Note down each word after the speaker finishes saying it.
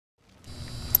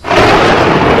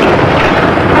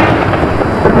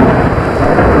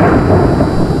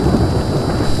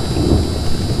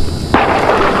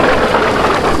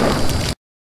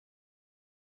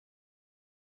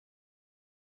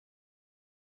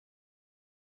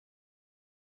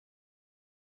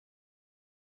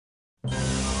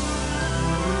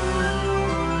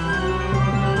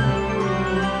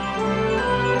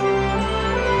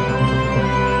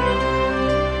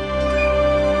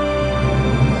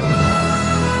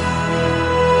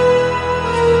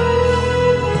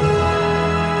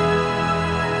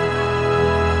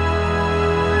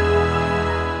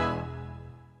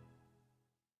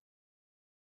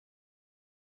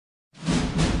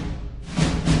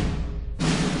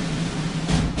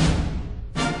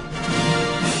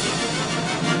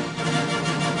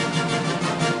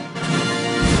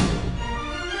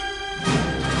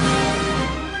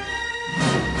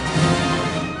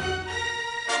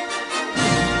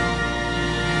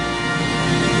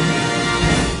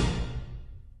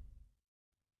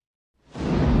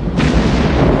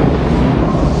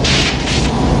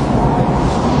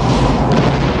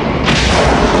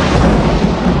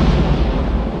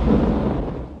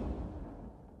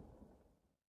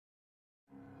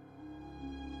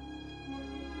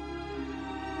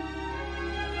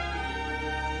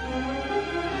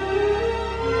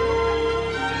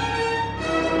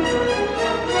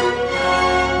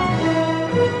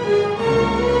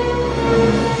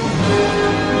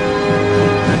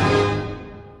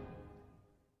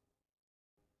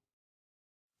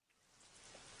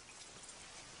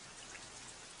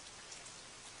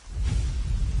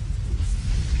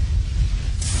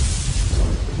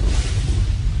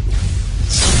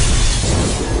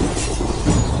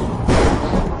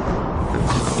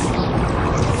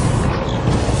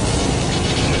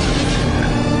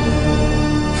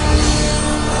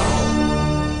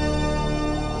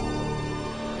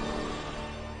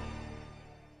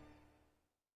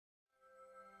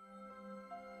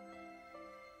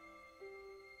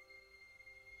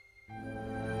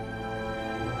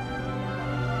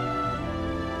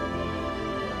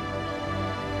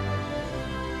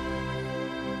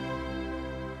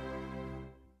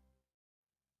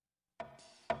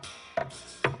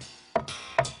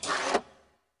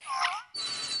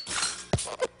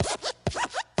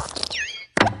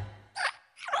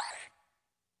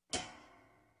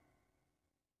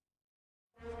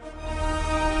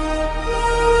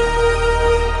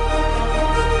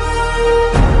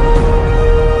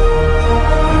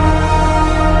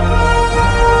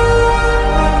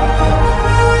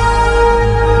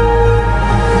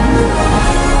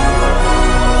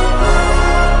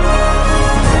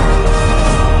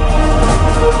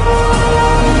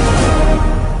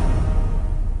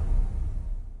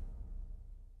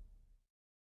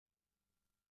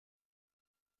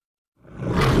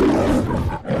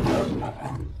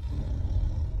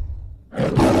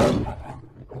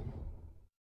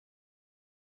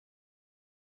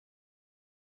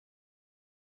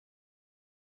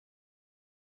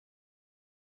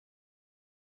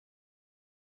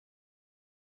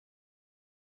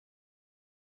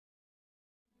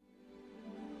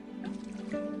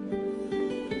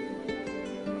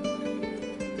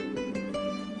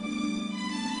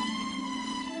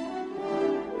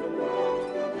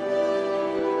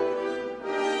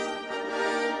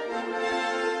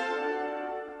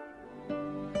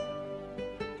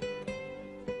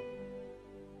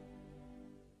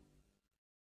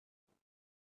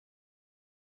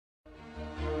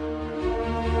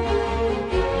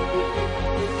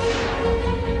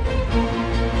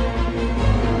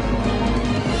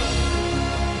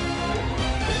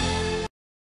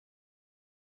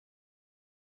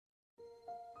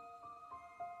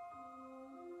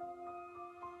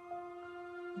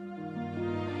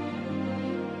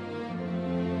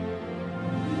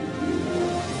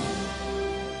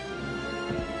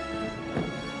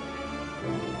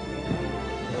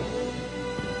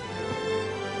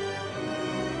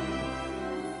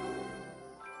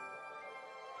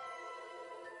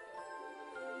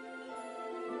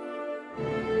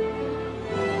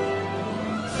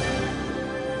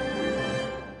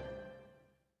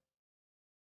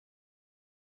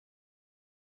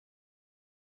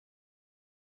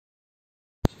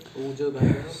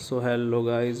So hello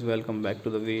guys, welcome back to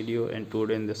the video, and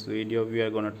today in this video we are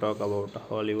gonna talk about a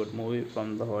Hollywood movie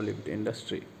from the Hollywood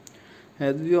industry.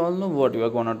 As we all know what we are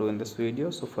gonna do in this video,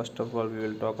 so first of all we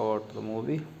will talk about the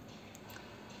movie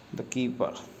The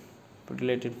Keeper,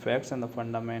 related facts and the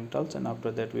fundamentals, and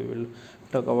after that we will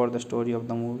talk about the story of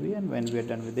the movie, and when we are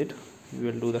done with it we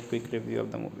will do the quick review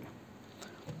of the movie.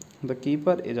 The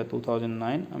Keeper is a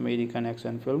 2009 American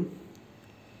action film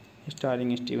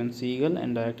starring Steven Seagal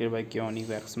and directed by Keanu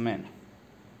Waxman.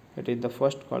 It is the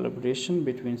first collaboration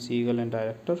between Seagal and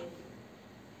director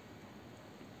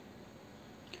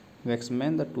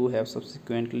Waxman. The two have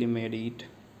subsequently made 8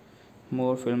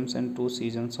 more films and 2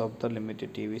 seasons of the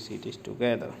limited TV series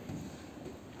together.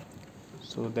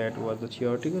 So that was the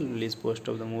theatrical release poster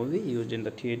of the movie used in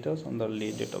the theaters on the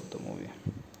release date of the movie.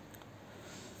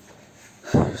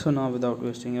 So now without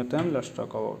wasting your time, let's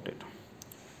talk about it.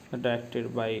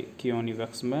 Directed by Keanu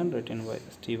Waxman, written by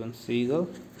Steven Seagal,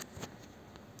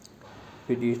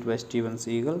 produced by Steven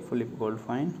Seagal, Philip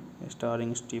Goldfine,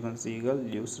 starring Steven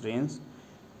Seagal, Luce,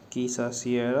 Keisha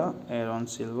Sierra, Aaron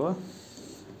Silva,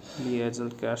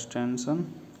 Liesl Carstensen,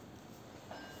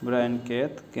 Brian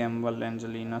Keith, Campbell,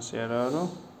 Angelina Serraro.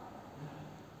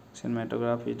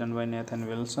 Cinematography done by Nathan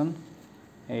Wilson,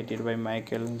 edited by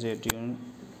Michael J.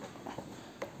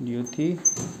 Duthie.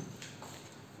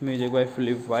 Music by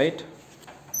Philip White.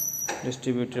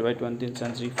 Distributed by 20th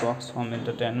Century Fox Home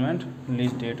Entertainment.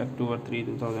 Release date October 3,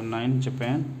 2009,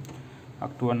 Japan.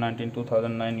 October 19,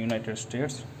 2009, United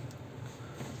States.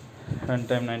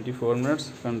 Runtime 94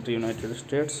 minutes. Country United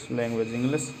States. Language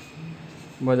English.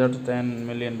 Budget $10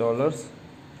 million.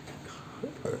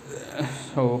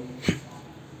 So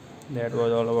that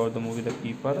was all about the movie The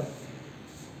Keeper.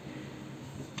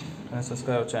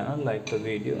 Subscribe channel, like the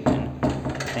video, and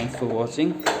thanks for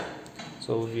watching.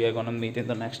 So we are gonna meet in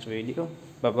the next video.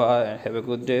 Bye bye and have a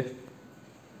good day.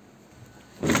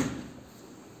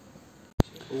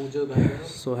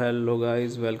 So hello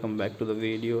guys, welcome back to the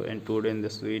video, and today in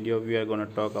this video we are gonna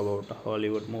talk about a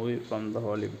Hollywood movie from the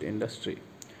Hollywood industry.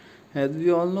 As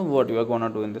we all know what we are gonna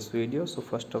do in this video, so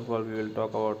first of all we will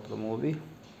talk about the movie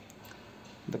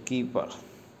The Keeper,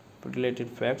 related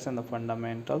facts and the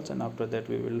fundamentals, and after that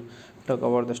we will talk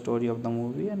about the story of the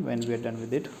movie, and when we are done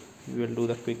with it we will do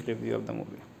the quick review of the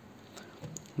movie.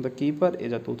 The Keeper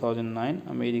is a 2009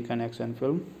 American action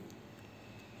film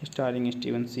starring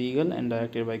Steven Seagal and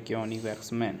directed by Keanu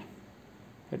Waxman.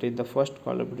 It is the first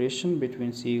collaboration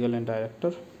between Seagal and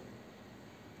director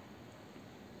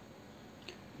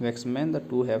Waxman. The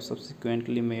two have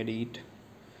subsequently made 8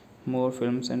 more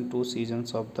films and 2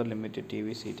 seasons of the limited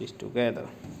TV series together.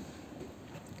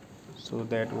 So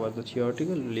that was the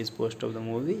theatrical release poster of the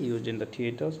movie used in the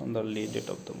theaters on the release date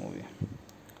of the movie.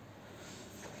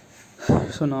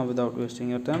 So now without wasting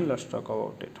your time, let's talk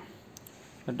about it.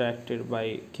 Directed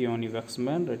by Keanu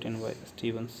Waxman, written by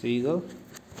Steven Seagal,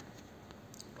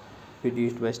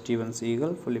 produced by Steven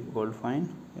Seagal, Philip Goldfine,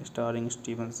 starring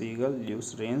Steven Seagal,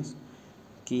 Luce,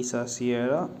 Keisha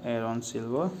Sierra, Aaron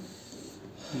Silver,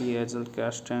 Liesl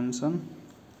Carstensen,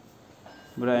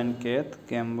 Brian Keith,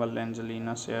 Campbell,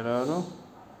 Angelina Serraro.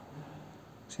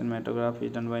 Cinematography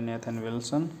done by Nathan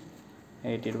Wilson,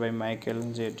 edited by Michael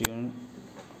J.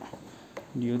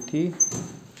 Duthie,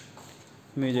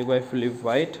 music by Philip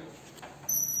White,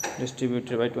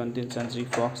 distributed by 20th Century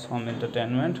Fox Home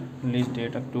Entertainment, release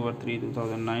date October 3,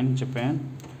 2009,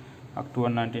 Japan, October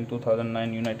 19,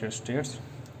 2009, United States,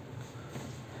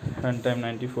 runtime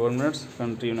 94 minutes,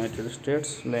 country United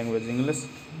States, language English,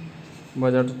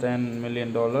 budget $10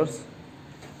 million.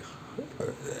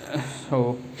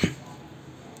 So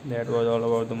that was all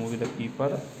about the movie The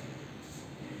Keeper.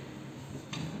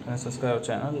 And subscribe our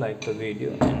channel, like the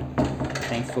video, and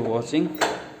thanks for watching.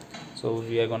 So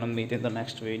we are gonna meet in the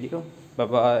next video. Bye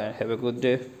bye and have a good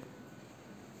day.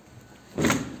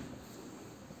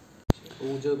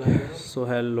 So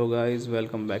hello guys,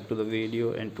 welcome back to the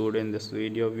video, and today in this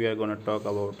video we are gonna talk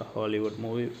about a Hollywood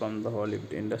movie from the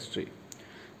Hollywood industry.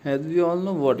 As we all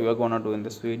know what we are gonna do in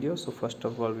this video, so first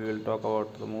of all we will talk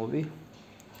about the movie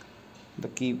The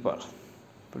Keeper,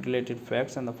 related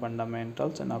facts and the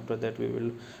fundamentals, and after that we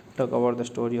will talk about the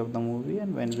story of the movie,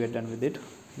 and when we are done with it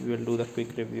we will do the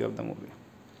quick review of the movie.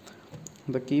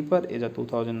 The Keeper is a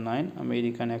 2009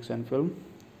 American action film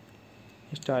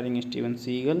starring Steven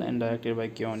Seagal and directed by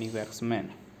Keanu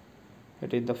Waxman.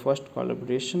 It is the first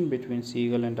collaboration between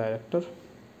Seagal and director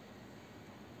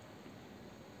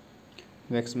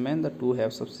Waxman. The two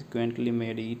have subsequently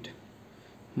made 8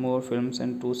 more films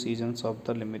and 2 seasons of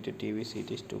the limited TV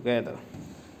series together.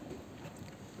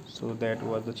 So that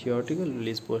was the theatrical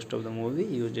release poster of the movie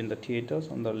used in the theaters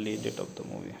on the release date of the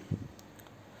movie.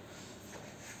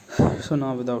 So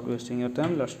now without wasting your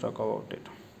time, let's talk about it.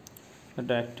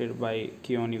 Directed by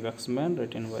Keanu Waxman,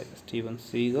 written by Steven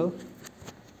Seagal,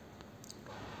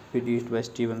 produced by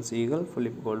Steven Seagal,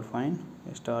 Philip Goldfine,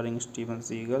 starring Steven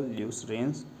Seagal,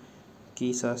 Luce,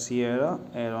 Keisha Sierra,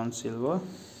 Aaron Silver,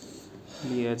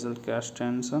 Liesl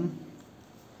Carstensen,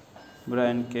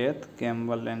 Brian Keith,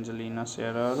 Campbell, Angelina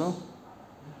Serraro.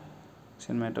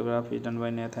 Cinematography done by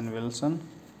Nathan Wilson,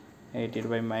 edited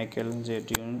by Michael J.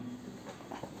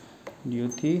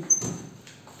 Duthie,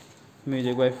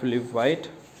 music by Philip White,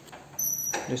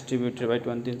 distributed by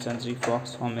 20th Century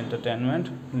Fox Home Entertainment,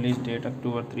 release date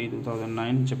October 3,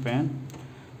 2009, Japan,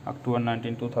 October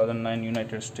 19, 2009,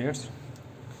 United States,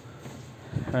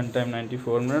 runtime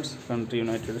 94 minutes, country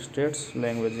United States,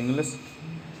 language English,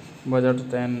 budget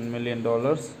 $10 million.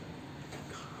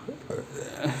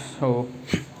 So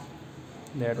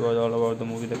that was all about the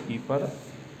movie The Keeper.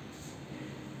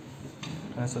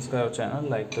 And subscribe our channel,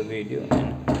 like the video,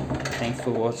 and thanks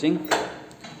for watching.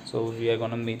 So we are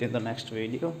gonna meet in the next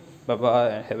video. Bye bye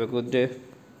and have a good day.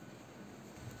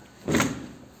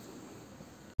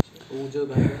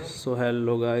 So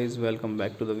hello guys, welcome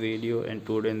back to the video, and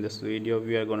today in this video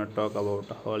we are gonna talk about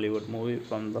a Hollywood movie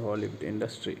from the Hollywood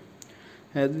industry.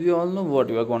 As we all know what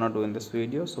we are gonna do in this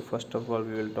video, so first of all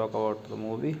we will talk about the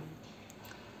movie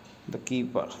The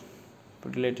Keeper,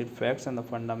 related facts and the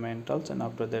fundamentals, and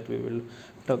after that we will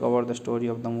talk about the story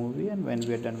of the movie, and when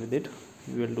we are done with it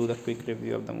we will do the quick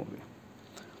review of the movie.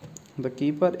 The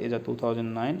Keeper is a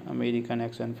 2009 American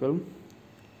action film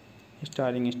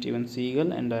starring Steven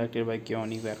Seagal and directed by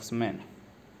Keanu Waxman.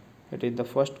 It is the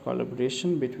first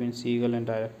collaboration between Seagal and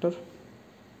director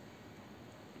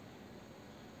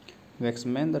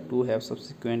Waxman. The two have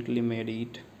subsequently made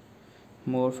 8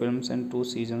 more films and 2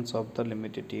 seasons of the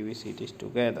limited TV series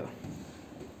together.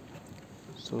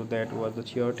 So that was the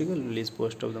theatrical release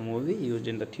poster of the movie used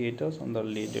in the theaters on the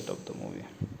release date of the movie.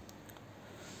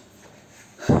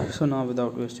 So now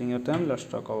without wasting your time, let's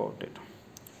talk about it.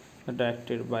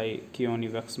 Directed by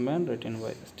Keanu Waxman, written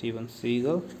by Steven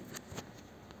Seagal,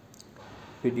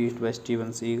 produced by Steven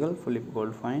Seagal, Philip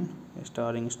Goldfine,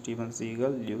 starring Steven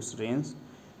Seagal, Luce,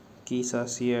 Keisha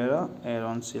Sierra,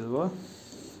 Aaron Silver,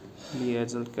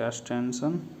 Liesl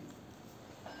Carstensen,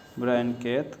 Brian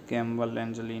Keith, Campbell,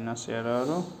 Angelina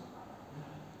Serraro.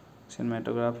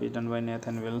 Cinematography done by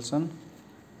Nathan Wilson,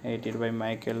 edited by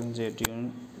Michael J.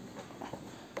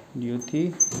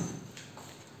 Duthie,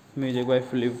 music by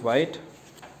Philip White,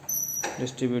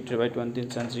 Distributed by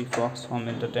 20th Century Fox Home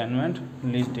Entertainment.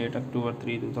 Release date October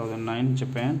 3, 2009,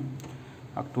 Japan.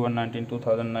 October 19,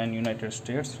 2009, United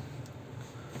States.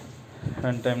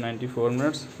 Runtime 94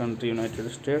 minutes. Country United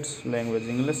States. Language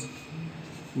English.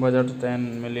 Budget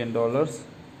 $10 million.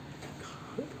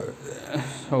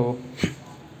 So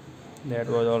that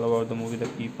was all about the movie The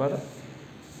Keeper.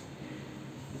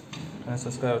 And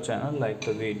subscribe our channel, like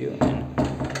the video, and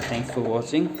thanks for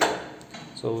watching.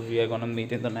 So we are gonna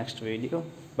meet in the next video.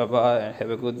 Bye bye and have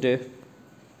a good day.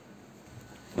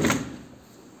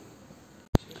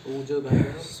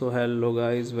 So hello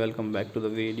guys, welcome back to the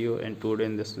video, and today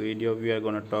in this video we are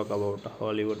gonna talk about a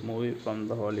Hollywood movie from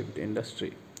the Hollywood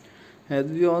industry. As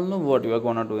we all know what we are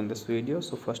gonna do in this video,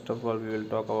 so first of all we will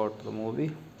talk about the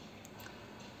movie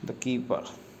The Keeper,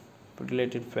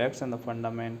 related facts and the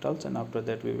fundamentals, and after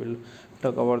that we will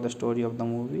talk about the story of the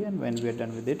movie, and when we are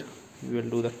done with it we will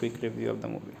do the quick review of the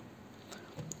movie.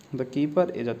 The Keeper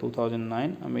is a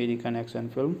 2009 American action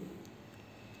film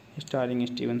starring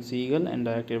Steven Seagal and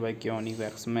directed by Keanu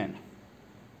Waxman.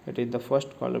 It is the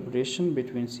first collaboration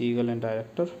between Seagal and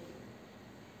director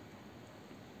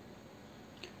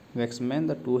Waxman.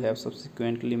 The two have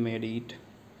subsequently made 8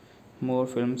 more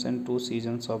films and 2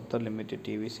 seasons of the limited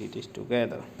TV series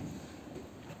together.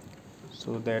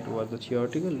 So that was the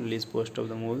theatrical release poster of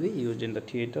the movie used in the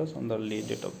theaters on the release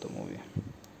date of the movie.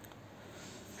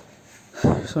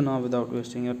 So now without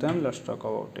wasting your time, let's talk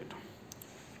about it.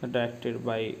 Directed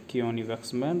by Keanu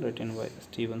Waxman, written by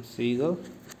Steven Seagal,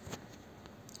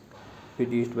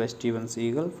 produced by Steven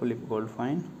Seagal, Philip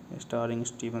Goldfine, starring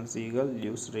Steven Seagal,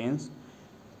 Luce,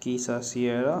 Keisha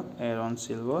Sierra, Aaron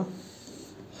Silver,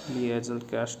 Liesl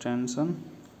Carstensen,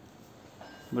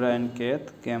 Brian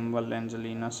Keith, Campbell,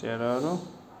 Angelina Serraro.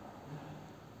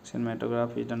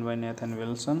 Cinematography done by Nathan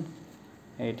Wilson,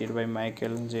 edited by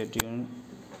Michael J.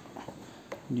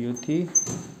 Duthie,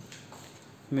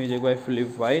 music by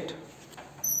Philip White,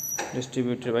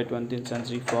 distributed by 20th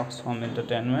Century Fox Home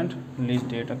Entertainment. Release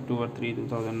date October 3,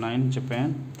 2009,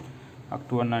 Japan.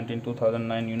 October 19,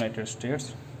 2009, United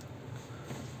States.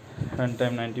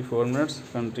 Runtime 94 minutes.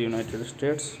 Country United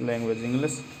States. Language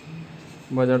English.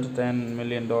 Budget $10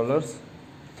 million.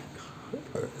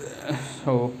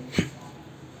 So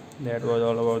that was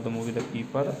all about the movie The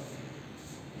Keeper.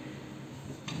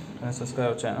 And subscribe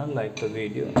our channel, like the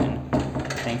video, and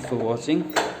thanks for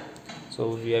watching.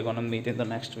 So we are gonna meet in the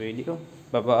next video.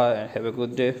 Bye bye and have a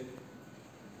good day.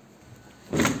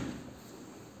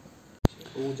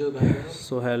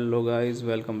 So hello guys,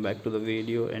 welcome back to the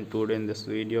video, and today in this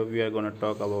video we are gonna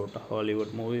talk about a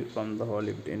Hollywood movie from the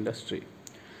Hollywood industry.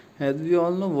 As we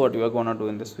all know what we are gonna do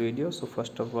in this video, so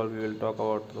first of all we will talk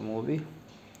about the movie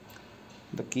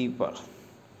The Keeper,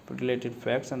 related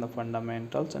facts and the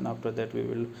fundamentals, and after that we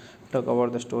will talk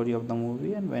about the story of the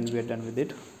movie, and when we are done with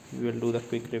it we will do the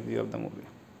quick review of the movie.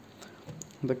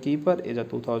 The Keeper is a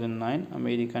 2009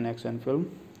 American action film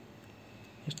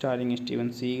starring Steven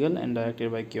Seagal and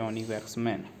directed by Keanu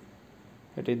Waxman.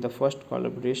 It is the first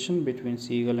collaboration between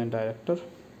Seagal and director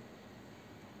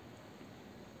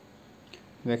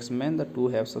Waxman. The two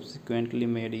have subsequently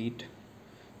made 8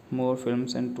 more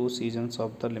films and 2 seasons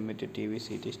of the limited TV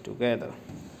series together.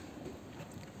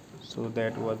 So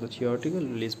that was the theatrical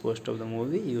release poster of the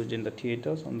movie used in the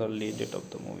theaters on the release date of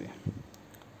the movie.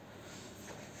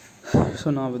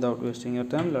 So now without wasting your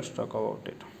time, let's talk about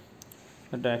it.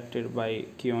 Directed by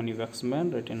Keanu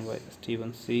Waxman, written by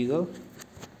Steven Seagal,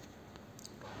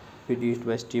 produced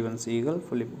by Steven Seagal,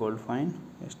 Philip Goldfine,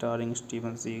 starring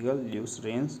Steven Seagal,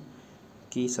 Luce,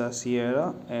 Keisha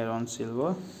Sierra, Aaron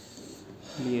Silver,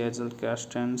 Liesl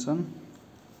Carstensen,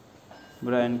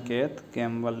 Brian Keith,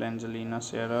 Campbell, Angelina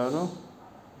Serraro.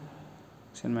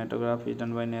 Cinematography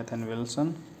done by Nathan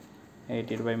Wilson,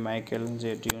 edited by Michael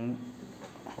J.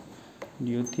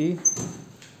 Duthie,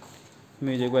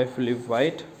 music by Philip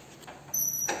White,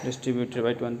 distributed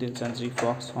by 20th Century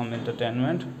Fox Home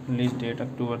Entertainment. Release date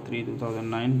October 3,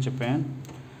 2009, Japan.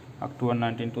 October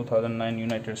 19, 2009,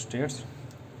 United States.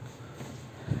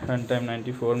 Runtime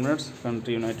 94 minutes.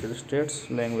 Country United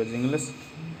States. Language English.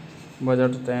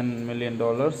 Budget $10 million.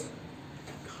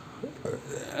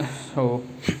 So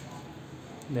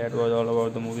that was all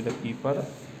about the movie The Keeper.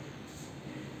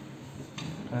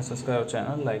 And subscribe our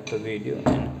channel, like the video,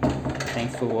 and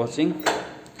thanks for watching.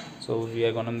 So we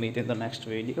are gonna meet in the next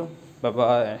video. Bye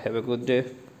bye and have a good day.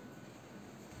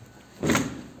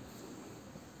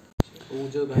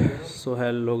 So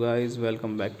hello guys,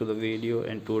 welcome back to the video,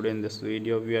 and today in this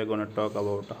video we are gonna talk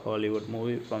about a Hollywood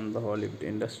movie from the Hollywood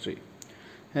industry.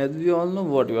 As we all know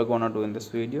what we are gonna do in this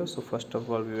video, so first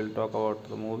of all we will talk about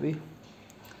the movie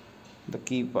The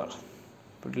Keeper,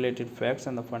 related facts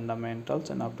and the fundamentals,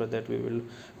 and after that we will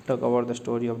talk about the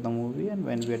story of the movie, and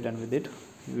when we are done with it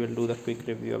we will do the quick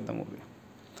review of the movie.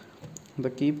 The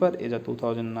Keeper is a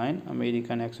 2009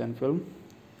 American action film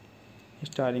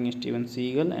starring Steven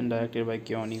Seagal and directed by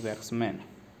Keanu Waxman.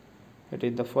 It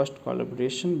is the first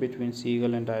collaboration between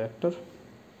Seagal and director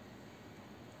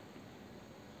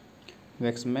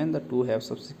Waxman. The two have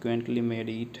subsequently made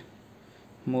it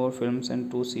more films and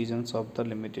 2 seasons of the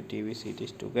limited TV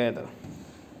series together.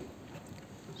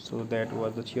 So that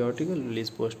was the theatrical release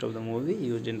poster of the movie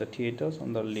used in the theaters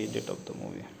on the release date of the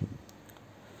movie.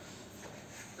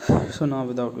 So now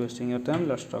without wasting your time,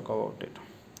 let's talk about it.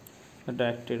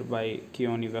 Directed by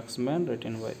Keanu Waxman,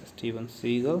 written by Steven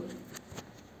Seagal,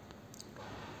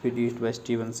 produced by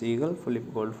Steven Seagal,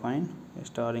 Philip Goldfine,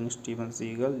 starring Steven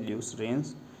Seagal,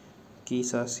 Luce,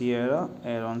 Keisha Sierra,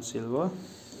 Aaron Silva,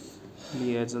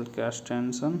 Liesl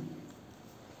Carstensen,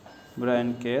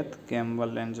 Brian Keith,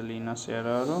 Campbell, Angelina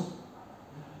Serraro.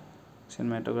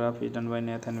 Cinematography done by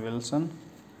Nathan Wilson,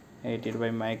 edited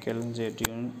by Michael J.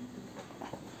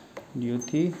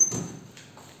 Duthie,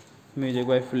 music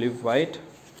by Philip White,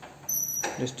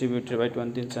 distributed by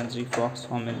 20th Century Fox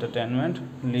Home Entertainment.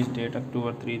 Release date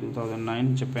October 3,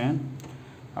 2009, Japan,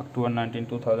 October 19,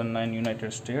 2009,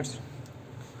 United States.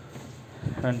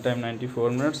 Runtime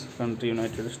 94 minutes, country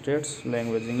United States,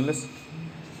 language English,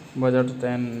 budget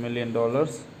 $10 million.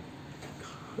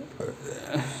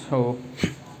 So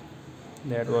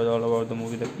that was all about the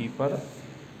movie The Keeper.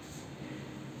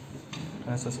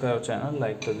 And subscribe our channel,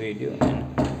 like the video,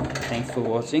 and thanks for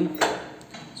watching.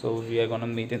 So we are gonna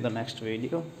meet in the next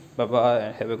video. Bye bye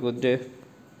and have a good day.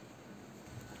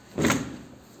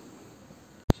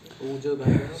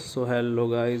 So hello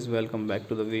guys, welcome back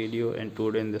to the video, and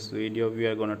today in this video we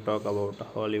are gonna talk about a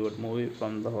Hollywood movie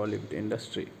from the Hollywood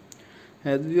industry.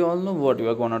 As we all know what we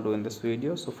are gonna do in this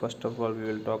video, so first of all we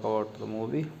will talk about the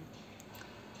movie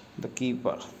The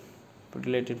Keeper,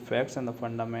 related facts and the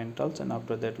fundamentals, and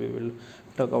after that we will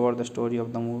talk about the story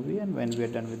of the movie, and when we are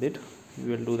done with it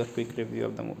we will do the quick review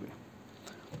of the movie.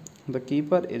 The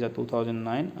Keeper is a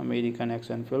 2009 American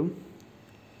action film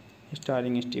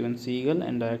starring Steven Seagal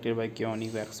and directed by Keanu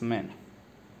Waxman.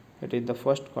 It is the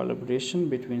first collaboration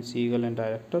between Seagal and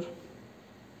director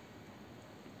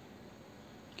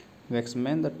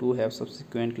Waxman. The two have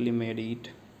subsequently made it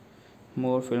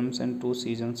more films and 2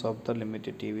 seasons of the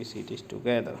limited TV series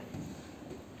together.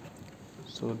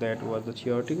 So that was the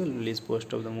theatrical release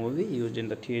poster of the movie used in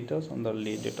the theaters on the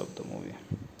release date of the movie.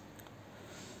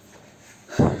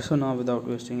 So now without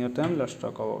wasting your time, let's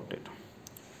talk about it.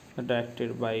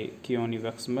 Directed by Keanu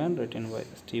Waxman, written by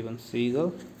Steven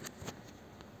Seagal,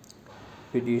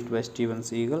 produced by Steven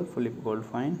Seagal, Philip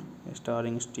Goldfine,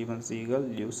 starring Steven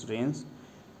Seagal, Luce,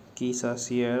 Keisha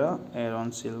Sierra,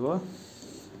 Aaron Silva,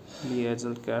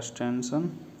 Liesl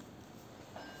Carstensen,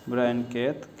 Brian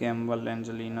Keith, Campbell,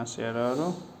 Angelina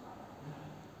Serraro.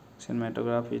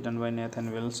 Cinematography done by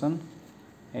Nathan Wilson,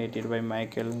 edited by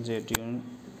Michael J.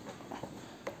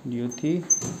 Duthie,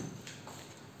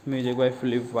 music by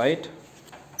Philip White,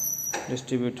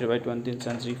 distributed by 20th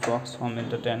Century Fox Home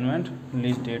Entertainment.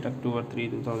 Release date October 3,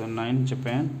 2009,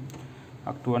 Japan,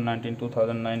 October 19,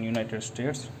 2009, United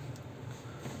States.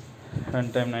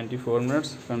 Runtime 94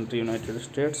 minutes, country United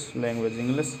States, language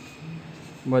English,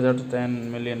 budget $10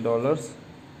 million.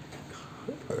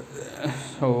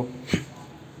 So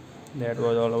that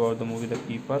was all about the movie The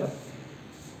Keeper.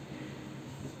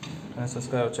 And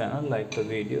subscribe our channel, like the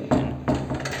video, and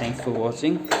thanks for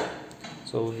watching.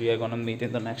 So we are gonna meet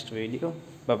in the next video.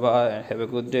 Bye bye and have a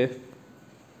good day.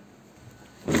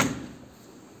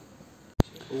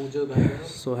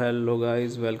 So hello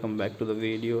guys, welcome back to the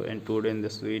video, and today in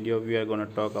this video we are gonna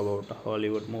talk about a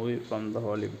Hollywood movie from the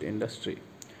Hollywood industry.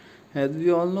 As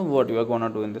we all know what we are gonna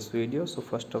do in this video, so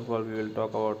first of all we will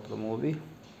talk about the movie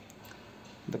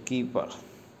The Keeper,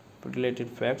 related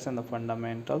facts and the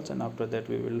fundamentals, and after that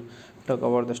we will talk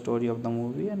about the story of the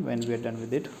movie, and when we are done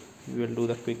with it we will do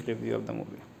the quick review of the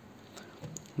movie.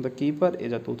 The Keeper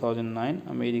is a 2009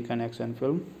 American action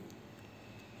film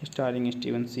starring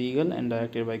Steven Seagal and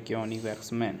directed by Keanu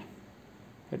Waxman.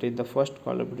 It is the first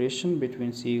collaboration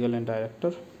between Seagal and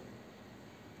director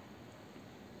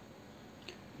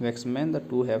Waxman. The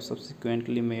two have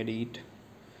subsequently made it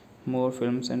more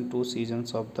films and 2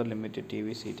 seasons of the limited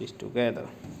TV series together.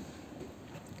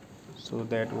 So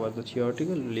that was the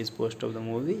theatrical release poster of the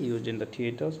movie used in the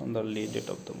theaters on the release date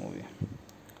of the movie.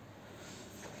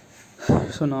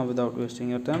 So now without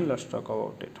wasting your time, let's talk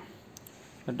about it.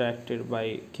 Directed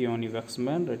by Keanu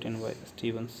Waxman, written by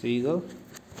Steven Seagal,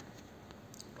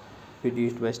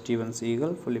 produced by Steven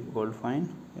Seagal, Philip Goldfine,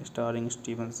 starring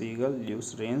Steven Seagal,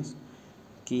 Luce,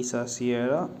 Keisha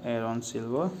Sierra, Aaron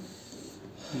Silver,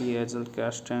 Liesl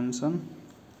Carstensen,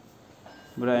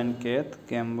 Brian Keith,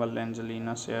 Campbell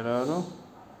Angelina Serraro.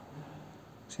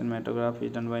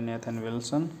 Cinematography done by Nathan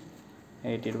Wilson.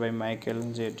 Edited by Michael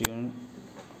J.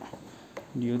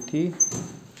 Duthie.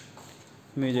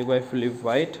 Music by Philip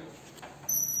White.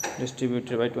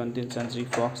 Distributed by 20th Century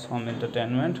Fox Home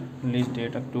Entertainment. Release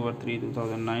date October 3,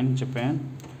 2009,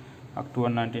 Japan. October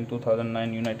 19,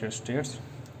 2009, United States.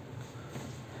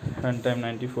 Runtime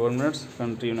 94 minutes.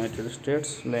 Country United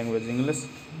States. Language English.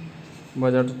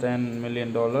 Budget $10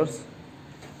 million.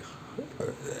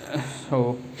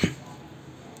 So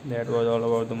that was all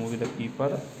about the movie The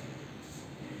Keeper.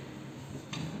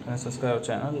 And subscribe our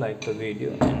channel, like the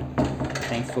video, and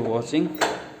thanks for watching.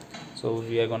 So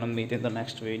we are gonna meet in the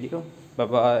next video. Bye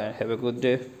bye and have a good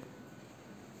day.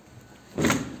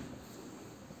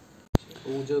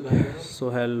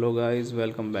 So hello guys,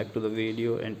 welcome back to the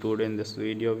video, and today in this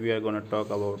video we are gonna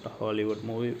talk about a Hollywood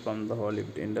movie from the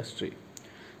Hollywood industry.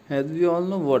 As we all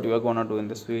know what we are gonna do in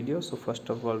this video, so first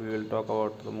of all we will talk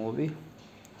about the movie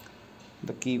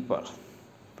The Keeper,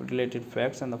 related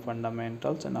facts and the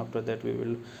fundamentals, and after that we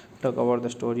will talk about the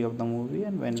story of the movie,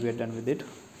 and when we are done with it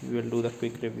we will do the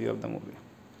quick review of the movie.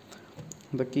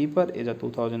 The Keeper is a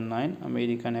 2009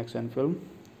 American action film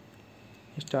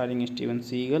starring Steven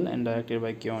Seagal and directed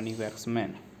by Keanu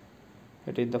Waxman.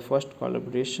 It is the first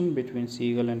collaboration between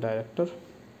Seagal and director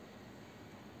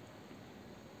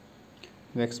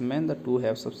Waxman. The two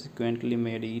have subsequently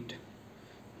made 8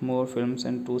 more films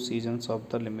and 2 seasons of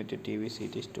the limited TV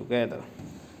series together.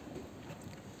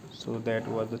 So that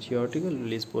was the theatrical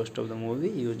release poster of the movie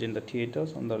used in the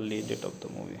theaters on the release date of the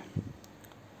movie.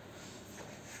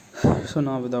 So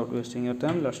now without wasting your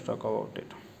time, let's talk about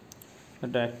it.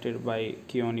 Directed by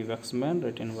Keanu Waxman,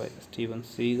 written by Steven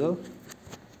Seagal,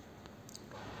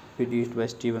 produced by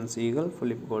Steven Seagal,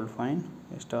 Philip Goldfine,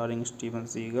 starring Steven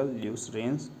Seagal,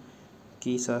 Luce,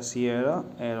 Keisha Sierra,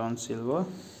 Aaron Silver,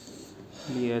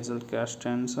 Liesl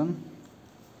Carstensen,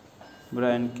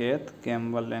 Brian Keith,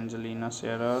 Campbell Angelina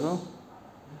Serraro.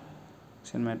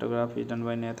 Cinematography done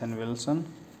by Nathan Wilson.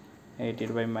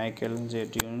 Edited by Michael J.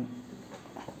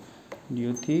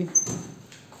 Duthie.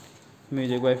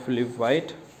 Music by Philip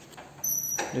White.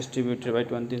 Distributed by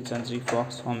 20th Century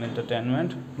Fox Home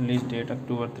Entertainment. Release date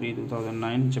October 3,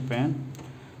 2009, Japan.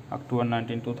 October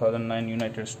 19, 2009,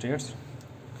 United States.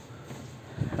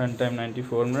 Runtime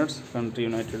 94 minutes. Country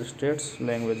United States.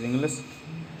 Language English.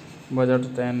 Budget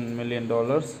 $10 million.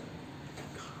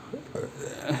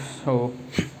 So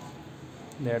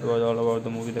that was all about the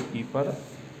movie The Keeper.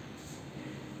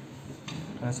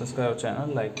 And subscribe our channel,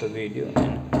 like the video,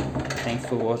 and thanks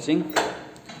for watching.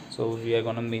 So we are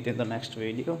gonna meet in the next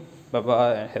video. Bye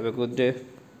bye and have a good day.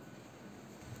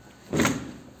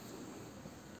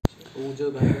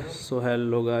 So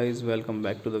hello guys, welcome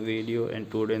back to the video, and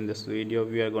today in this video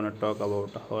we are gonna talk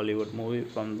about a Hollywood movie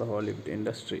from the Hollywood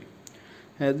industry.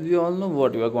 As we all know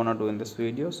what we are gonna do in this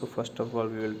video, so first of all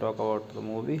we will talk about the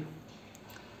movie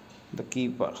The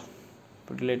Keeper,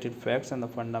 related facts and the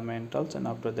fundamentals, and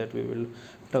after that we will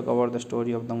talk about the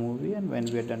story of the movie, and when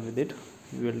we are done with it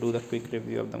we will do the quick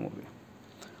review of the movie.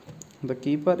 The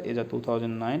Keeper is a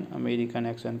 2009 American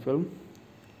action film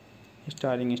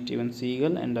starring Steven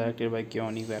Seagal and directed by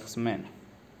Keanu Waxman.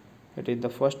 It is the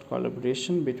first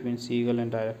collaboration between Seagal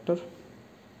and director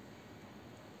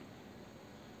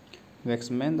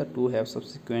Waxman. The two have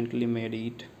subsequently made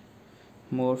 8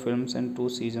 more films and 2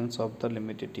 seasons of the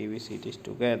limited TV series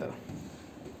together.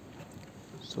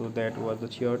 So that was the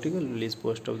theatrical release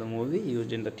poster of the movie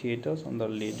used in the theaters on the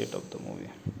release date of the movie.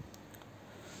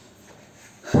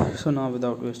 So now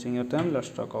without wasting your time, let's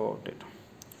talk about it.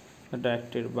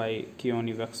 Directed by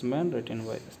Keanu Waxman, written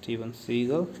by Steven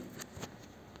Seagal,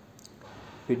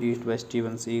 produced by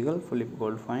Steven Seagal, Philip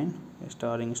Goldfine,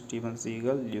 starring Steven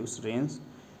Seagal, Luce,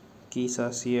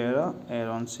 Keisha Sierra,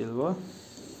 Aaron Silver,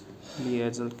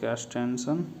 Liesl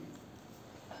Carstensen,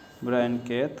 Brian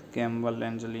Keith, Campbell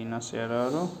Angelina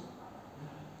Serraro.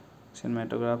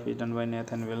 Cinematography done by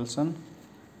Nathan Wilson.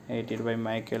 Edited by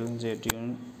Michael J.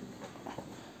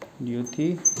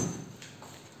 Duthie.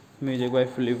 Music by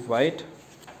Philip White.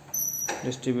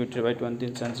 Distributed by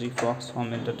 20th Century Fox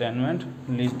Home Entertainment.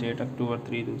 Release date October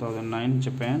 3, 2009,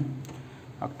 Japan.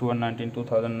 October 19,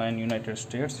 2009, United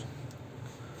States.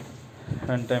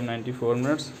 Runtime 94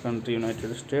 minutes. Country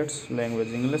United States. Language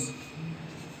English.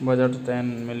 Budget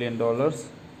 $10 million.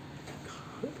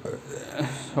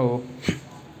 So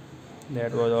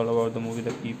that was all about the movie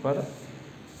The Keeper.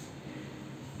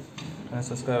 And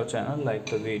subscribe our channel, like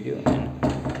the video, and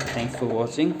thanks for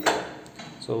watching.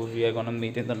 So we are gonna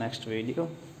meet in the next video.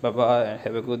 Bye bye and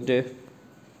have a good day.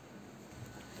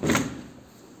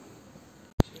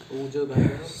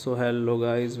 So hello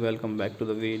guys, welcome back to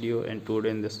the video, and today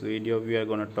in this video we are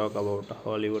gonna talk about a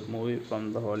Hollywood movie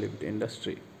from the Hollywood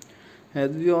industry.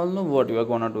 As we all know what we are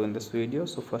gonna do in this video,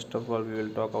 so first of all we will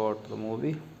talk about the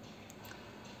movie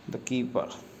The Keeper,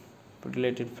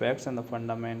 related facts and the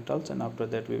fundamentals, and after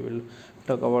that we will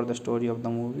talk about the story of the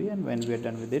movie, and when we are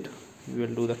done with it we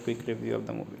will do the quick review of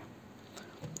the movie.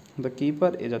 The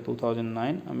Keeper is a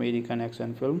 2009 American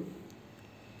action film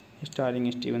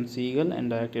starring Steven Seagal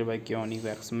and directed by Keanu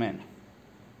Waxman.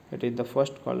 It is the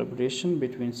first collaboration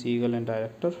between Seagal and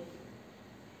director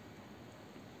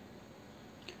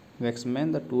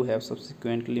Waxman. The two have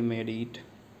subsequently made it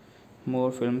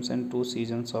more films and 2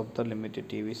 seasons of the limited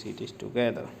TV series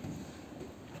together.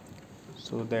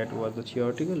 So that was the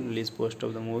theatrical release poster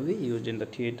of the movie used in the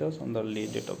theaters on the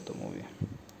release date of the movie.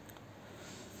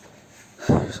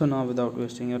 So now without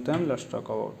wasting your time, let's talk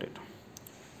about it.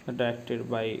 Directed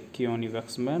by Keanu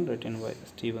Waxman, written by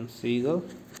Steven Seagal,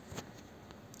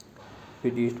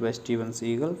 produced by Steven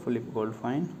Seagal, Philip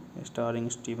Goldfine, starring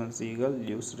Steven Seagal,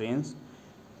 Luce,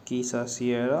 Keisha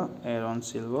Sierra, Aaron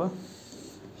Silva,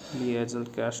 Liesl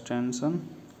Carstensen,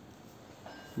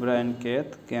 Brian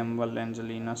Keith, Campbell,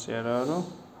 Angelina Serraro.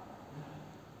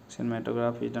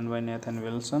 Cinematography done by Nathan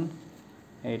Wilson,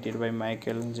 edited by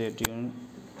Michael J.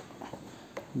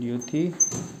 Duthie,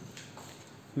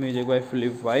 music by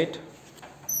Philip White,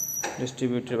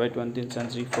 distributed by 20th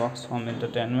Century Fox Home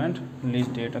Entertainment. Release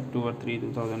date October 3,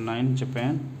 2009,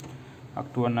 Japan,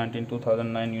 October 19,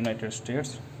 2009, United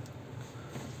States.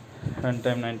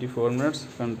 Runtime 94 minutes,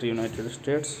 country United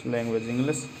States, language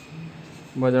English,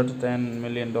 budget $10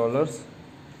 million.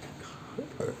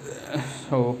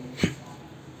 So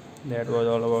that was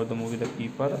all about the movie The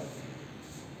Keeper.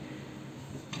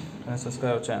 And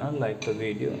subscribe our channel, like the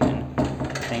video, and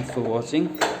thanks for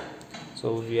watching.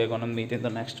 So we are gonna meet in the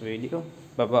next video.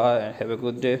 Bye bye and have a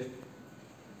good day.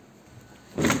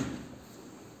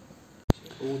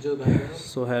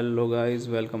 So hello guys,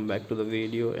 welcome back to the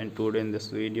video, and today in this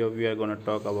video we are gonna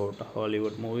talk about a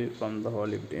Hollywood movie from the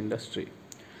Hollywood industry.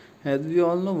 As we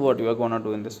all know what we are gonna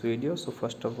do in this video, so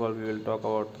first of all we will talk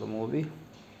about the movie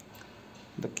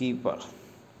The Keeper,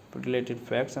 related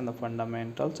facts and the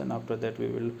fundamentals, and after that we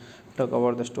will talk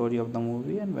about the story of the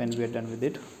movie, and when we are done with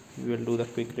it we will do the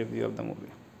quick review of the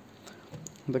movie.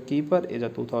 The Keeper is a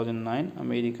 2009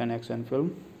 American action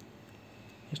film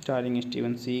starring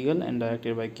Steven Seagal and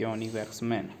directed by Keanu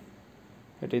Waxman.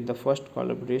 It is the first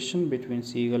collaboration between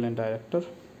Seagal and director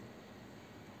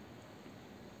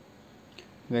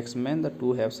Waxman. The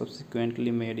two have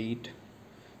subsequently made it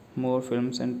more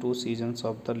films and 2 seasons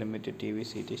of the limited TV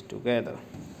series together.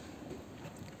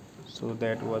 So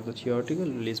that was the theatrical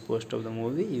release poster of the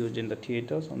movie used in the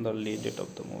theaters on the release date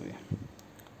of the movie.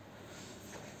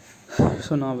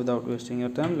 So now without wasting your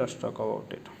time, let's talk about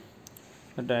it.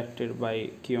 Directed by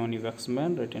Keanu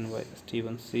Waxman, written by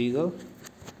Steven Seagal,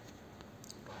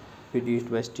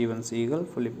 produced by Steven Seagal,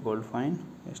 Philip Goldfine,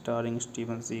 starring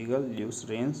Steven Seagal,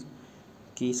 Luce,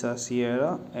 Keisha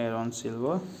Sierra, Aaron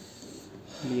Silva,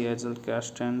 Liesl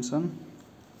Carstensen,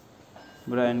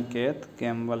 Brian Keith,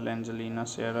 Campbell, Angelina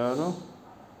Serraro.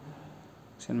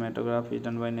 Cinematography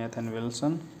done by Nathan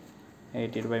Wilson,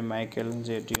 edited by Michael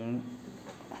J.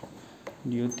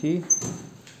 Duthie,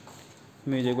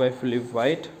 music by Philip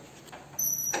White,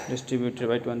 distributed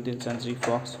by 20th Century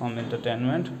Fox Home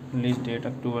Entertainment. Release date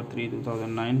October 3,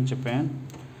 2009, Japan,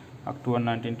 October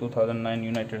 19, 2009,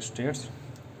 United States.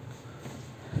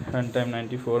 Runtime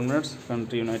 94 minutes,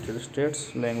 country United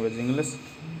States, language English,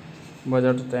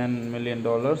 budget $10 million.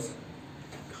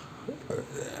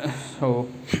 So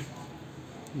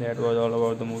that was all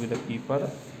about the movie The Keeper.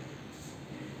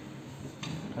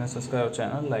 And subscribe our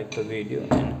channel, like the video,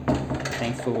 and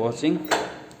thanks for watching.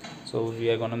 So we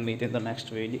are gonna meet in the next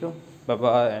video. Bye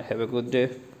bye and have a good day.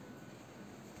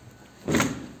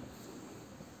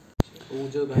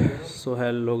 So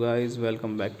hello guys,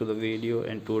 welcome back to the video,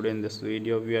 and today in this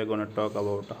video we are gonna talk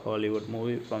about a Hollywood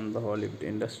movie from the Hollywood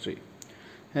industry.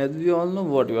 As we all know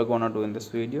what we are gonna do in this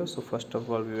video, so first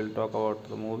of all we will talk about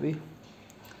the movie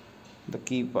The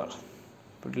Keeper,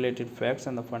 related facts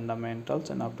and the fundamentals,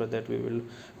 and after that we will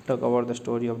talk about the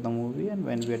story of the movie, and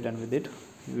when we are done with it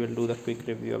we will do the quick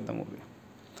review of the movie.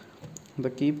 The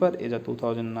Keeper is a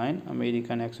 2009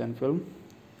 American action film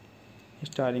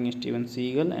starring Steven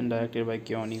Seagal and directed by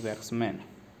Keanu Waxman.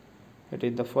 It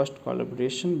is the first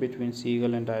collaboration between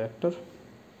Seagal and director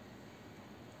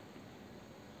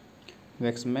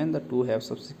Waxman. The two have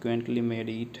subsequently made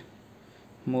it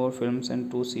more films and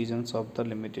 2 seasons of the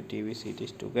limited TV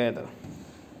series together.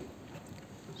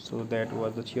 So that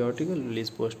was the theatrical release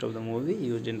poster of the movie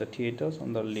used in the theaters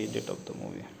on the release date of the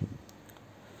movie.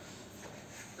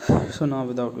 So now,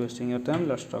 without wasting your time,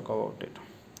 let's talk about it.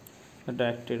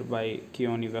 Directed by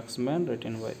Keanu Waxman,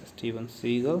 written by Steven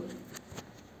Seagal,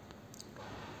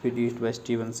 produced by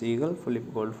Steven Seagal, Philip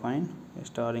Goldfine,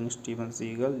 starring Steven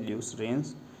Seagal,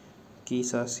 Luce,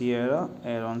 Keisha Sierra,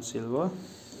 Aaron Silver,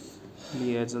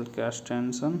 Liesl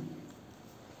Carstensen,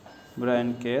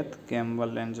 Brian Keith,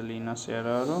 Campbell, Angelina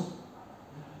Serraro.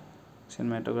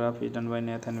 Cinematography done by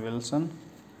Nathan Wilson,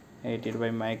 edited by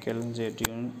Michael J.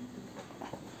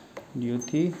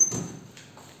 Duthie,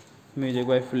 music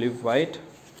by Philip White,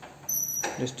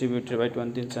 distributed by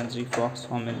 20th Century Fox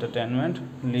Home Entertainment.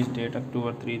 Release date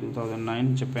October 3,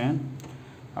 2009, Japan,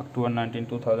 October 19,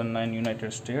 2009,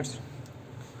 United States.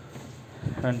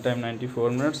 Runtime 94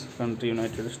 minutes. Country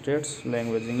United States.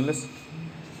 Language English.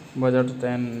 Budget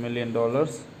 $10 million.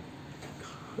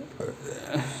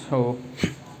 So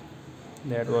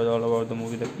that was all about the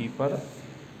movie The Keeper.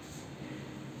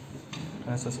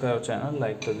 And subscribe our channel,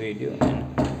 like the video,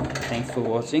 and thanks for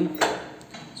watching.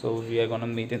 So we are gonna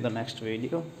meet in the next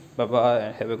video. Bye bye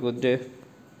and have a good day.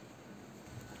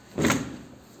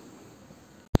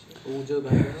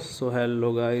 So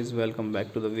hello guys, welcome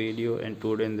back to the video, and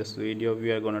today in this video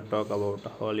we are gonna talk about a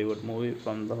Hollywood movie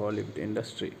from the Hollywood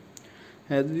industry.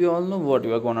 As we all know what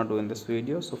we are gonna do in this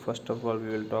video, so first of all we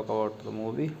will talk about the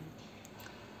movie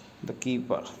The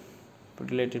Keeper,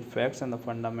 related facts and the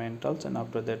fundamentals, and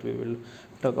after that we will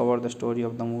talk about the story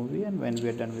of the movie, and when we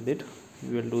are done with it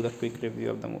we will do the quick review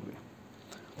of the movie.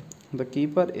 The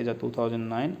Keeper is a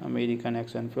 2009 American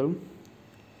action film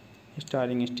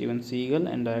starring Steven Seagal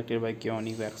and directed by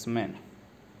Keanu Waxman.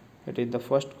 It is the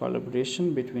first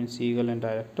collaboration between Seagal and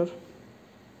director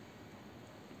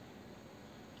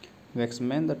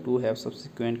Waxman. The two have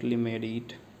subsequently made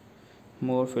 8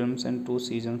 more films and 2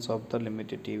 seasons of the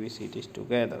limited TV series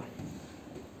together.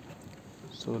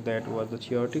 So that was the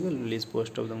theatrical release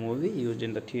poster of the movie used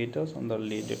in the theaters on the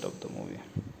release date of the movie.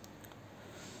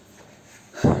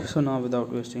 So now, without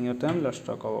wasting your time, let's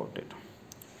talk about it.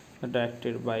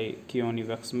 Directed by Keanu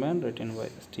Waxman, written by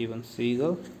Steven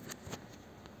Seagal,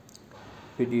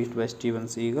 produced by Steven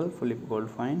Seagal, Philip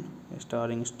Goldfine,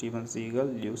 starring Steven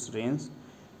Seagal, Luce,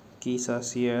 Keisha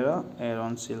Sierra,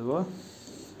 Aaron Silver,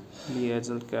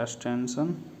 Liesl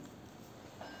Carstensen,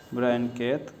 Brian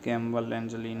Keith, Campbell,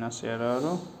 Angelina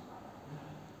Serraro.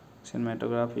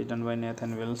 Cinematography done by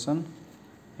Nathan Wilson,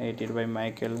 edited by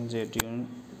Michael J.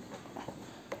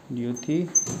 Duthie,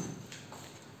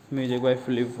 music by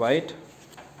Philip White,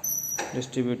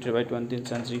 distributed by 20th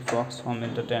Century Fox Home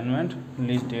Entertainment.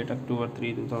 Release date October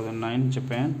 3, 2009,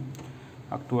 Japan,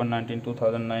 October 19,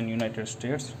 2009, United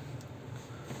States.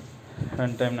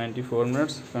 Runtime 94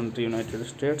 minutes. Country United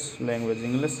States. Language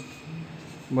English.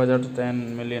 Budget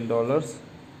 $10 million.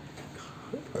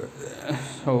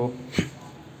 So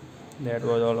that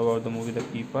was all about the movie The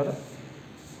Keeper.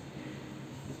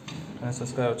 And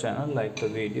subscribe our channel, like the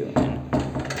video, and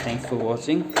thanks for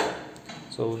watching.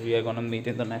 So we are gonna meet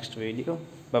in the next video.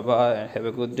 Bye bye and have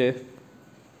a good day.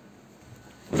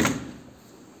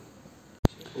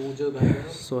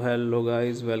 So hello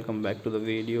guys, welcome back to the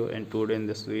video, and today in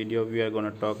this video we are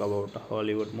gonna talk about a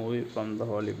Hollywood movie from the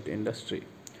Hollywood industry.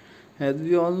 As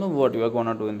we all know what we are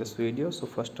gonna do in this video, so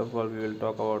first of all we will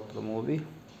talk about the movie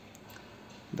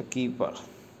The Keeper,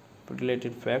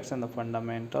 related facts and the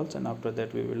fundamentals, and after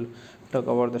that we will talk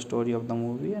about the story of the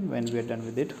movie, and when we are done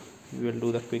with it we will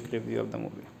do the quick review of the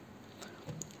movie.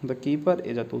 The Keeper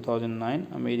is a 2009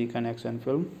 American action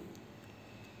film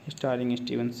starring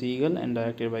Steven Seagal and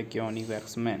directed by Keanu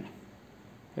Waxman.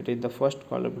 It is the first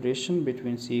collaboration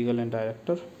between Seagal and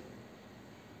director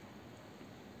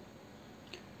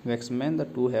Waxman. The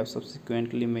two have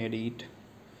subsequently made 8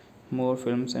 more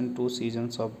films and 2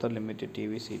 seasons of the limited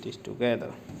TV series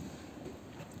together.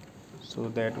 So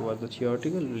that was the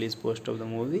theatrical release poster of the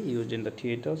movie used in the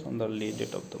theaters on the release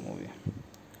date of the movie.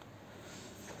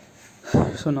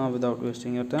 So now, without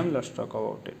wasting your time, let's talk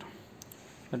about it.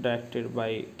 Directed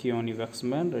by Keanu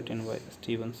Waxman, written by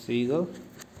Steven Seagal,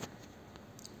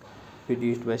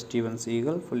 produced by Steven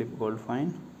Seagal, Philip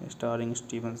Goldfine, starring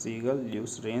Steven Seagal,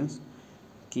 Luce,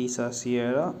 Keisha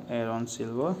Sierra, Aaron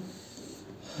Silver,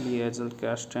 Liesl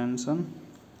Carstensen,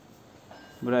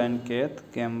 Brian Keith,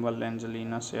 Campbell,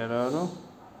 Angelina Serraro.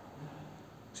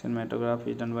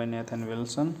 Cinematography done by Nathan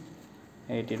Wilson,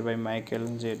 edited by Michael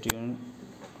J.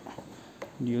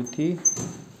 Duthie,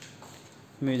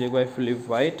 music by Philip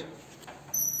White,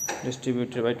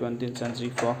 distributed by 20th Century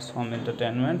Fox Home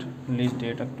Entertainment. Release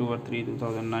date October 3,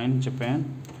 2009,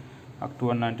 Japan,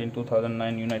 October 19,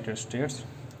 2009, United States.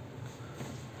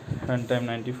 Runtime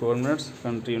 94 minutes.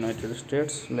 Country United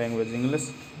States. Language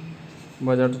English.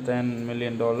 Budget $10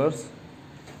 million.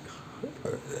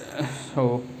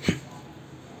 So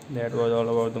that was all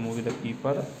about the movie The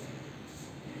Keeper.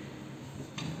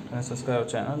 Subscribe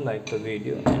channel, like the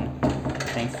video, and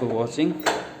thanks for watching.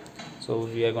 So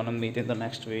we are gonna meet in the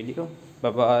next video. Bye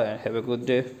bye and have a good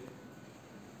day.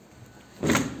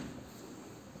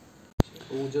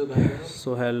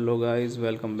 So hello guys,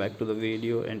 welcome back to the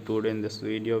video, and today in this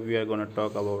video we are gonna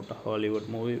talk about a Hollywood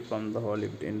movie from the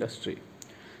Hollywood industry.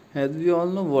 As we all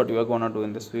know what we are gonna do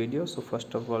in this video, so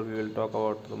first of all we will talk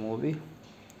about the movie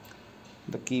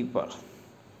The Keeper,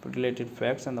 related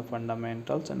facts and the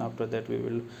fundamentals, and after that we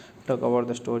will talk about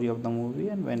the story of the movie,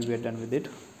 and when we are done with it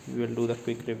we will do the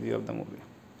quick review of the movie.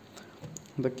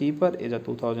 The Keeper is a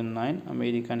 2009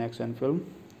 American action film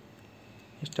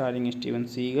starring Steven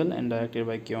Seagal and directed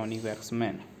by Keanu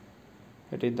Waxman.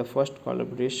 It is the first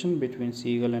collaboration between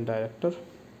Seagal and director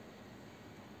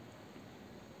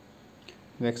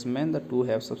Waxman. The two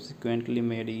have subsequently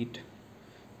made it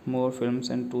more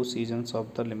films and 2 seasons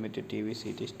of the limited TV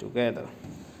series together.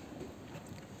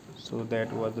 So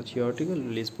that was the theatrical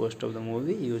release poster of the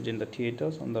movie used in the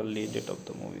theaters on the release date of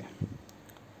the movie.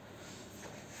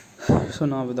 So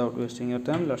now without wasting your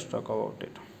time, let's talk about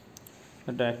it.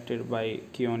 Directed by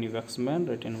Keanu Waxman,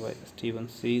 written by Steven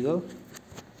Seagal,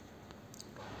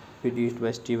 produced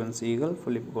by Steven Seagal,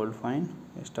 Philip Goldfine,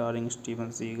 starring Steven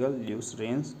Seagal,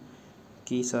 Luce,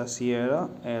 Keisha Sierra,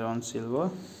 Aaron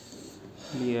Silva,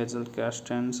 Liesl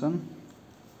Carstensen,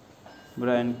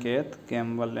 Brian Keith,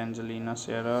 Campbell, Angelina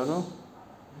Serraro.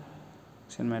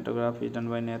 Cinematography done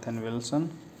by Nathan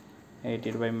Wilson,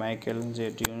 edited by Michael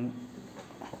J.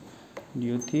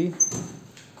 Duthie,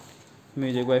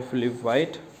 music by Philip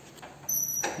White,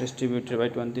 distributed by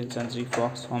 20th Century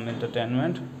Fox Home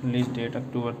Entertainment. Release date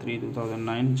October 3,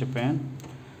 2009, Japan,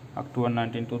 October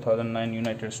 19, 2009,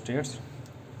 United States.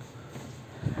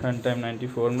 Runtime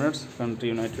 94 minutes, country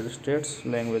United States,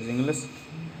 language English,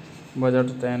 budget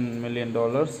 $10 million.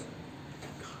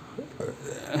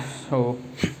 So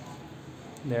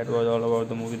that was all about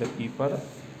the movie The Keeper.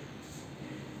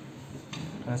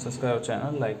 Subscribe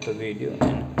channel, like the video,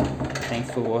 and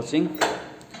thanks for watching.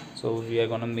 So we are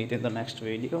gonna meet in the next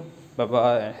video. Bye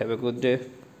bye and have a good day.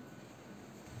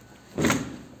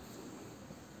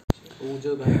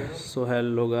 So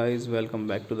hello guys, welcome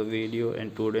back to the video,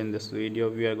 and today in this video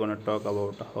we are gonna talk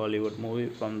about a Hollywood movie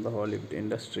from the Hollywood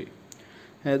industry.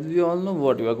 As we all know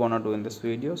what we are gonna do in this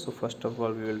video, so first of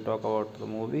all we will talk about the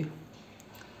movie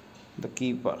The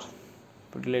Keeper,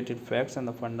 related facts and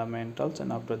the fundamentals,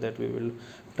 and after that we will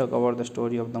talk about the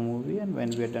story of the movie, and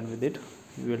when we are done with it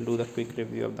we will do the quick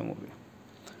review of the movie.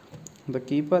 The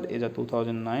Keeper is a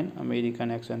 2009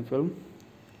 American action film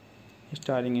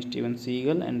starring Steven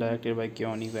Seagal and directed by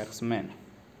Keanu Waxman.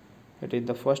 It is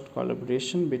the first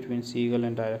collaboration between Seagal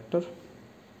and director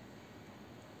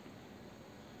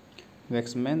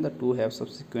Waxman. The two have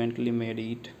subsequently made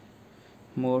it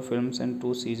more films and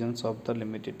 2 seasons of the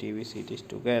limited TV series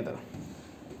together.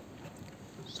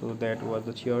 So that was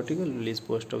the theatrical release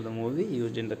poster of the movie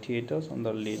used in the theaters on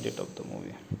the release date of the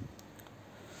movie.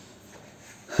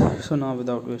 So now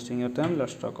without wasting your time,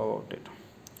 let's talk about it.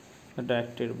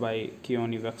 Directed by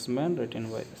Keanu Waxman,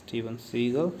 written by Steven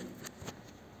Seagal,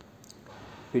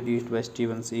 produced by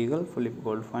Steven Seagal, Philip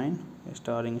Goldfine,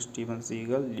 starring Steven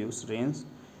Seagal, Luce,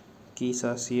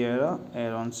 Keisha Sierra,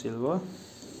 Aaron Silva,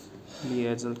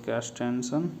 Liesl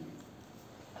Carstensen,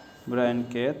 Brian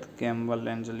Keith, Campbell,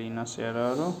 Angelina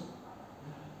Serraro.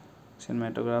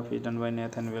 Cinematography done by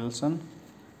Nathan Wilson,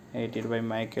 edited by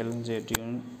Michael J.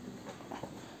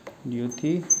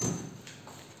 Duthie,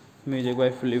 music by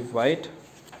Philip White,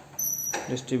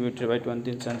 distributed by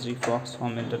 20th Century Fox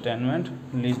Home Entertainment.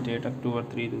 Release date October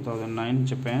 3, 2009,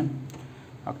 Japan,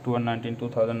 October 19,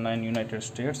 2009, United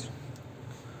States.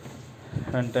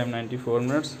 Runtime 94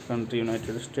 minutes, country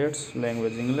United States,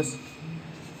 language English,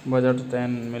 budget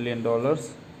 $10 million.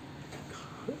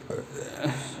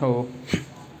 So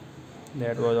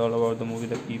that was all about the movie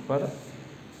The Keeper.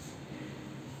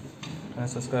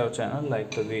 Subscribe channel,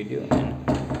 like the video, and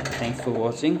thanks for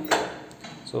watching.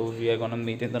 So we are gonna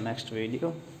meet in the next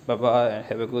video. Bye bye and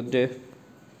have a good day.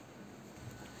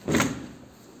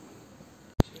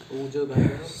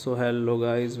 So hello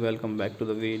guys, welcome back to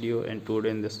the video, and today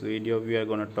in this video we are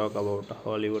gonna talk about a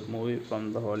Hollywood movie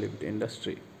from the Hollywood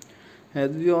industry. As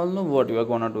we all know what we are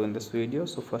gonna do in this video,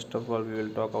 so first of all we will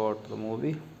talk about the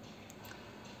movie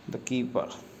The Keeper,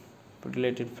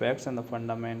 related facts and the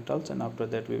fundamentals, and after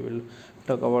that we will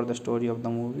talk about the story of the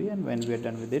movie, and when we are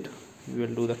done with it we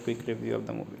will do the quick review of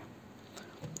the movie.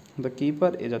 The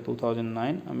Keeper is a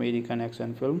 2009 American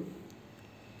action film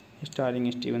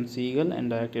starring Steven Seagal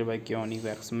and directed by Keanu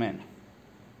Waxman.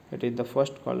 It is the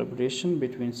first collaboration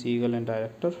between Seagal and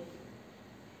director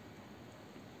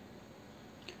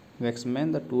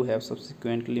Waxman. The two have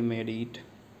subsequently made eight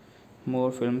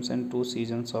more films and two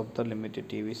seasons of the limited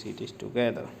TV series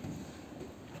together.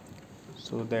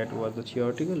 So that was the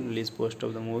theatrical release poster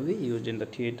of the movie used in the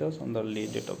theaters on the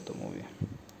release date of the movie.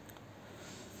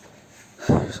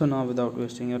 So now without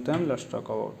wasting your time, let's talk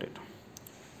about it.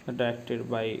 Directed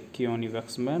by Keanu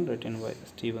Waxman, written by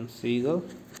Steven Seagal,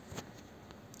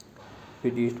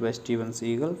 produced by Steven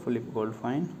Seagal, Philip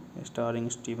Goldfine, starring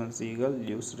Steven Seagal,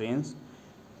 Luce,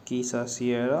 Keisha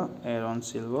Sierra, Aaron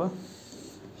Silver,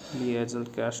 Liesl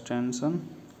Carstensen,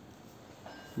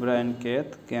 Brian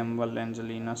Keith, Campbell,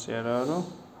 Angelina Serraro.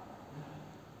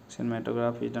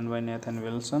 Cinematography done by Nathan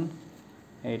Wilson,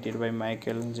 edited by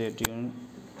Michael J.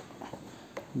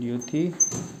 Duthie,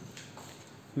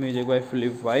 music by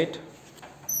Philip White,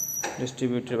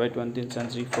 distributed by 20th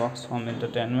Century Fox Home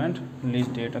Entertainment. Release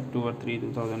date October 3,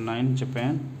 2009,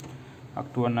 Japan,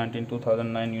 October 19,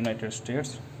 2009, United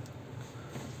States.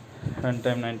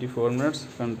 Runtime 94 minutes,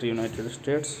 country United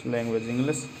States, language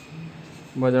English,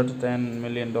 budget $10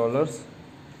 million.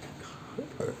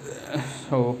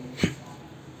 So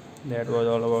that was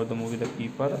all about the movie The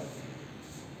Keeper.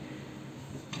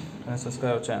 And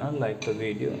subscribe our channel, like the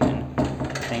video, and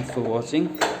thanks for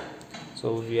watching.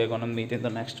 So we are gonna meet in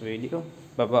the next video.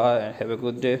 Bye bye and have a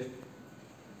good day.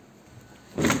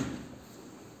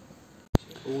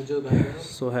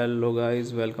 So hello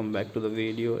guys, welcome back to the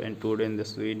video, and today in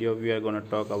this video we are gonna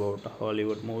talk about a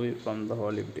Hollywood movie from the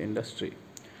Hollywood industry.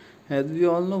 As we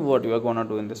all know what we are gonna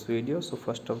do in this video, so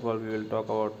first of all we will talk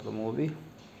about the movie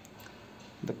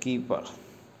The Keeper,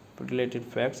 related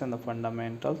facts and the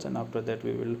fundamentals, and after that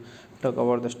we will talk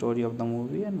about the story of the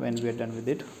movie, and when we are done with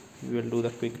it we will do the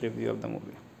quick review of the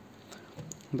movie.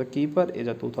 The Keeper is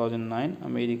a 2009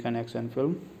 American action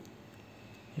film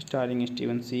starring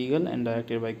Steven Seagal and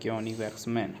directed by Keanu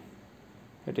Waxman.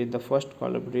 It is the first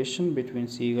collaboration between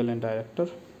Seagal and director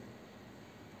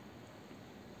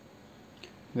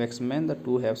Waxman. The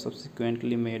two have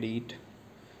subsequently made eight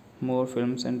more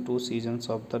films and two seasons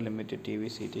of the limited TV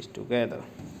series together.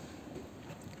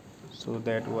 So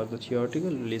that was the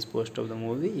theatrical release poster of the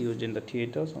movie used in the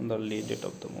theaters on the release date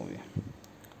of the movie.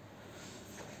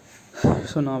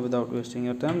 So now without wasting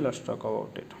your time, let's talk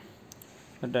about it.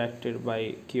 Directed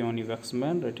by Keanu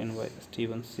Waxman, written by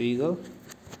Steven Seagal,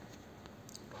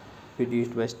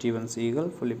 produced by Steven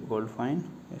Seagal, Philip Goldfine,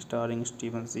 starring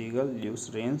Steven Seagal,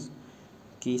 Luce,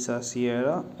 Keisha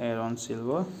Sierra, Aaron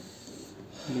Silver,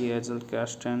 Liesl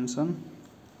Carstensen,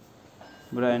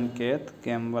 Brian Keith,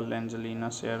 Campbell, Angelina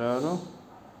Serraro.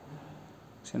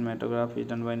 Cinematography is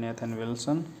done by Nathan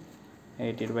Wilson,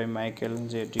 edited by Michael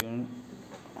J.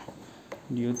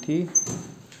 Duthie,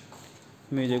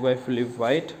 music by Philip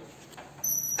White,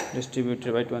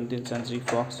 distributed by 20th Century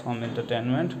Fox Home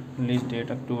Entertainment. Release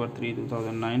date October 3,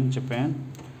 2009,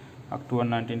 Japan, October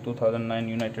 19, 2009,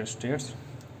 United States.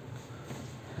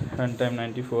 Runtime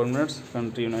 94 minutes,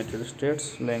 country United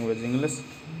States, language English,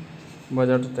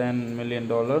 budget $10 million.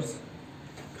 Duthie,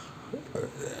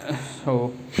 music by Philip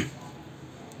White, distributed by 20th Century Fox Home Entertainment. Release date October 3, 2009, Japan,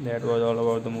 October 19, 2009, United States. Runtime 94 minutes, country United States, language English, budget $10 million. So that was all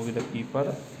about the movie The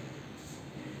Keeper.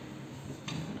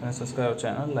 And subscribe our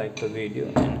channel, like the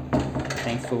video, and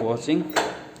thanks for watching.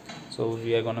 So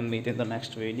we are gonna meet in the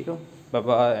next video. Bye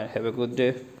bye and have a good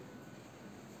day.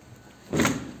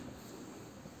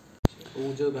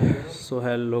 So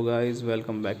hello guys,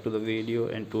 welcome back to the video,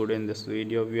 and today in this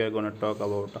video we are gonna talk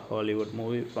about a Hollywood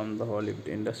movie from the Hollywood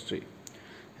industry.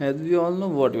 As we all know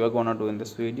what we are gonna do in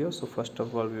this video, so first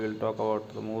of all we will talk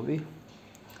about the movie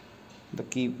The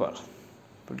Keeper,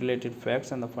 related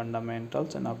facts and the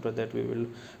fundamentals, and after that we will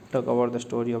talk about the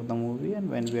story of the movie, and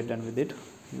when we are done with it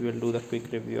we will do the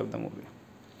quick review of the movie.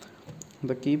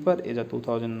 The Keeper is a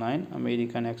 2009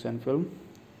 American action film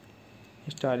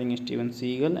starring Steven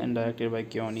Seagal and directed by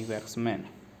Keanu Waxman.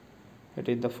 It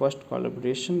is the first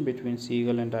collaboration between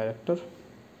Seagal and director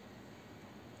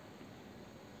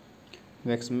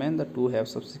Waxman. The two have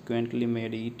subsequently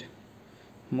made eight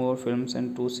more films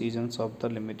and two seasons of the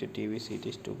limited TV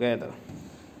series together.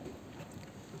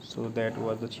 So that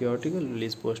was the theatrical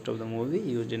release poster of the movie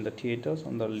used in the theaters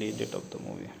on the release date of the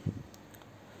movie.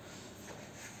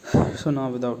 So now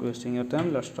without wasting your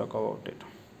time, let's talk about it.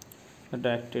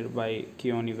 Directed by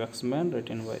Keanu Waxman,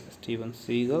 written by Steven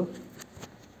Seagal,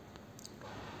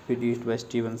 produced by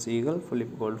Steven Seagal, Philip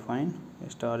Goldfine,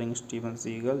 starring Steven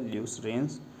Seagal,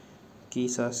 Luce,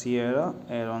 Keisha Sierra,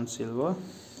 Aaron Silver,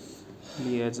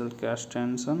 Liesl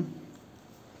Carstensen,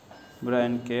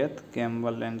 Brian Keith,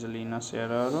 Campbell, Angelina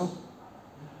Serraro.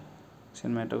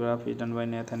 Cinematography done by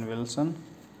Nathan Wilson,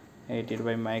 edited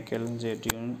by Michael J.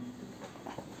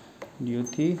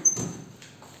 Duty.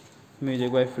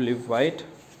 Music by Philip White.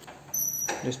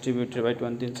 Distributed by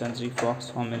 20th Century Fox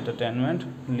Home Entertainment.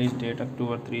 Release date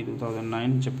October 3,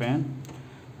 2009, Japan.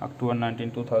 October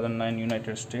 19, 2009,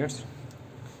 United States.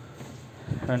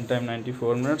 Runtime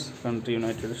 94 minutes. Country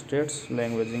United States.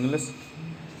 Language English.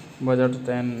 Budget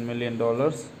 $10 million.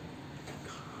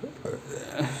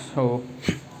 So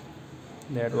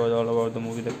that was all about the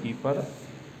movie The Keeper.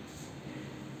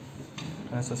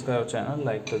 And subscribe channel,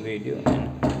 like the video,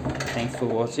 and thanks for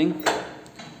watching.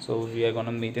 So we are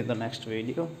gonna meet in the next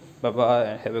video. Bye bye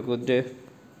and have a good day.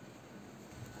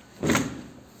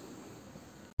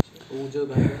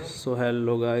 So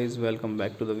hello guys, welcome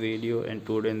back to the video, and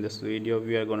today in this video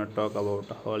we are gonna talk about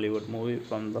a Hollywood movie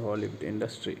from the Hollywood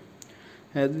industry.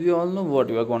 As we all know what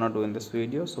we are gonna do in this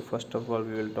video, so first of all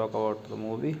we will talk about the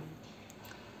movie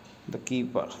The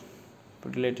Keeper,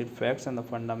 related facts and the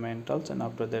fundamentals, and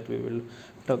after that we will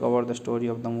talk about the story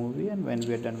of the movie, and when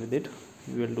we are done with it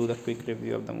we will do the quick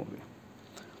review of the movie.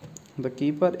 The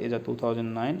Keeper is a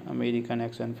 2009 American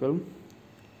action film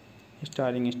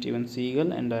starring Steven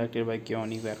Seagal and directed by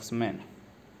Keanu Waxman.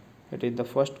 It is the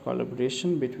first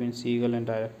collaboration between Seagal and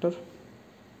director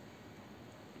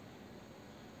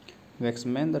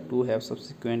Waxman. The two have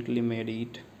subsequently made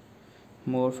 8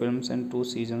 more films and 2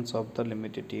 seasons of the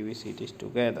limited TV series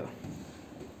together.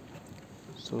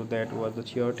 So that was the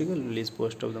theatrical release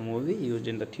poster of the movie used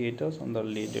in the theaters on the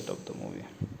release date of the movie.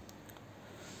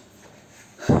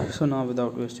 So now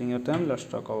without wasting your time, let's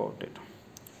talk about it.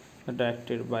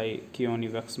 Directed by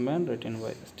Keanu Waxman, written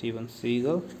by Steven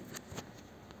Seagal,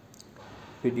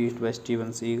 produced by Steven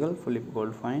Seagal, Philip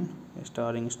Goldfine,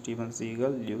 starring Steven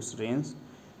Seagal, Luce,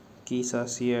 Keisha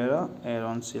Sierra,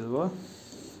 Aaron Silver,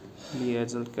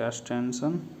 Liesl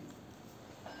Carstensen,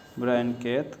 Brian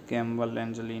Keith, Campbell,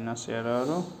 Angelina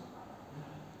Serraro.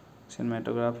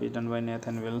 Cinematography done by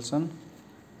Nathan Wilson,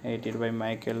 edited by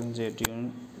Michael J.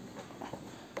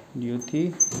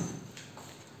 Duty.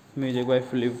 Music by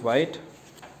Philip White.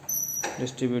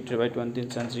 Distributed by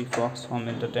 20th Century Fox Home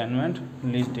Entertainment.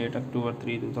 Release date October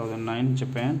 3, 2009,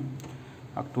 Japan.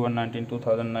 October 19,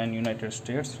 2009, United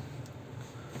States.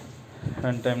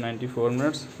 Runtime 94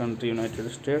 minutes. Country United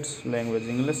States. Language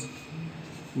English.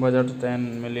 Budget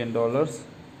 $10 million.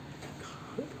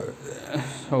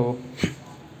 So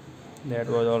that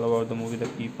was all about the movie The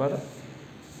Keeper.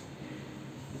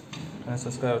 And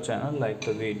subscribe channel, like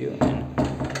the video, and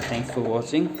thanks for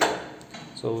watching.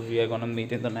 So we are gonna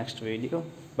meet in the next video.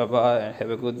 Bye bye and have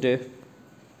a good day.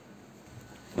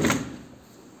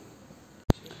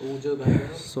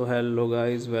 So hello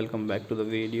guys, welcome back to the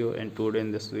video, and today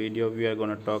in this video we are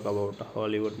gonna talk about a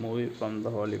Hollywood movie from the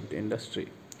Hollywood industry.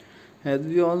 As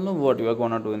we all know what we are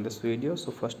gonna do in this video,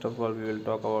 so first of all we will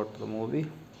talk about the movie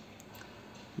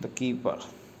The Keeper,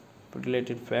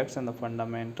 related facts and the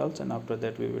fundamentals, and after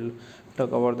that we will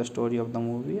talk about the story of the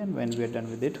movie, and when we are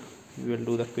done with it we will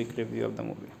do the quick review of the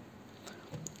movie.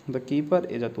 The Keeper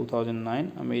is a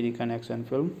 2009 American action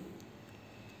film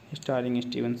starring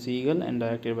Steven Seagal and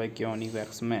directed by Keanu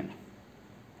Waxman.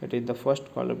 It is the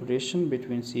first collaboration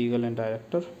between Seagal and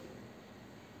director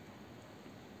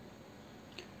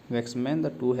Waxman.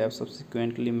 The two have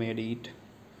subsequently made 8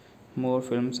 more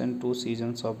films and 2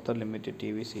 seasons of the limited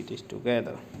TV series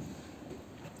together.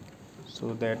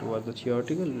 So that was the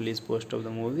theatrical release poster of the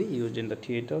movie used in the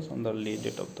theaters on the release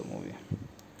date of the movie.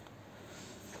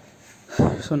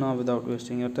 So now without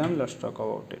wasting your time, let's talk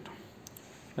about it.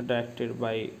 Directed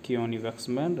by Keanu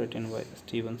Waxman, written by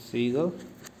Steven Seagal,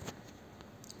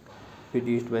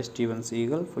 produced by Steven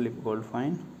Seagal, Philip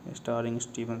Goldfine, starring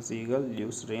Steven Seagal,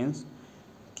 Luce,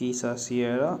 Keisha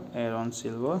Sierra, Aaron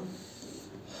Silver,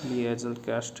 Liesl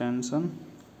Carstensen,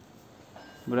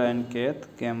 Brian Keith,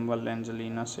 Campbell,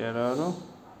 Angelina Serraro.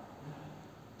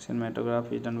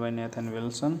 Cinematography done by Nathan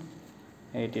Wilson,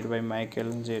 edited by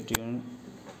Michael J.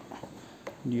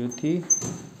 Duty.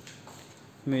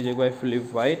 Music by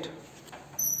Philip White.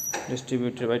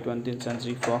 Distributed by 20th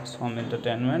Century Fox Home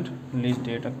Entertainment. Release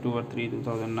date October 3,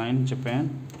 2009,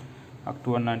 Japan.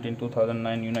 October 19,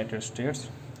 2009, United States.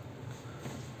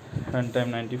 Runtime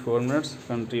 94 minutes.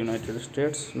 Country United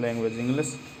States. Language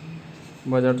English.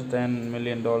 Budget $10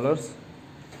 million.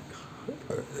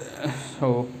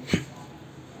 So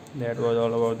that was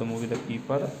all about the movie The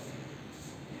Keeper.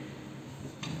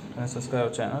 And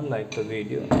subscribe channel, like the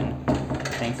video, and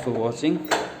thanks for watching.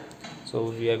 So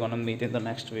we are gonna meet in the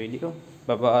next video.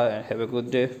 Bye bye and have a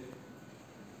good day.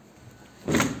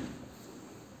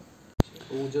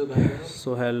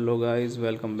 So hello guys,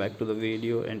 welcome back to the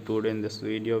video, and today in this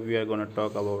video we are gonna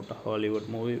talk about a Hollywood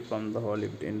movie from the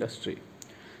Hollywood industry.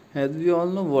 As we all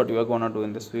know what we are gonna do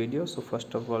in this video, so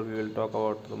first of all we will talk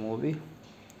about the movie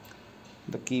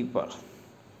The Keeper,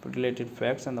 related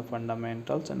facts and the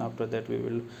fundamentals, and after that we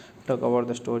will talk about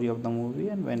the story of the movie,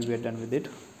 and when we are done with it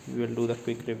we will do the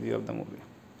quick review of the movie.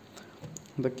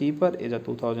 The Keeper is a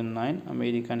 2009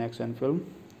 American action film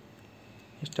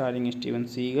starring Steven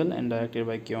Seagal and directed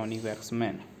by Keanu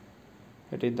Waxman.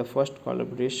 It is the first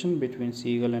collaboration between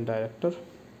Seagal and director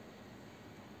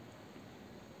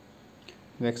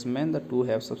Waxman. The two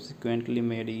have subsequently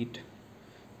made it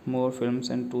more films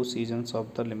and 2 seasons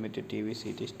of the limited TV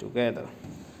series together.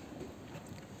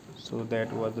 So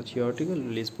that was the theatrical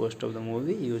release poster of the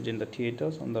movie used in the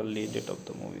theaters on the release date of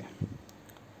the movie.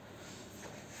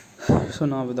 So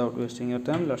now without wasting your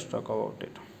time, let's talk about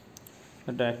it.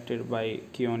 Directed by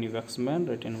Keanu Waxman,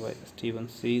 written by Steven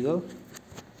Seagal,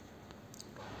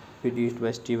 produced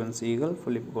by Steven Seagal,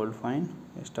 Philip Goldfine,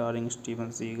 starring Steven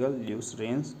Seagal,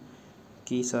 Luce,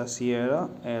 Keisha Sierra,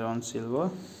 Aaron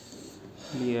Silva,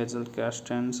 Liesl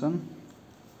Carstensen,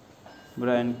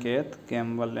 Brian Keith,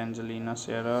 Campbell, Angelina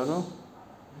Serraro.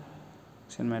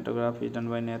 Cinematography done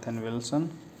by Nathan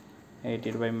Wilson,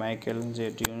 edited by Michael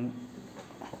J.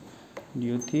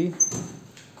 Duthie,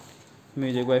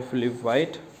 music by Philip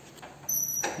White,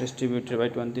 distributed by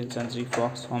 20th Century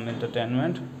Fox Home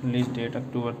Entertainment. Release date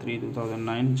October 3,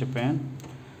 2009, Japan,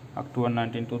 October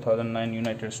 19, 2009,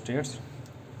 United States.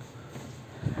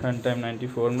 Runtime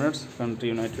 94 minutes, country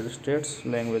United States,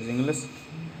 language English,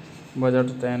 budget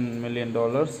 $10 million.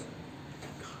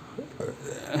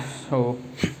 So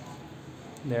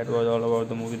that was all about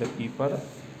the movie The Keeper.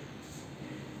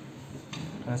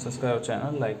 And subscribe our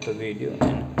channel, like the video,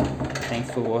 and thanks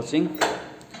for watching.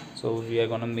 So we are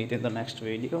gonna meet in the next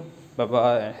video. Bye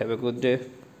bye and have a good day.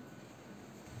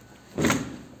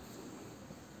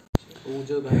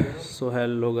 So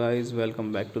hello guys,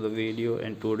 welcome back to the video,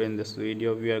 and today in this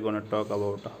video we are gonna talk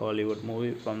about a Hollywood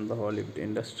movie from the Hollywood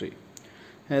industry.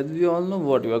 As we all know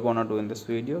what we are gonna do in this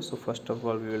video, so first of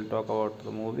all we will talk about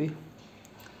the movie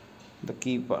The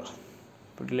Keeper,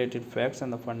 related facts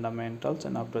and the fundamentals,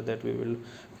 and after that we will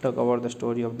talk about the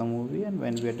story of the movie, and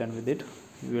when we are done with it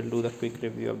we will do the quick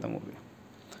review of the movie.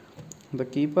 The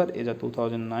Keeper is a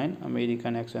 2009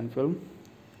 American action film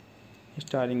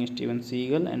starring Steven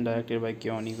Seagal and directed by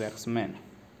Keanu Waxman.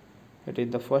 It is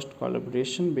the first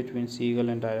collaboration between Seagal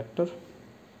and director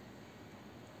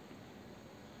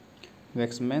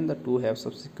Waxman. The two have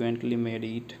subsequently made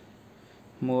it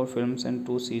more films and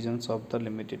 2 seasons of the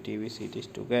limited TV series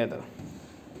together.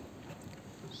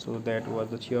 So that was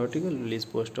the theatrical release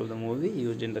poster of the movie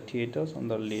used in the theaters on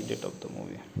the release date of the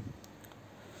movie.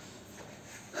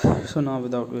 So now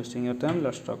without wasting your time,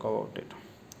 let's talk about it.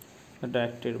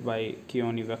 Directed by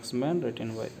Keanu Waxman,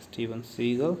 written by Steven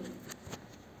Seagal,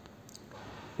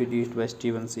 produced by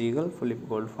Steven Seagal, Philip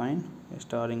Goldfine,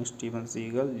 starring Steven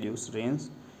Seagal, Luce,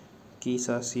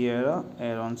 Keisha Sierra,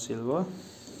 Aaron Silva,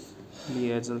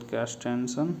 Liesl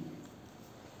Carstensen,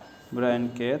 Brian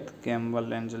Keith,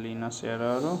 Campbell, Angelina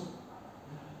Serraro.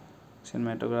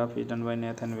 Cinematography done by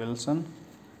Nathan Wilson,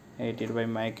 edited by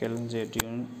Michael J.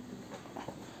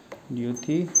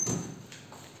 Duthie,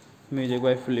 music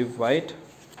by Philip White,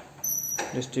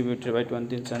 distributed by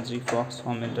 20th Century Fox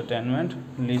Home Entertainment.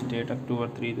 Release date October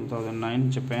 3, 2009,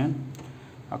 Japan,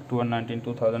 October 19,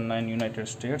 2009, United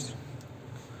States.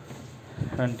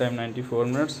 Runtime 94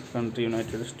 minutes, country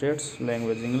United States,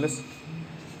 language English,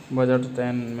 budget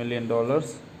 $10 million.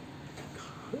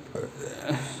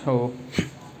 So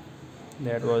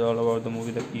that was all about the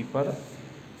movie The Keeper.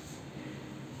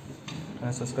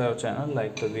 And subscribe our channel,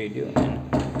 like the video,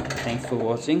 and thanks for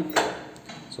watching.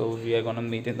 So we are gonna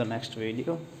meet in the next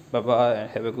video. Bye bye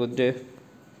and have a good day.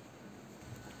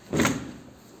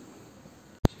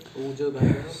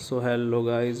 So hello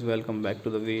guys, welcome back to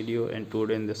the video, and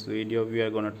today in this video we are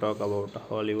gonna talk about a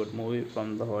Hollywood movie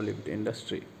from the Hollywood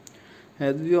industry.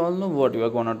 As we all know what we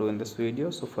are gonna do in this video,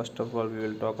 so first of all we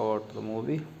will talk about the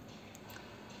movie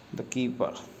The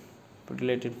Keeper,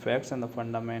 related facts and the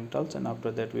fundamentals, and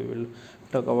after that we will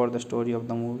talk about the story of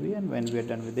the movie, and when we are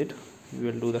done with it we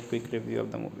will do the quick review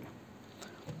of the movie.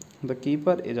 The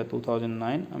Keeper is a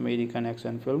 2009 American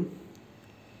action film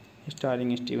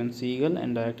starring Steven Seagal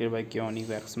and directed by Keanu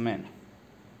Waxman.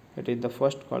 It is the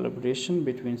first collaboration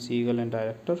between Seagal and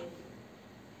director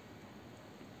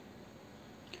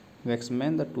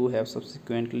Waxman. The two have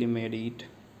subsequently made it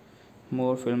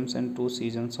more films and 2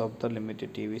 seasons of the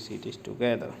limited TV series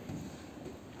together.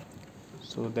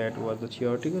 So that was the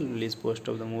theatrical release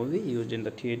poster of the movie used in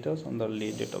the theaters on the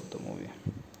release date of the movie.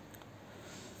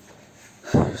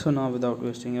 So now without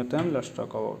wasting your time, let's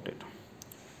talk about it.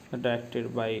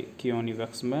 directed by Keanu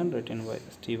Waxman, written by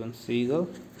Steven Seagal,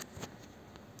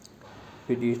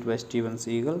 produced by Steven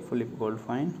Seagal, Philip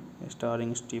Goldfine,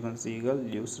 starring Steven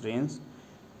Seagal, Luce,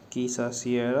 Keisha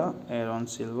Sierra, Aaron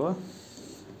Silver,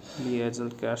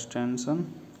 Liesl Carstensen,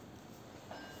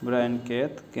 Brian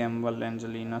Keith, Campbell,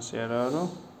 Angelina Serraro.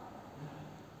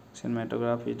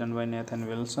 Cinematography done by Nathan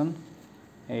Wilson,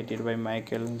 edited by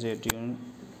Michael J.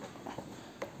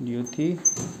 Duthie,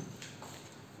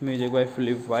 music by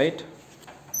Philip White,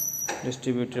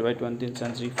 distributed by 20th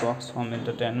Century Fox Home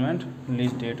Entertainment.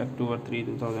 Release date October 3,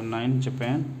 2009,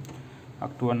 Japan,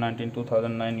 October 19,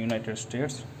 2009, United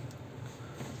States.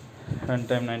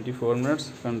 Runtime 94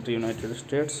 minutes, country United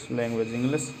States, language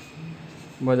English,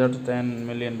 budget $10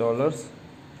 million.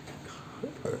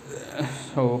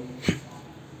 So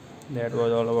that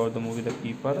was all about the movie The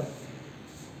Keeper.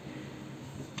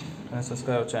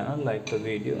 Subscribe channel, like the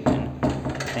video, and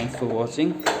thanks for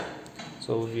watching.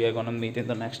 So we are gonna meet in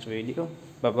the next video.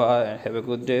 Bye bye and have a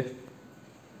good day.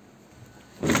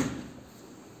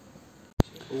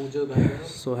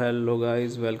 So hello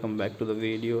guys, welcome back to the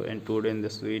video, and today in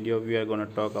this video we are gonna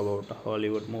talk about a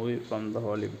Hollywood movie from the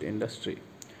Hollywood industry.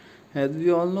 As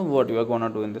we all know what we are gonna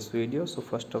do in this video, so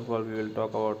first of all we will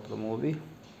talk about the movie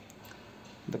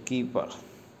The Keeper,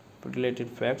 related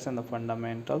facts and the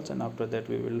fundamentals, and after that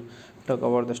we will talk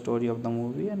about the story of the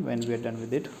movie, and when we are done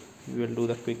with it we will do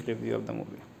the quick review of the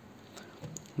movie.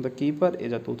 The Keeper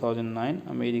is a 2009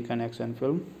 American action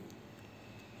film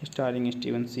starring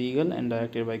Steven Seagal and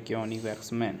directed by Keanu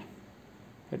Waxman.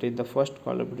 It is the first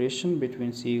collaboration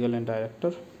between Seagal and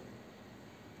director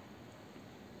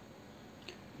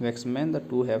Waxman. The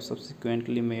two have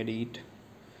subsequently made 8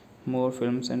 more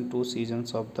films and 2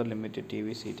 seasons of the limited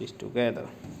TV series together.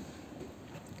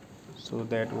 So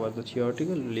that was the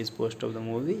theatrical release poster of the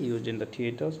movie used in the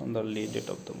theaters on the release date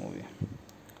of the movie.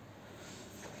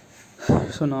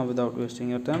 So now without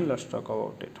wasting your time, let's talk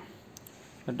about it.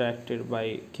 Directed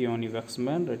by Keanu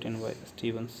Waxman, written by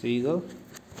Steven Seagal,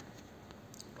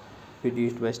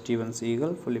 produced by Steven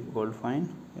Seagal, Philip Goldfine,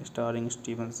 starring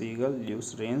Steven Seagal,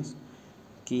 Luce,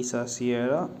 Keisha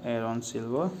Sierra, Aaron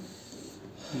Silver,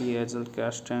 Liesl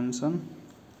Carstensen,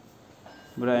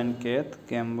 Brian Keith,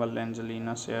 Campbell,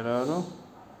 Angelina Serraro.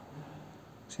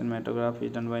 Cinematography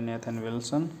done by Nathan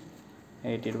Wilson,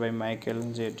 edited by Michael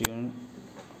J.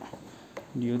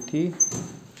 Duthie,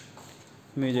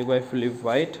 music by Philip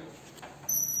White,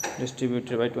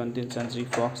 distributed by 20th Century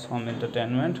Fox Home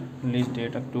Entertainment. Release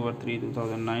date October 3,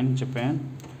 2009,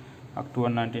 Japan, October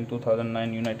 19,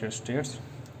 2009, United States.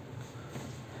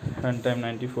 Runtime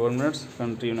 94 minutes,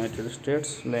 country United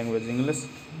States, language English,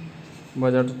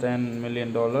 budget $10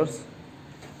 million.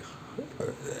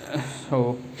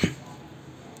 So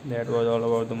that was all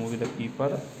about the movie The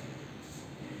Keeper.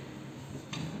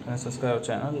 Subscribe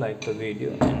channel, like the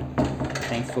video, and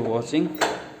thanks for watching.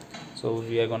 So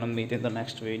we are gonna meet in the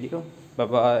next video. Bye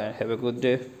bye and have a good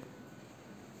day.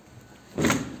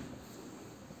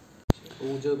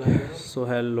 So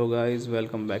hello guys,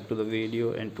 welcome back to the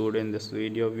video, and today in this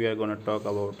video we are gonna talk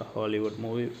about a Hollywood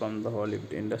movie from the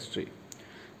Hollywood industry.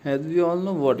 As we all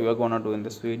know what we are gonna do in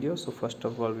this video, so first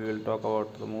of all we will talk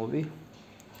about the movie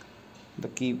The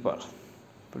Keeper,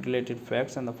 related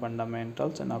facts and the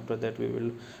fundamentals, and after that we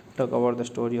will talk about the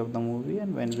story of the movie,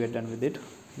 and when we are done with it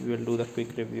we will do the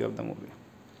quick review of the movie.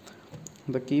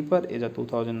 The Keeper is a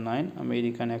 2009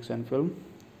 American action film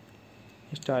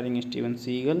starring Steven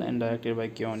Seagal and directed by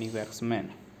Keanu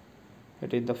Waxman.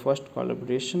 It is the first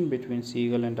collaboration between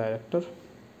Seagal and director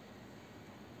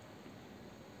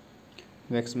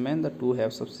Waxman. The two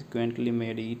have subsequently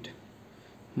made 8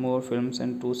 more films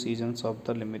and 2 seasons of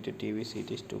the limited TV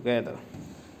series together.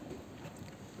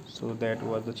 So that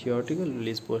was the theatrical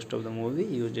release poster of the movie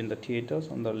used in the theaters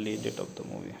on the release date of the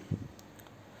movie.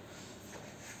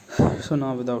 So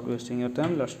now without wasting your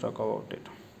time, let's talk about it.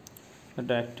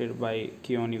 Directed by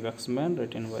Keanu Waxman,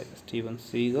 written by Steven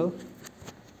Seagal,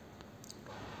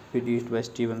 produced by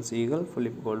Steven Seagal,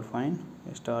 Philip Goldfine,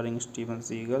 starring Steven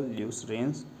Seagal,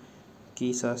 Luce,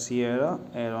 Keisha Sierra,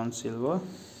 Aaron Silver,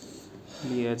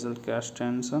 Liesl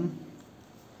Carstensen,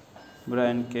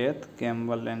 Brian Keith,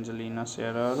 Campbell, Angelina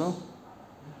Serraro.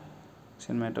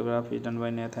 Cinematography done by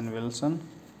Nathan Wilson,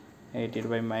 edited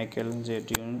by Michael J.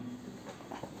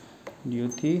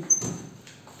 Duthie,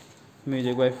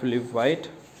 music by Philip White,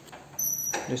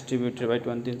 distributed by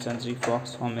 20th Century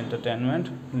Fox Home Entertainment.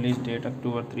 Release date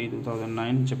October 3,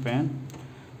 2009, Japan,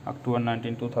 October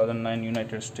 19, 2009,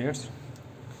 United States.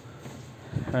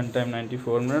 Runtime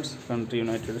 94 minutes, country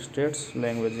United States,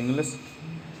 language English,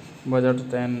 budget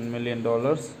 $10 million.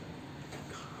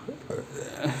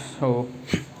 So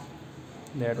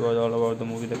That was all about the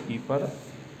movie The Keeper.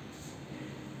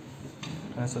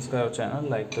 And subscribe our channel,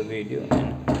 like the video,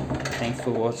 and thanks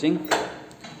for watching.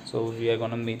 So we are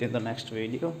gonna meet in the next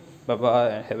video. Bye bye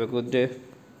and have a good day.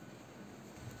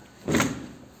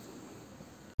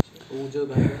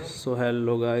 So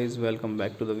hello guys, welcome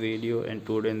back to the video, and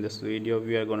today in this video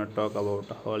we are gonna talk about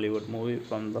a Hollywood movie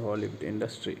from the Hollywood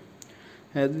industry.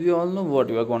 As we all know what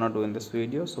we are gonna do in this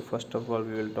video, so first of all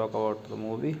we will talk about the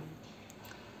movie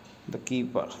The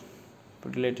Keeper,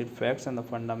 related facts and the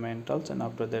fundamentals, and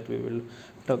after that we will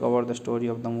talk about the story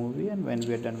of the movie, and when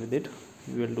we are done with it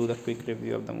we will do the quick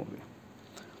review of the movie.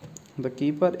 The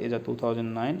Keeper is a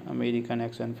 2009 American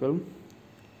action film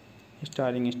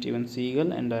starring Steven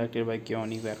Seagal and directed by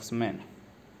Keanu Waxman.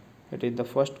 It is the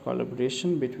first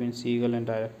collaboration between Seagal and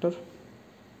director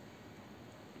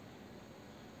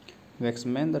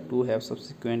Waxman. The two have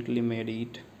subsequently made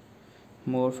it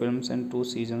more films and 2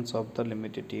 seasons of the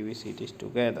limited TV series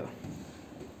together.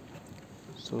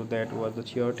 So that was the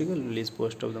theatrical release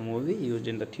poster of the movie used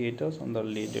in the theaters on the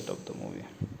release date of the movie.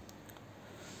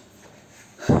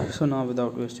 So now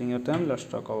without wasting your time, let's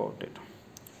talk about it.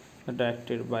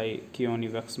 Directed by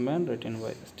Keanu Waxman, written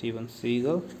by Steven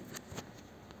Seagal,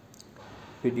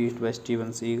 produced by Steven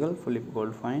Seagal, Philip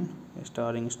Goldfine,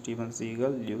 starring Steven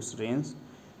Seagal, Luce,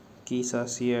 Keisha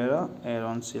Sierra,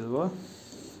 Aaron Silva,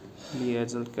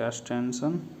 Liesl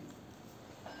Carstensen,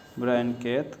 Brian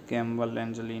Keith, Campbell,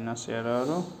 Angelina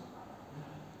Serraro.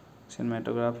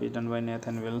 Cinematography done by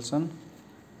Nathan Wilson,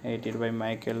 edited by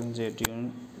Michael J.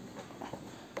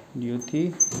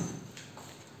 Duthie,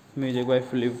 music by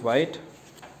Philip White,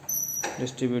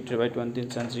 distributed by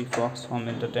 20th Century Fox Home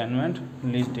Entertainment.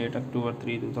 Release date October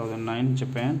 3, 2009,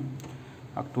 Japan,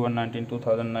 October 19,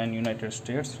 2009, United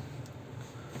States.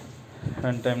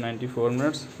 Runtime 94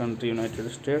 minutes, country United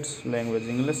States, language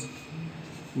English,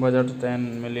 budget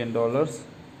 $10 million.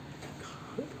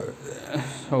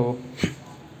 So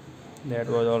that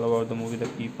was all about the movie The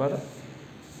Keeper.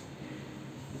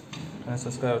 And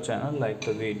subscribe our channel, like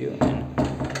the video, and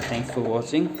thanks for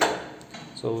watching.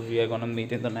 So we are gonna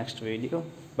meet in the next video.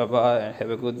 Bye bye and have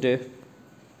a good day.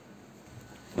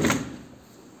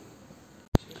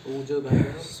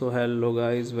 So hello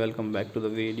guys, welcome back to the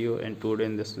video, and today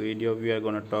in this video we are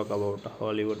gonna talk about a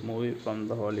Hollywood movie from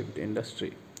the Hollywood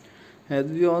industry. As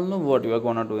we all know what we are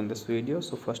gonna do in this video,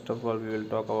 so first of all we will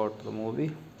talk about the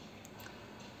movie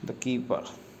The Keeper,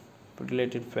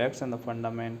 related facts and the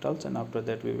fundamentals, and after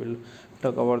that we will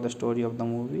talk about the story of the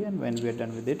movie, and when we are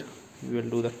done with it we will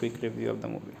do the quick review of the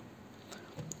movie.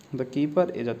 The Keeper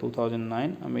is a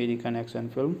 2009 American action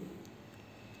film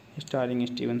starring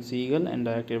Steven Seagal and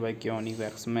directed by Keanu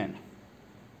Waxman.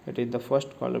 It is the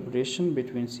first collaboration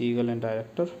between Seagal and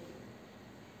director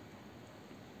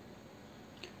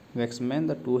Waxman.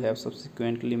 The two have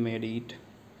subsequently made it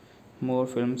more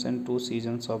films and 2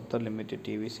 seasons of the limited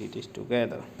TV series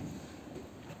together.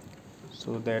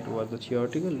 So that was the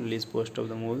theatrical release poster of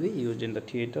the movie used in the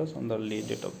theaters on the release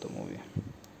date of the movie.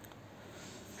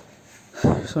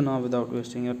 So now without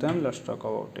wasting your time, let's talk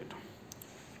about it.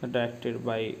 Directed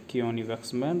by Keanu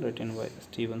Waxman, written by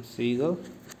Steven Seagal,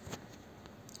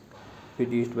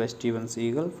 produced by Steven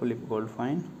Seagal, Philip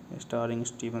Goldfine, starring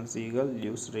Steven Seagal,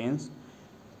 Luce,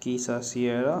 Keisha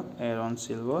Sierra, Aaron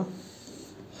Silva,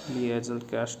 Liesl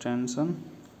Carstensen,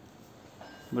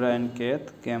 Brian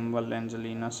Keith, Campbell,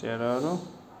 Angelina Serraro.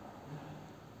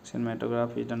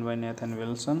 Cinematography done by Nathan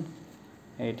Wilson,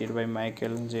 edited by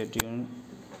Michael J.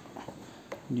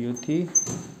 Duthie,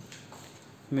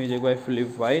 music by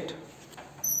Philip White,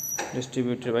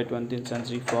 distributed by 20th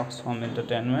Century Fox Home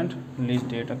Entertainment. Release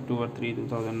date October 3,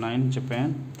 2009,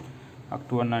 Japan,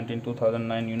 October 19,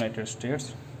 2009, United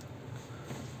States.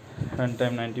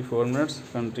 Runtime 94 minutes,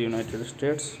 country United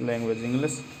States, language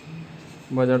English,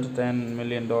 budget $10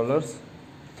 million.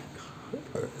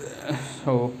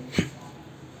 So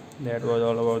that was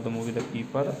all about the movie The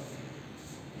Keeper.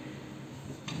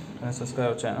 And subscribe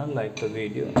our channel, like the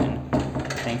video, and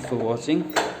thanks for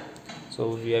watching.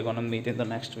 So we are gonna meet in the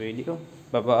next video.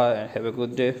 Bye bye and have a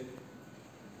good day.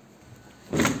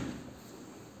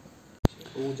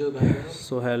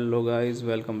 So hello guys,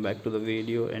 welcome back to the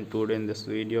video, and today in this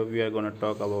video we are gonna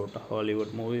talk about a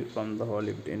Hollywood movie from the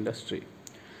Hollywood industry.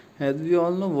 As we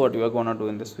all know what we are gonna do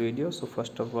in this video, so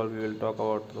first of all we will talk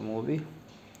about the movie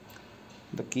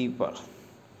The Keeper,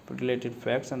 related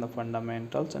facts and the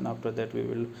fundamentals, and after that we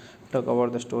will talk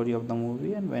about the story of the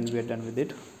movie, and when we are done with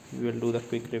it we will do the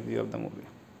quick review of the movie.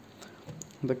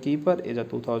 The Keeper is a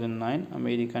 2009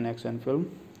 American action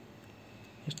film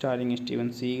starring Steven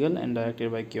Seagal and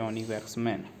directed by Keanu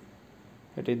Waxman.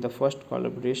 It is the first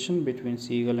collaboration between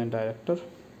Seagal and director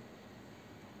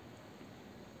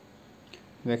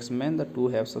X-Men. The two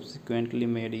have subsequently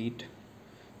made it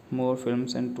more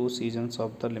films and 2 seasons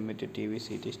of the limited TV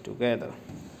series together.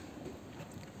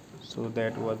 So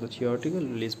that was the theatrical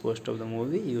release poster of the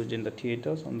movie used in the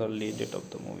theaters on the release date of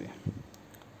the movie.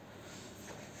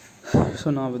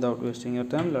 So now without wasting your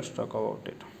time, let's talk about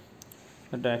it.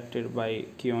 Directed by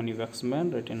Keanu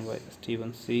X-Men, written by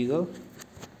Steven Seagal,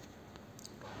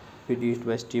 produced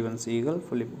by Steven Seagal,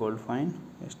 Philip Goldfine,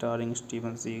 starring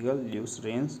Steven Seagal,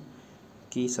 Luce,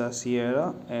 Keisha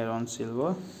Sierra, Aaron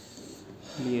Silver,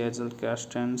 Liesl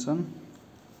Carstensen,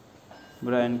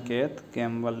 Brian Keith,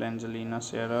 Campbell, Angelina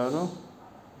Serraro.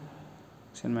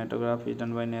 Cinematography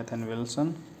done by Nathan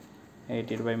Wilson,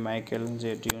 edited by Michael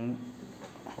J.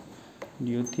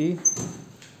 Duthie,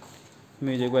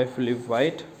 music by Philip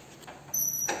White,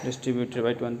 distributed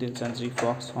by 20th Century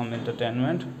Fox Home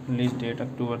Entertainment. Release date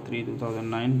October 3,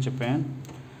 2009, Japan,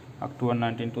 October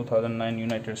 19, 2009,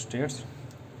 United States.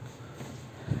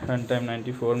 Runtime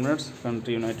 94 minutes,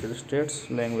 country United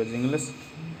States, language English,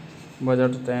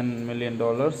 budget $10 million.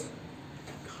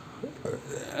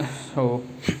 So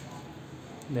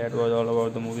that was all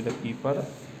about the movie The Keeper.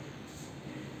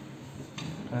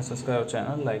 And subscribe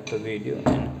channel, like the video,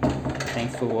 and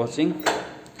thanks for watching.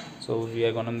 So we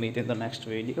are gonna meet in the next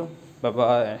video. Bye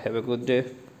bye and have a good day.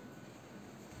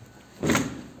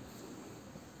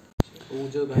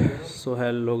 So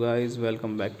hello guys,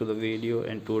 welcome back to the video,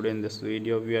 and today in this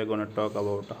video we are gonna talk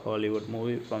about a Hollywood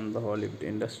movie from the Hollywood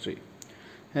industry.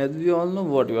 As we all know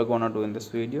what we are gonna do in this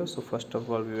video, so first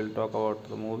of all we will talk about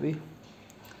the movie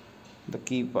The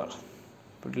Keeper,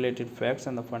 related facts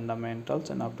and the fundamentals,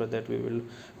 and after that we will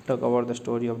talk about the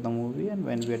story of the movie, and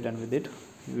when we are done with it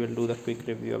we will do the quick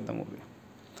review of the movie.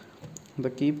 The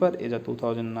Keeper is a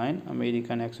 2009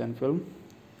 American action film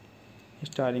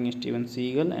starring Steven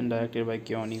Seagal and directed by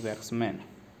Keanu X-Men.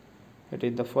 It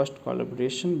is the first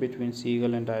collaboration between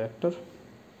Seagal and director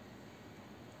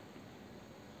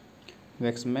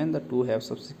X-Men. The two have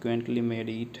subsequently made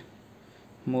it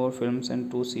more films and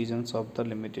 2 seasons of the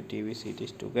limited TV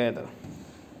series together.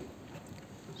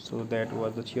 So that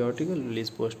was the theatrical release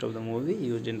poster of the movie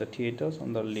used in the theaters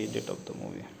on the release date of the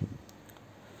movie.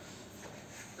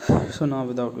 So now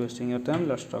without wasting your time,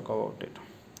 let's talk about it.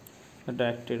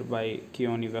 Directed by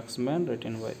Keanu X-Men,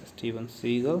 written by Steven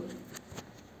Seagal,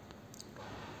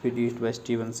 produced by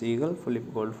Steven Seagal,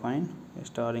 Philip Goldfine,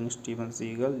 starring Steven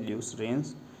Seagal,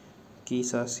 Luce,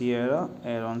 Keisha Sierra,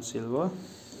 Aaron Silver,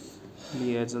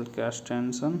 Liesl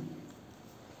Carstensen,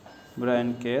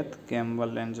 Brian Keith,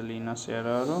 Campbell, Angelina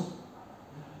Serraro.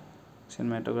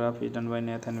 Cinematography done by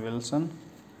Nathan Wilson,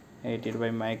 edited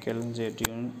by Michael J.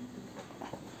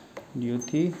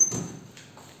 Duthie,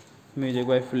 music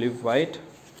by Philip White,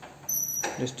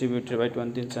 distributed by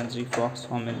 20th Century Fox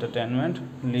Home Entertainment.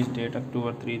 Release date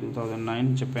October 3,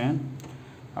 2009, Japan,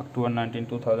 October 19,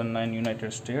 2009,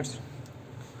 United States.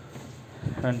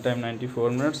 Runtime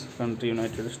 94 minutes, country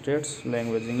United States,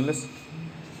 language English,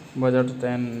 budget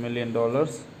 $10 million.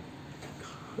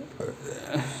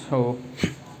 So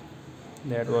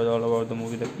that was all about the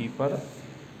movie The Keeper.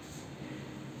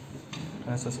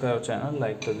 And subscribe channel,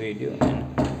 like the video,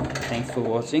 and thanks for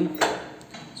watching.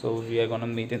 So we are gonna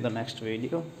meet in the next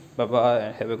video. Bye bye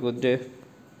and have a good day.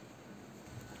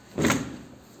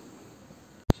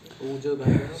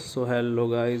 So hello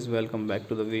guys, welcome back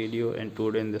to the video, and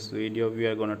today in this video we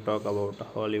are gonna talk about a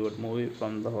Hollywood movie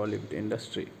from the Hollywood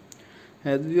industry.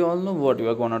 As we all know what we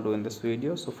are gonna do in this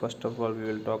video, so first of all we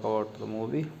will talk about the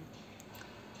movie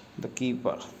The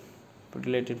Keeper,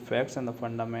 related facts and the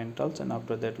fundamentals, and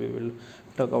after that we will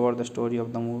talk about the story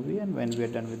of the movie, and when we are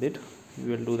done with it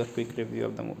we will do the quick review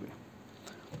of the movie.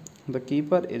 The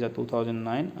Keeper is a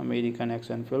 2009 American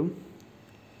action film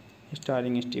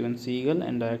starring Steven Seagal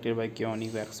and directed by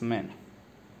Keanu X-Men.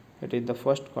 It is the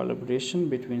first collaboration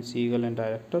between Seagal and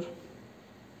director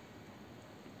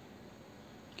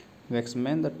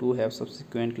X-Men. The two have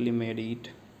subsequently made it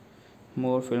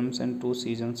more films and 2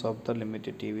 seasons of the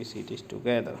limited TV series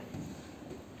together.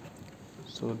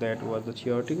 So that was the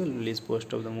theatrical release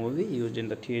poster of the movie used in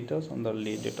the theaters on the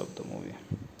release date of the movie.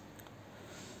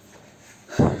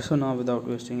 So now without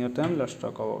wasting your time, let's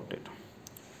talk about it.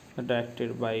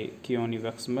 Directed by Keanu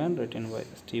X-Men, written by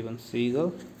Steven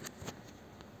Seagal,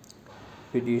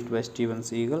 produced by Steven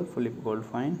Seagal, Philip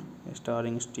Goldfine,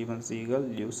 starring Steven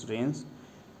Seagal, Luce,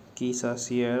 Keisha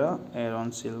Sierra,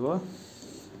 Aaron Silver,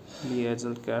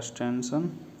 Liesl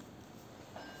Carstensen,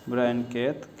 Brian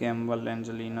Keith, Campbell,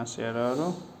 Angelina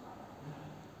Serraro.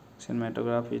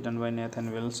 Cinematography done by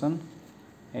Nathan Wilson,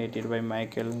 edited by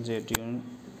Michael J.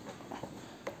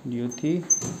 Duthie,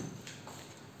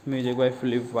 music by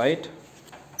Philip White,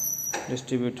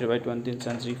 Distributed by 20th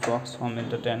Century Fox Home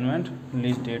Entertainment.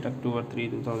 Release date October 3,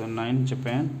 2009,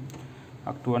 Japan.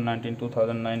 October 19,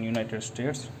 2009, United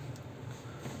States.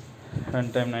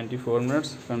 Runtime 94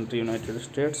 minutes. Country United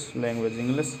States. Language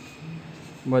English.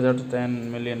 Budget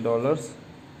 $10 million.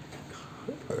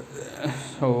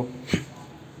 So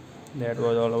that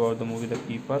was all about the movie The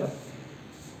Keeper.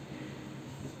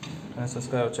 And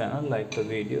subscribe our channel, like the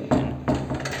video, and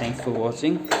thanks for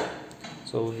watching.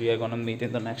 So we are gonna meet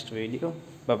in the next video.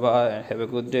 Bye bye and have a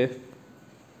good day.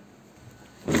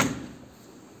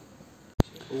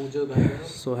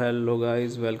 So hello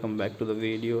guys, welcome back to the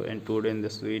video, and today in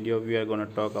this video we are gonna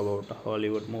talk about a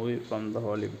Hollywood movie from the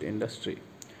Hollywood industry.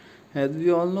 As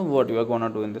we all know what we are gonna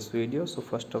do in this video, so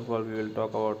first of all we will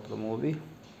talk about the movie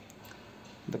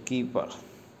The Keeper,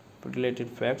 related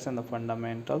facts and the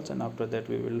fundamentals, and after that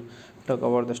we will talk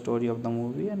about the story of the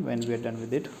movie, and when we are done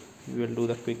with it we will do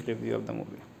the quick review of the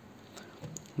movie.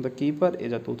 The Keeper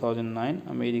is a 2009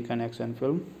 American action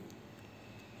film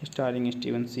starring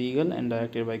Steven Seagal and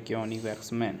directed by Keanu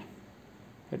Waxman.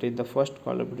 It is the first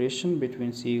collaboration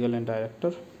between Seagal and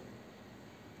director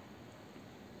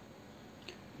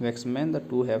Waxman. The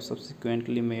two have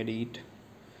subsequently made 8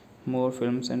 more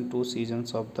films and 2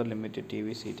 seasons of the limited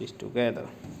TV series together.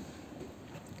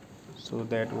 So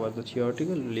that was the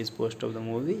theatrical release poster of the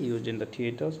movie used in the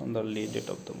theaters on the release date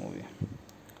of the movie.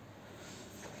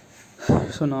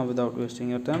 So now without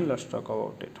wasting your time, let's talk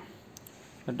about it.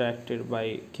 Directed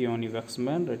by Keanu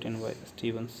Waxman, written by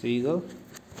Steven Seagal,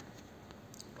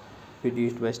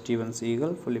 produced by Steven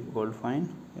Seagal, Philip Goldfine,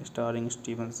 starring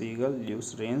Steven Seagal,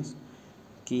 Luce,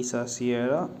 Keisha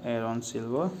Sierra, Aaron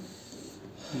Silver,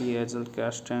 Liesl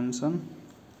Carstensen,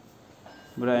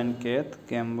 Brian Keith,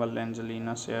 Campbell,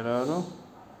 Angelina Serraro.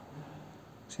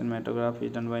 Cinematography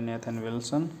done by Nathan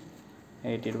Wilson,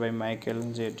 edited by Michael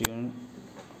J.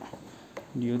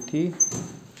 Duthie,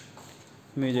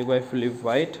 music by Philip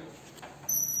White,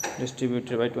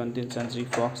 distributed by 20th Century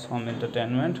Fox Home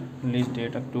Entertainment. Release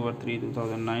date October 3,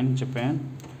 2009,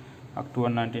 Japan. October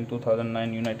 19,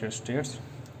 2009, United States.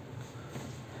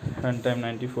 Runtime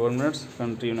 94 minutes.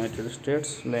 Country United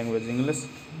States. Language English.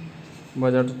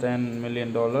 Budget $10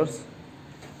 million.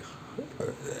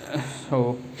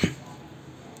 So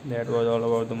that was all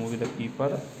about the movie The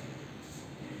Keeper.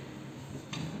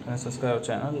 And subscribe our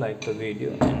channel, like the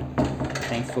video, and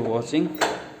thanks for watching.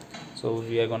 So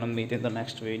we are gonna meet in the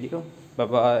next video. Bye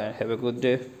bye and have a good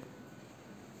day.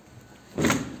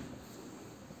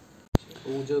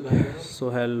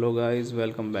 So hello guys,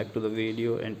 welcome back to the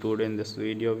video, and today in this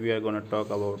video we are gonna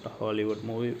talk about a Hollywood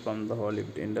movie from the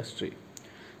Hollywood industry.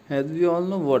 As we all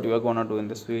know what we are gonna do in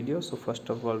this video, so first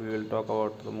of all we will talk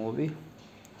about the movie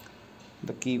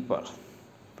The Keeper,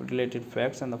 related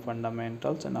facts and the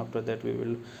fundamentals, and after that we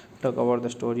will talk about the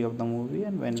story of the movie,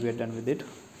 and when we are done with it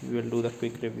we will do the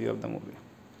quick review of the movie.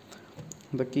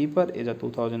 The Keeper is a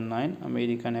 2009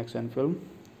 American action film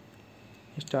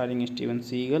starring Steven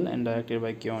Seagal and directed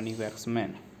by Keanu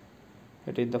Waxman.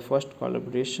 It is the first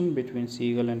collaboration between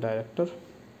Seagal and director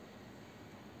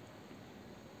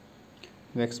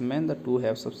Waxman. The two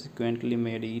have subsequently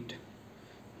made 8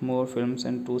 more films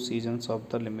and 2 seasons of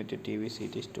the limited TV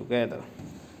series together.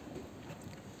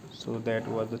 So that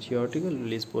was the theatrical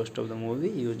release poster of the movie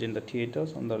used in the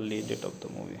theaters on the release date of the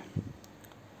movie.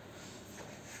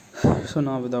 So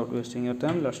now without wasting your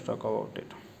time, let's talk about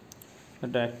it.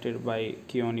 Directed by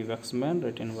Keanu Waxman,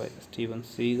 written by Steven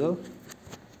Seagal,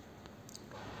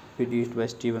 produced by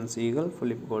Steven Seagal,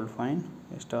 Philip Goldfine,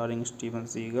 starring Steven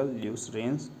Seagal,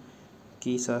 Luce,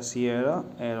 Keisha Sierra,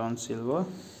 Aaron Silver,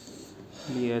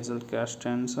 Liesl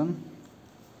Carstensen,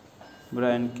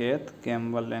 Brian Keith,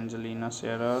 Campbell, Angelina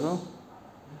Serraro.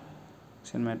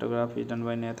 Cinematography done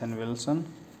by Nathan Wilson,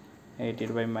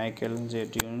 edited by Michael J.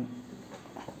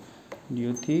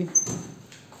 Duthie,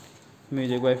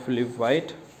 music by Philip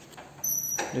White,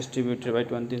 distributed by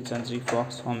 20th Century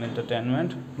Fox Home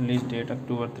Entertainment. Release date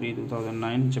October 3,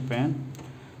 2009, Japan.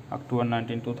 October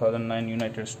 19, 2009,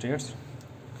 United States.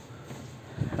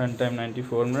 Runtime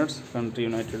 94 minutes. Country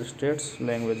United States.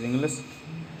 Language English.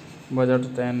 Budget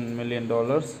 $10 million.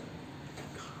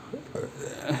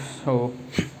 So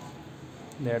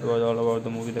that was all about the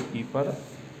movie The Keeper.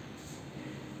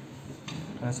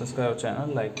 And subscribe our channel,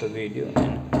 like the video,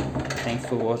 and thanks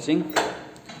for watching.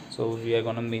 So we are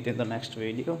gonna meet in the next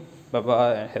video. Bye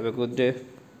bye and have a good day.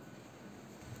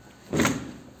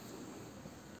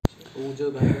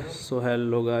 So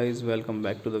hello guys, welcome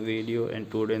back to the video, and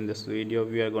today in this video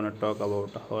we are gonna talk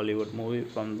about a Hollywood movie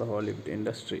from the Hollywood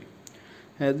industry.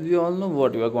 As we all know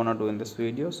what we are gonna do in this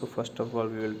video, so first of all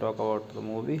we will talk about the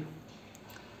movie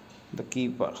The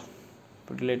Keeper,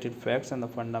 related facts and the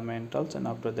fundamentals, and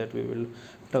after that we will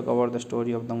talk about the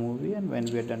story of the movie, and when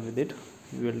we are done with it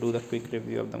we will do the quick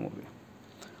review of the movie.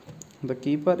 The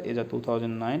Keeper is a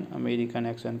 2009 American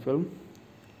action film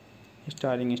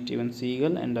starring Steven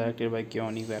Seagal and directed by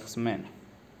Keanu Waxman.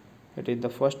 It is the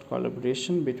first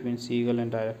collaboration between Seagal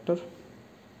and director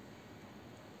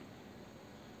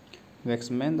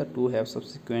Waxman. The two have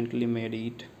subsequently made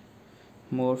eight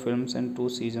more films and 2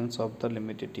 seasons of the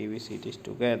limited TV series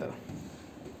together.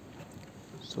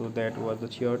 So that was the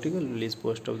theatrical release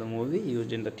poster of the movie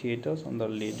used in the theaters on the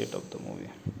release date of the movie.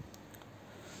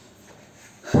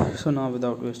 So now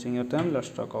without wasting your time, let's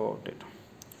talk about it.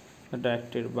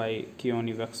 Directed by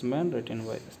Keanu Waxman, written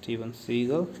by Steven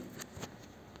Seagal,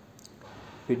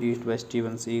 produced by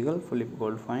Steven Seagal, Philip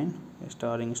Goldfine,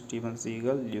 starring Steven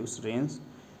Seagal, Luce,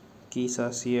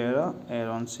 Keisha Sierra,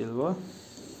 Aaron Silver,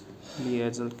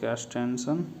 Liesl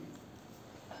Carstensen,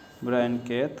 Brian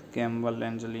Keith, Campbell,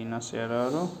 Angelina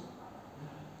Serraro.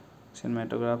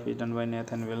 Cinematography done by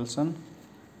Nathan Wilson,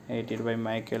 edited by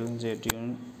Michael J.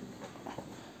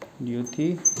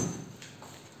 Duthie,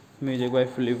 music by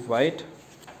Philip White,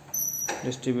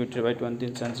 distributed by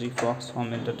 20th Century Fox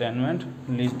Home Entertainment.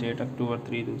 Release date October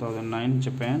 3, 2009,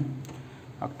 Japan,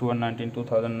 October 19,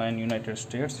 2009, United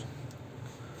States.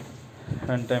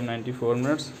 Runtime 94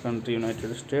 minutes, country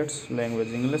United States, language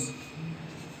English,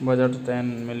 budget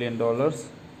 $10 million.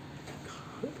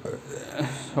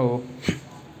 So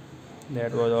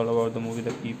that was all about the movie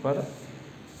The Keeper.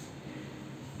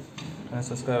 And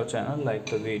subscribe channel, like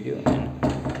the video, and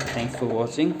thanks for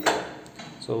watching.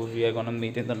 So we are gonna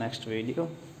meet in the next video.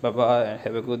 Bye bye and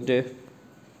have a good day.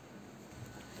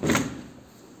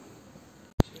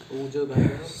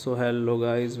 So hello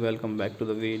guys, welcome back to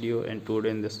the video, and today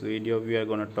in this video we are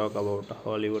gonna talk about a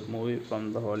Hollywood movie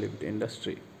from the Hollywood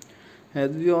industry.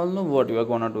 As we all know what we are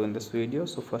gonna do in this video,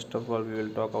 so first of all we will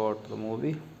talk about the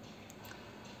movie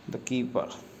The Keeper,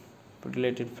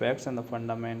 related facts and the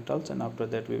fundamentals, and after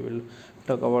that we will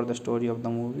talk about the story of the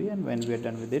movie, and when we are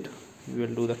done with it we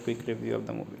will do the quick review of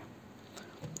the movie.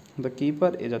 The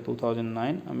Keeper is a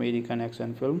 2009 American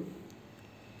action film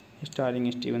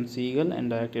starring Steven Seagal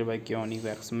and directed by Keanu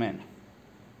Waxman.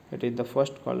 It is the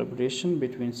first collaboration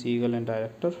between Seagal and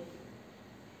director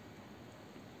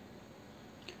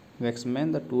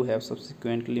Waxman. The two have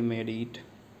subsequently made eight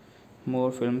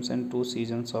more films and 2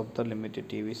 seasons of the limited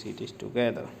TV series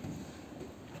together.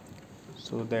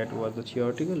 So that was the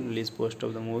theatrical release poster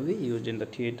of the movie used in the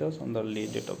theaters on the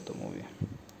release date of the movie.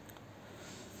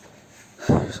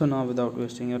 So now without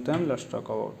wasting your time, let's talk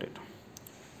about it.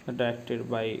 Directed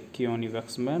by Keanu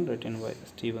Waxman, written by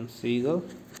Steven Seagal,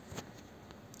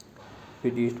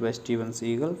 produced by Steven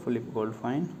Seagal, Philip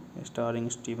Goldfine, starring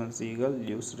Steven Seagal,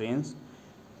 Luce,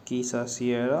 Keisha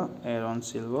Sierra, Aaron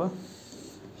Silver,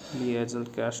 Liesl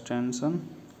Carstensen,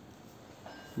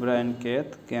 Brian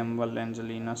Keith, Campbell,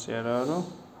 Angelina Serraro.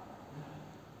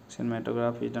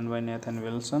 Cinematography done by Nathan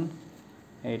Wilson,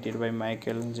 edited by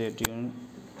Michael J.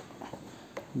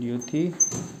 Duthie,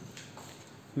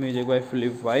 music by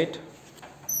Philip White,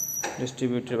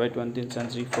 distributed by 20th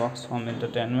Century Fox Home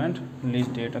Entertainment. Release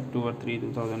date October 3,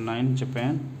 2009,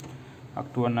 Japan,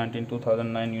 October 19,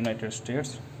 2009, United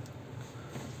States.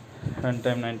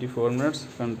 Runtime 94 minutes,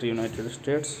 country United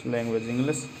States, language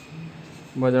English,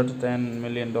 budget $10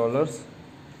 million.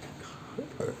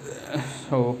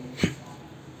 So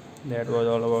that was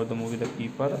all about the movie The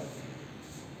Keeper.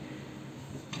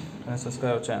 And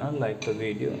subscribe channel, like the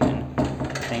video, and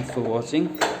thanks for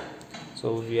watching.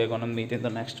 So we are gonna meet in the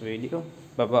next video.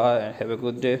 Bye bye and have a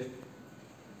good day.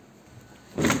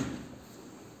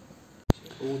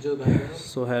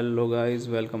 So hello guys,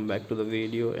 welcome back to the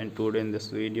video, and today in this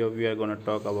video we are gonna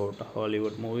talk about a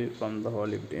Hollywood movie from the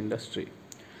Hollywood industry.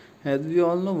 As we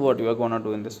all know what we are gonna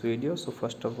do in this video, so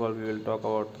first of all we will talk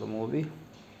about the movie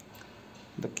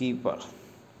The Keeper,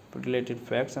 related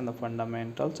facts and the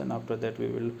fundamentals, and after that we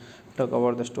will talk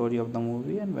about the story of the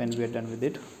movie, and when we are done with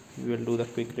it we will do the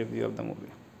quick review of the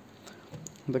movie.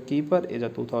 The Keeper is a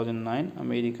 2009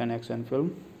 American action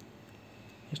film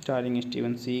starring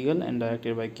Steven Seagal and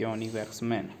directed by Keanu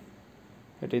Waxman.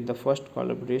 It is the first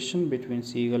collaboration between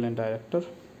Seagal and director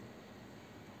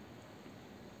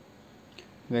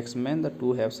Waxman. The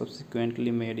two have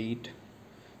subsequently made eight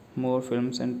more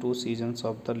films and 2 seasons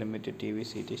of the limited TV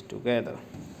series together.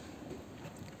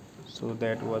 So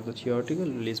that was the theatrical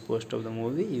release poster of the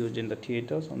movie used in the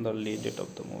theaters on the release date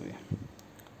of the movie.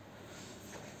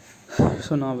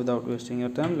 So now without wasting your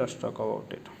time, let's talk about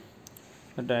it.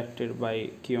 Directed by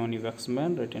Keanu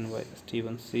Waxman, written by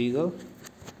Steven Seagal,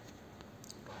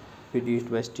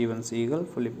 produced by Steven Seagal,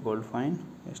 Philip Goldfine,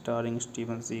 starring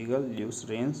Steven Seagal,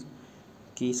 Luce,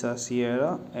 Keisha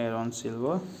Sierra, Aaron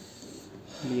Silver,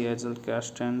 Liesl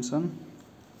Carstensen,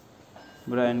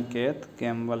 Brian Keith,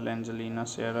 Campbell Angelina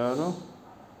Serraro.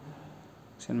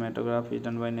 Cinematography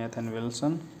done by Nathan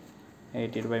Wilson,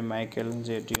 edited by Michael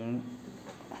J.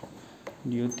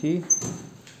 Duthie,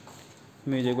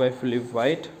 music by Philip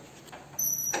White,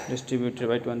 distributed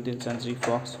by 20th Century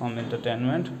Fox Home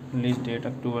Entertainment. Release date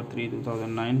October 3,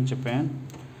 2009, Japan,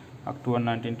 October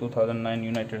 19, 2009,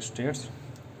 United States.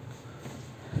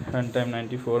 Runtime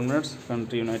 94 minutes.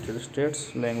 Country United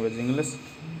States. Language English.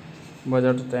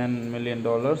 Budget $10 million.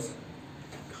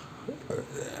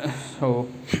 So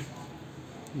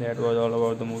that was all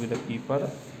about the movie The Keeper.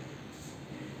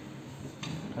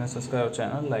 And subscribe our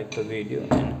channel, like the video,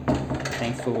 and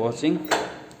thanks for watching.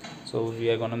 So we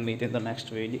are gonna meet in the next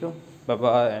video. Bye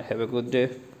bye and have a good day.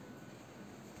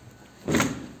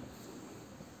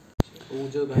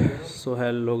 So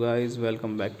hello guys,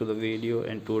 welcome back to the video,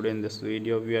 and today in this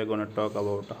video we are gonna talk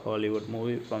about a Hollywood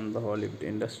movie from the Hollywood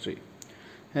industry.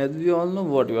 As we all know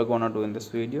what we are gonna do in this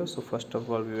video, so first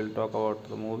of all we will talk about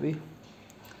the movie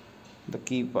The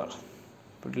Keeper,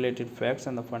 related facts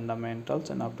and the fundamentals,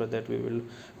 and after that we will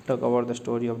talk about the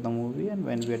story of the movie, and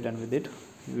when we are done with it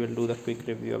we will do the quick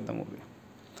review of the movie.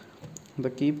 The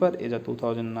Keeper is a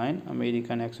 2009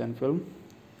 American action film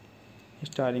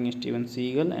starring Steven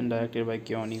Seagal and directed by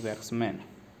Keanu Waxman.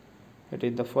 It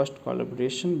is the first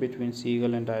collaboration between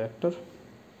Seagal and director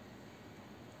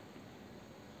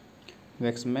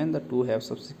Waxman. The two have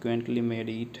subsequently made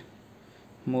 8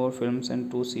 more films and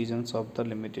 2 seasons of the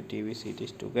limited TV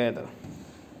series together.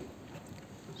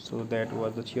 So that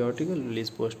was the theatrical release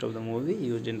poster of the movie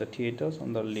used in the theaters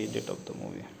on the release date of the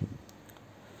movie.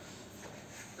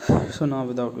 So now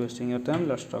without wasting your time,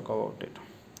 let's talk about it.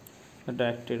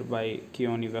 Directed by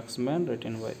Keanu Waxman,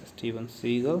 written by Steven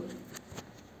Seagal,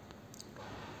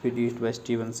 produced by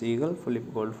Steven Seagal,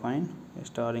 Philip Goldfine,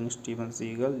 starring Steven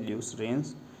Seagal,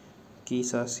 Luce,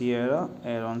 Keisha Sierra,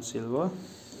 Aaron Silver,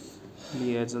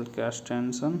 Liesl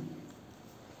Carstensen,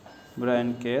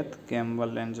 Brian Keith,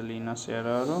 Campbell Angelina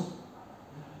Serraro.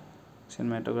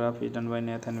 Cinematography done by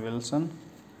Nathan Wilson,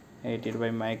 edited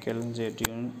by Michael J.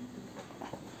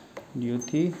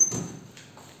 Duthie,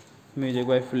 music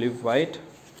by Philip White,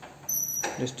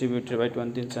 distributed by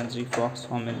 20th Century Fox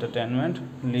Home Entertainment.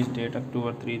 Release date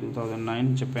October 3,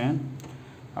 2009, Japan,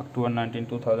 October 19,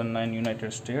 2009,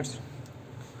 United States.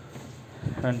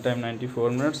 Runtime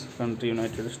 94 minutes. Country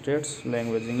United States.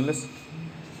 Language English.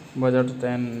 Budget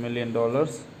 $10 million.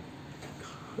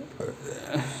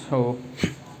 So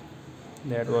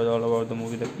that was all about the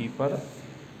movie The Keeper.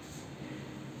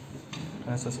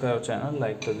 And subscribe our channel,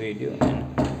 like the video,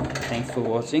 and thanks for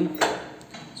watching.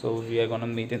 So we are gonna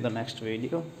meet in the next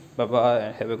video. Bye bye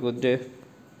and have a good day.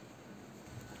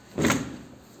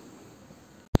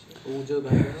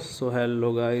 So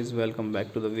hello guys, welcome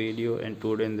back to the video, and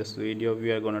today in this video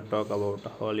we are gonna talk about a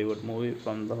Hollywood movie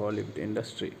from the Hollywood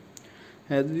industry.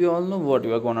 As we all know what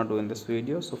we are gonna do in this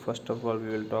video, so first of all we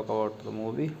will talk about the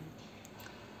movie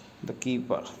The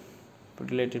Keeper,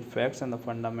 related facts and the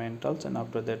fundamentals, and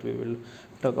after that we will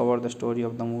talk about the story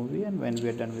of the movie, and when we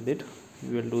are done with it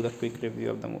we will do the quick review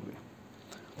of the movie.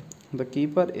 The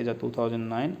Keeper is a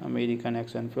 2009 American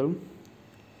action film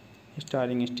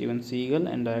starring Steven Seagal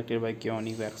and directed by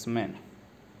Keanu Waxman.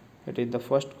 It is the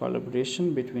first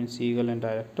collaboration between Seagal and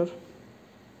director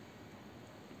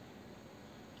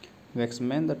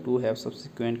Waxman. The two have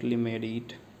subsequently made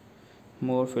 8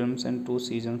 more films and 2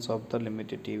 seasons of the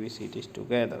limited TV series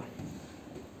together.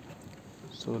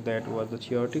 So that was the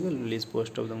theatrical release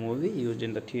poster of the movie used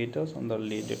in the theaters on the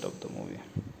release date of the movie.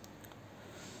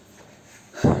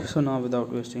 So now without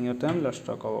wasting your time, let's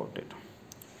talk about it.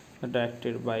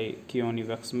 Directed by Keanu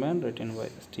Waxman, written by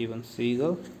Steven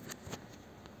Seagal,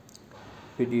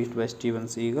 produced by Steven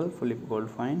Seagal, Philip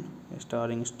Goldfine,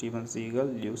 starring Steven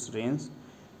Seagal, Luce,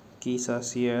 Keisha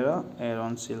Sierra,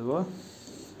 Aaron Silver,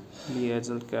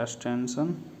 Liesl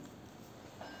Carstensen,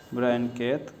 Brian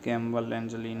Keith, Campbell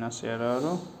Angelina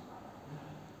Serraro.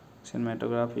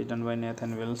 Cinematography done by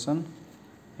Nathan Wilson,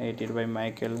 edited by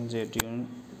Michael J.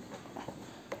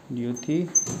 Duthie,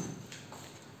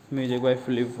 music by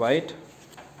Philip White,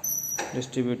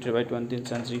 distributed by 20th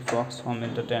Century Fox Home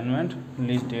Entertainment.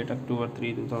 Release date October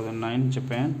 3, 2009,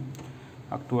 Japan,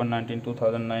 October 19,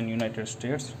 2009, United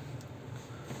States.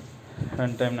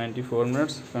 Runtime 94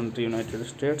 minutes. Country United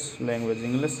States. Language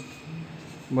English.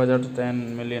 Budget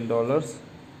 $10 million.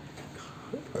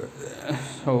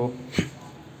 So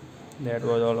that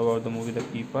was all about the movie The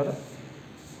Keeper.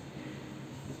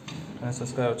 And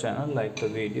subscribe our channel, like the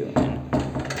video, and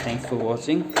thanks for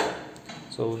watching.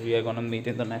 So we are gonna meet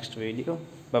in the next video.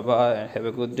 Bye bye and have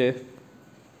a good day.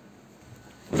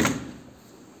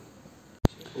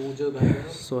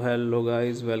 So hello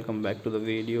guys, welcome back to the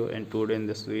video, and today in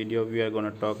this video we are going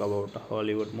to talk about a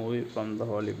Hollywood movie from the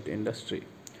Hollywood industry.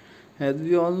 As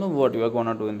we all know what we are going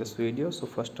to do in this video, so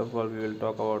first of all we will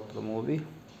talk about the movie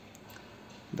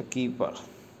The Keeper,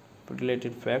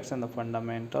 related facts and the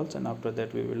fundamentals, and after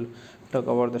that we will talk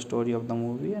about the story of the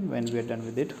movie, and when we are done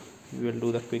with it we will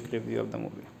do the quick review of the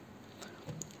movie.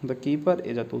 The Keeper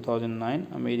is a 2009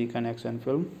 American action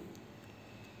film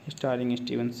starring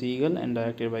Steven Seagal and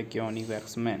directed by Keanu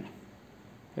Waxman.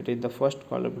 It is the first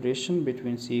collaboration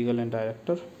between Seagal and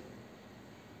director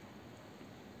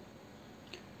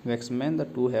Waxman. The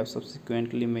two have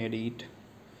subsequently made eight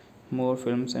more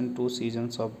films and 2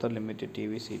 seasons of the limited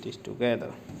TV series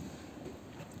together.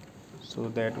 So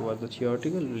that was the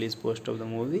theatrical release poster of the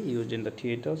movie used in the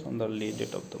theaters on the release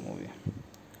date of the movie.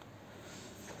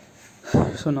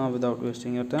 So now without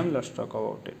wasting your time, let's talk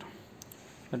about it.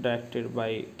 Directed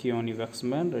by Keanu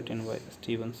Waxman, written by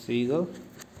Steven Seagal,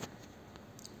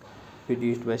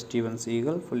 produced by Steven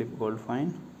Seagal, Philip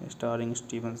Goldfine, starring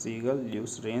Steven Seagal,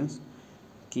 Luce,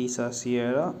 Keisha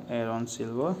Sierra, Aaron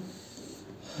Silver,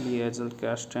 Liesl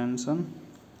Carstensen,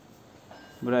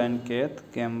 Brian Keith,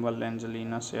 Campbell,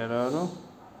 Angelina Serraro.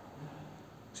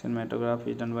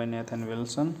 Cinematography done by Nathan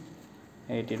Wilson,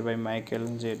 edited by Michael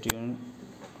J.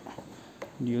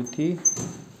 Duthie,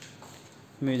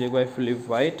 music by Philip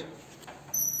White,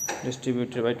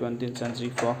 distributed by 20th Century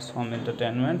Fox Home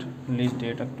Entertainment. Release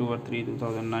date October 3,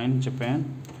 2009,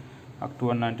 Japan,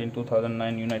 October 19,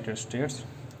 2009, United States.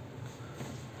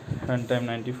 Runtime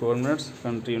 94 minutes,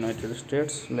 country United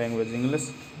States, language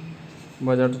English,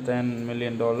 budget $10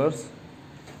 million.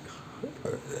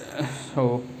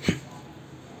 So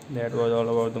that was all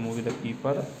about the movie The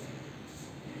Keeper.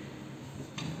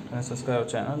 And subscribe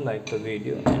channel, like the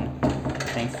video, and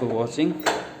thanks for watching.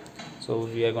 So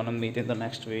we are gonna meet in the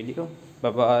next video.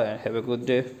 Bye bye and have a good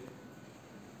day.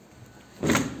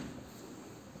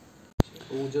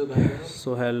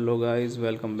 So hello guys,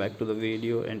 welcome back to the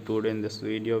video, and today in this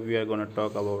video we are gonna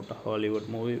talk about a Hollywood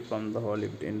movie from the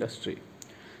Hollywood industry.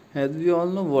 As we all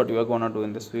know what we are gonna do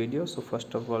in this video, so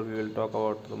first of all we will talk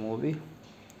about the movie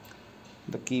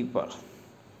The Keeper,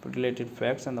 related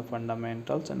facts and the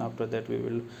fundamentals, and after that we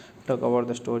will talk about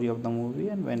the story of the movie,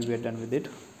 and when we are done with it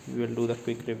we will do the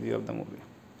quick review of the movie.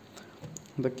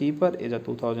 The Keeper is a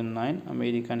 2009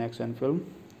 American action film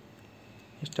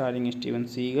starring Steven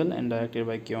Seagal and directed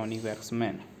by Keanu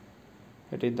Waxman.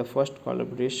 It is the first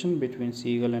collaboration between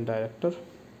Seagal and director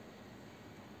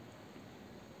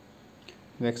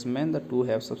Waxman. The two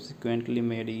have subsequently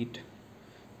made eight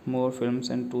more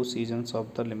films and 2 seasons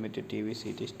of the limited TV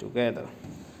series together.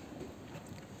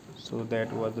 So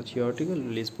that was the theatrical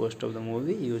release poster of the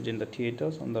movie used in the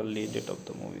theaters on the release date of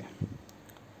the movie.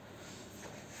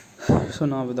 So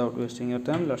now without wasting your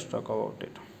time, let's talk about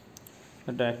it.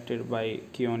 Directed by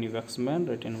Keanu Waxman,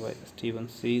 written by Steven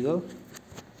Seagal,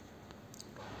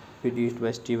 produced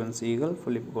by Steven Seagal,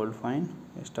 Philip Goldfine,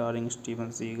 starring Steven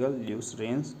Seagal,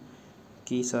 Luce,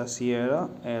 Keisha Sierra,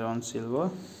 Aaron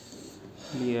Silver,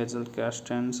 Liesl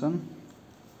Carstensen,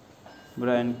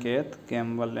 Brian Keith,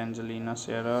 Campbell, Angelina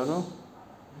Serraro.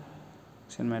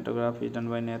 Cinematography done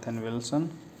by Nathan Wilson,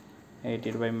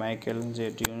 edited by Michael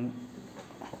J.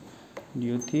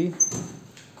 Duthie,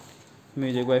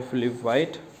 music by Philip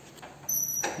White,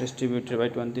 distributed by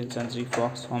 20th Century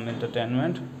Fox Home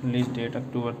Entertainment. Release date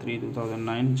October 3,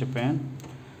 2009, Japan,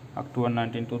 October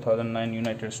 19, 2009,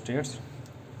 United States.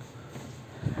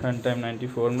 Runtime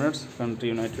 94 minutes, country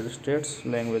United States,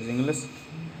 language English,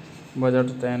 budget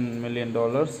 $10 million.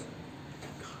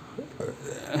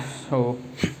 So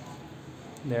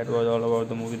that was all about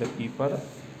the movie The Keeper.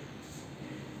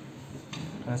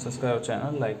 And subscribe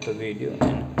channel, like the video,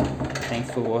 and thanks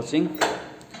for watching.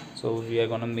 So we are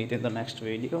gonna meet in the next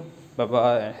video. Bye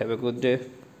bye and have a good day.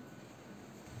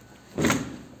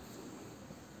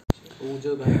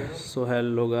 So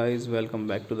hello guys, welcome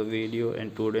back to the video,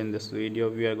 and today in this video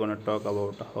we are gonna talk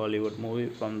about a Hollywood movie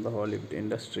from the Hollywood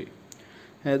industry.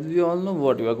 As we all know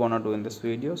what we are gonna do in this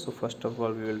video, so first of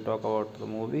all we will talk about the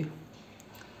movie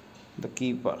The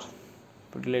Keeper,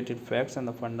 related facts and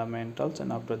the fundamentals,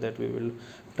 and after that we will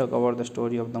talk about the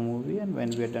story of the movie, and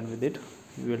when we are done with it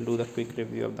we will do the quick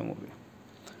review of the movie.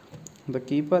 The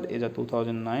Keeper is a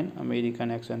 2009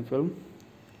 American action film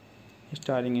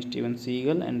starring Steven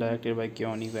Seagal and directed by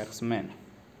Keanu Waxman.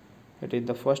 It is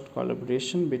the first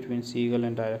collaboration between Seagal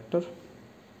and director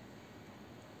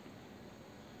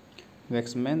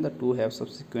Waxman. The two have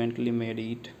subsequently made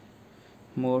eight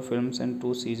more films and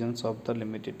 2 seasons of the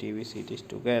limited TV series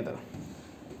together.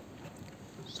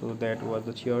 So that was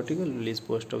the theatrical release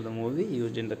poster of the movie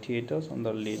used in the theaters on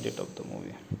the release date of the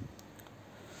movie.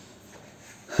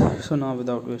 So now,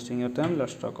 without wasting your time,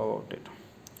 let's talk about it.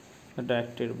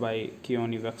 Directed by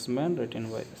Keanu Waxman, written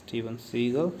by Steven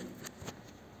Seagal,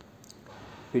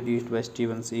 produced by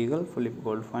Steven Seagal, Philip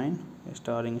Goldfine,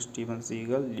 starring Steven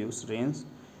Seagal, Luce,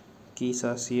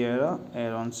 Keisha Sierra,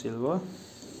 Aaron Silver,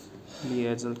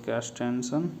 Liesl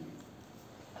Carstensen,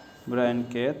 Brian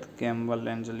Keith, Campbell,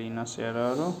 Angelina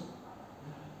Serraro.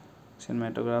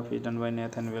 Cinematography done by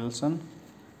Nathan Wilson,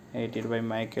 edited by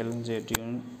Michael J.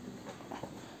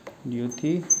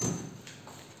 Duthie,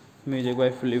 music by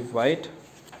Philip White,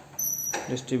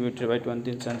 distributed by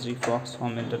 20th Century Fox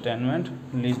Home Entertainment.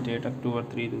 Release date October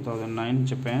 3, 2009,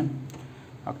 Japan,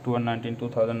 October 19,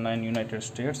 2009, United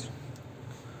States.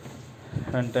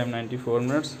 Runtime 94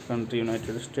 minutes. Country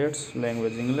United States.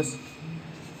 Language English.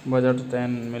 Budget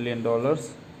 $10 million.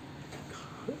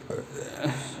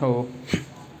 So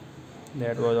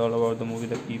that was all about the movie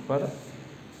The Keeper.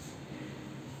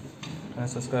 And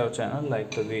subscribe our channel,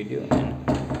 like the video, and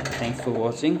thanks for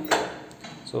watching.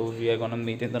 So we are gonna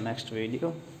meet in the next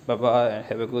video. Bye bye and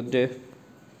have a good day.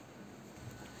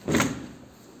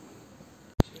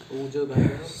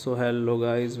 So hello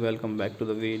guys, welcome back to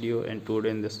the video, and today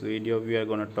in this video we are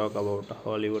gonna talk about a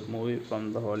Hollywood movie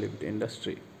from the Hollywood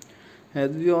industry.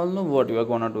 As we all know what we are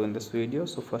gonna do in this video,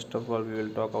 so first of all we will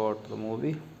talk about the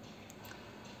movie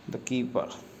The Keeper,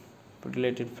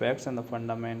 related facts and the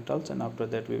fundamentals, and after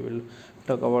that we will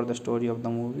talk about the story of the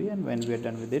movie, and when we are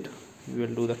done with it we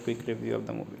will do the quick review of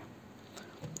the movie.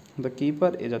 The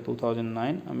Keeper is a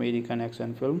 2009 American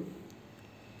action film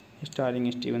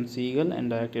starring Steven Seagal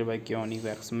and directed by Keanu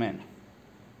Waxman.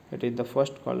 It is the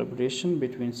first collaboration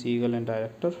between Seagal and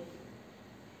director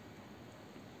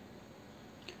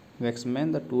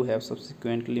Waxman. The two have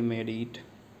subsequently made 8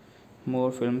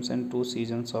 more films and 2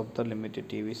 seasons of the limited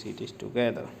TV series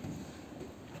together.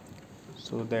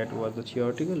 So that was the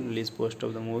theatrical release poster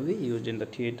of the movie used in the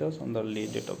theaters on the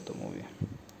release date of the movie.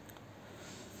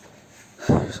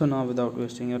 So now, without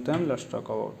wasting your time, let's talk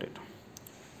about it.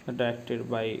 Directed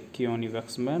by Keanu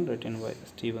Waxman, written by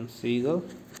Steven Seagal,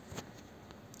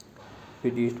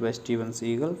 produced by Steven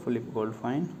Seagal, Philip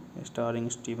Goldfine, starring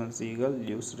Steven Seagal,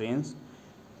 Luce,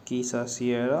 Keisha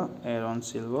Sierra, Aaron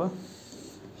Silver,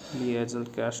 Liesl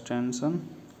Carstensen,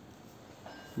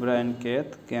 Brian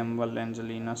Keith, Campbell,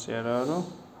 Angelina Serraro.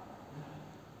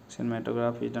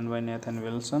 Cinematography done by Nathan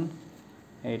Wilson,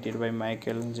 edited by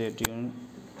Michael J.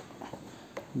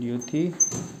 Duthie,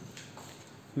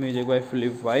 music by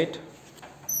Philip White,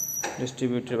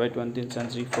 distributed by 20th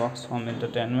Century Fox Home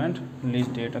Entertainment. Release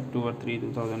date October 3,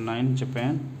 2009,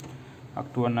 Japan,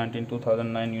 October 19,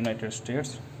 2009, United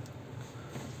States.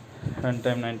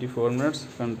 Runtime 94 minutes.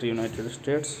 Country United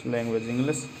States. Language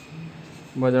English.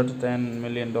 Budget $10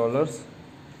 million.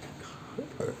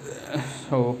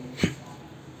 So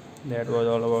that was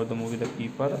all about the movie The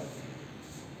Keeper.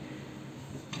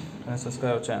 And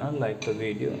subscribe our channel, like the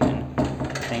video, and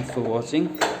thanks for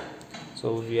watching.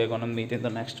 So we are gonna meet in the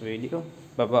next video.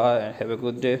 Bye bye and have a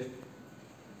good day.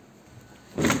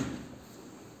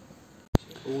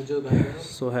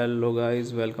 So hello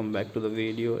guys, welcome back to the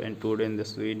video, and today in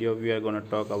this video we are gonna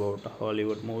talk about a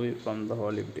Hollywood movie from the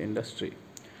Hollywood industry.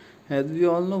 As we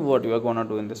all know what we are gonna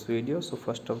do in this video, so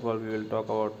first of all we will talk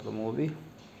about the movie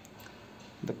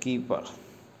The Keeper,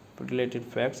 related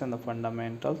facts and the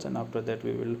fundamentals, and after that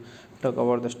we will talk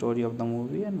about the story of the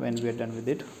movie, and when we are done with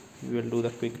it we will do the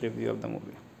quick review of the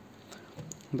movie.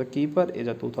 The Keeper is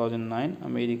a 2009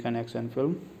 American action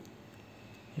film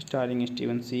starring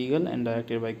Steven Seagal and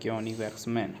directed by Keanu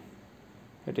Waxman.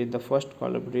 It is the first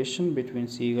collaboration between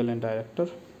Seagal and director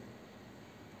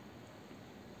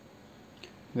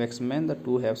Waxman. The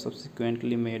two have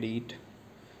subsequently made 8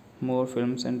 more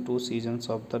films and 2 seasons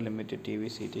of the limited TV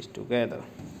series together.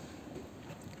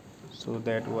 So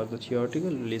that was the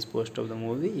theatrical release poster of the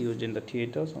movie used in the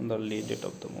theaters on the release date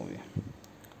of the movie.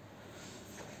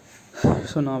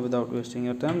 So now, without wasting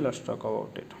your time, let's talk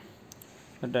about it.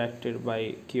 Directed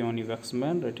by Keanu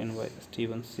Waxman, written by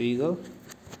Steven Seagal,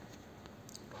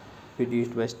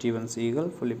 produced by Steven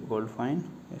Seagal, Philip Goldfine,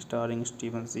 starring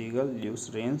Steven Seagal,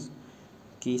 Luce,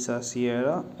 Keisha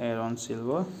Sierra, Aaron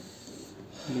Silver,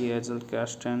 Liesl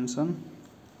Carstensen,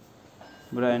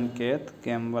 Brian Keith,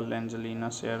 Campbell, Angelina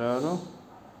Serraro.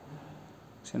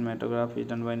 Cinematography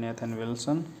done by Nathan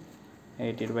Wilson,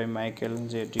 edited by Michael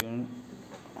J.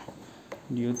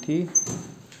 Duthie,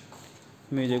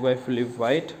 music by Philip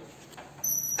White,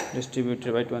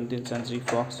 distributed by 20th Century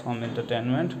Fox Home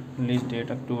Entertainment. Release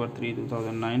date October 3,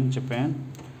 2009,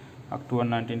 Japan, October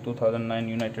 19, 2009,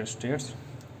 United States.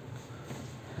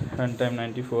 Runtime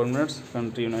 94 minutes.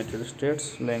 Country United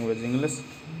States. Language English.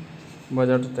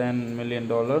 Budget $10 million.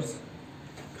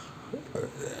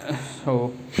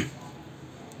 So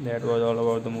that was all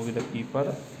about the movie The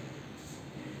Keeper.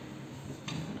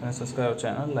 Subscribe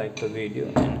channel, like the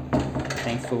video, and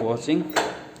thanks for watching.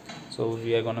 So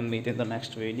we are gonna meet in the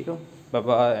next video. Bye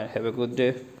bye and have a good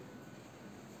day.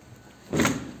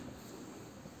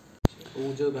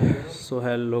 So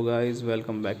hello guys,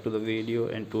 welcome back to the video,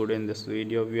 and today in this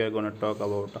video we are gonna talk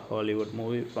about a Hollywood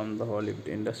movie from the Hollywood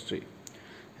industry.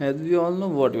 As we all know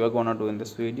what we are gonna do in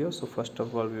this video, so first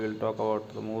of all we will talk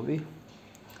about the movie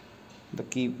The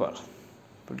Keeper,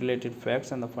 related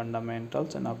facts and the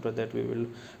fundamentals, and after that we will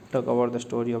talk about the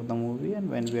story of the movie, and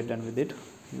when we are done with it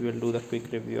we will do the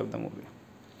quick review of the movie.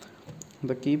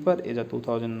 The Keeper is a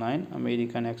 2009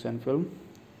 American action film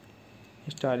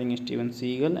starring Steven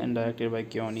Seagal and directed by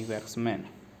Keanu Waxman.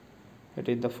 It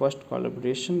is the first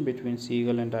collaboration between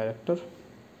Seagal and director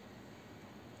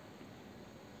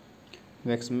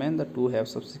Waxman. The two have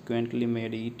subsequently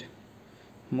made eight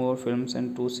more films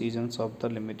and 2 seasons of the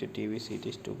limited TV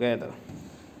series together.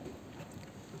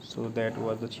 So that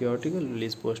was the theatrical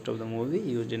release poster of the movie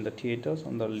used in the theaters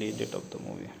on the release date of the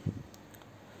movie.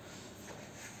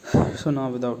 So now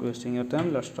without wasting your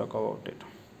time, let's talk about it.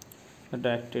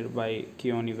 Directed by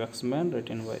Keanu Waxman,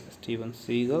 written by Steven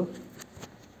Seagal,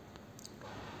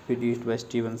 produced by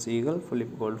Steven Seagal, Philip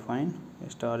Goldfine,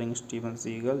 starring Steven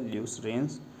Seagal,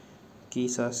 Luce,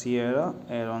 Keisha Sierra,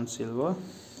 Aaron Silver,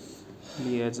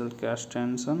 Liesl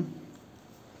Carstensen,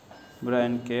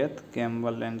 Brian Keith,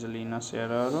 Campbell, Angelina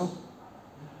Serraro.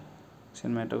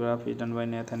 Cinematography done by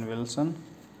Nathan Wilson,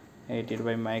 edited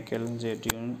by Michael J.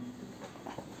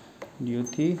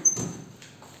 Duthie,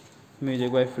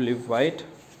 music by Philip White,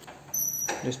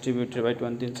 distributed by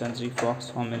 20th Century Fox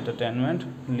Home Entertainment.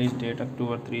 Release date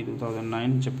October 3,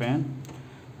 2009, Japan,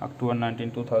 October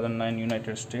 19, 2009,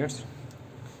 United States.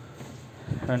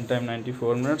 Runtime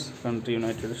 94 minutes, country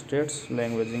United States,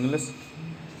 language English,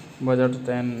 budget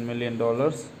 $10 million.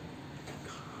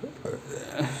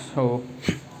 So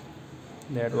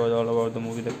that was all about the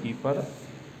movie The Keeper.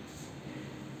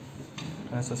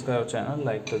 Subscribe channel,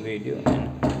 like the video,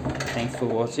 and thanks for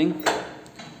watching.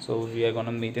 So we are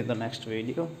gonna meet in the next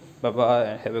video. Bye bye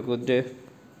and have a good day.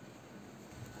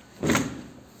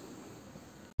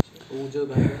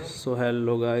 So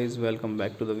hello guys, welcome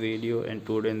back to the video, and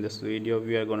today in this video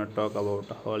we are gonna talk about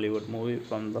a Hollywood movie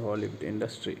from the Hollywood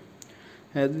industry.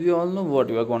 As we all know what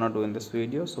we are gonna do in this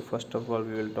video, so first of all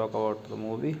we will talk about the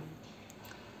movie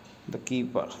The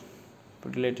Keeper,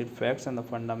 related facts and the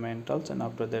fundamentals, and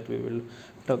after that we will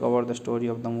talk about the story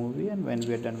of the movie, and when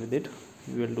we are done with it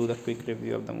we will do the quick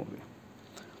review of the movie.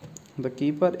 The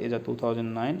Keeper is a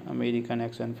 2009 American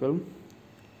action film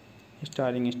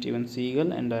starring Steven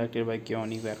Seagal and directed by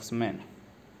Keanu Waxman.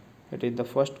 It is the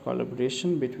first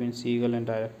collaboration between Seagal and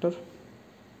director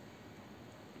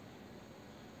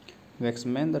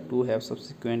Waxman. The two have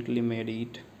subsequently made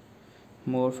eight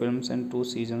more films and 2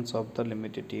 seasons of the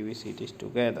limited TV series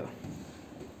together.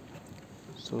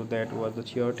 So that was the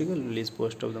theatrical release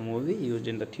poster of the movie used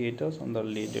in the theaters on the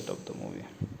release date of the movie.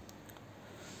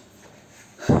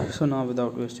 So now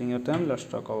without wasting your time, let's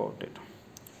talk about it.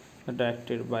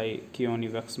 Directed by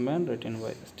Keanu Waxman, written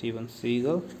by Steven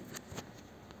Seagal,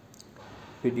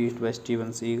 produced by Steven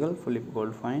Seagal, Philip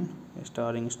Goldfine,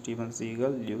 starring Steven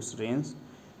Seagal, Luce,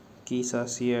 Keisha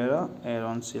Sierra,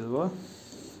 Aaron Silver,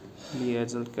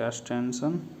 Liesl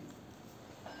Carstensen,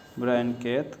 Brian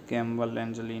Keith, Campbell,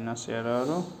 Angelina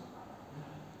Serraro.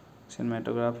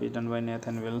 Cinematography done by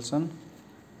Nathan Wilson,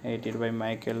 edited by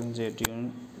Michael J.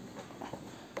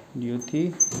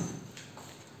 Duthie,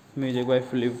 music by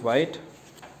Philip White,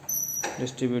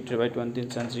 distributed by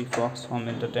 20th Century Fox Home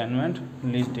Entertainment.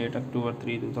 Release date October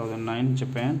 3, 2009,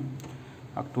 Japan,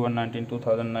 October 19,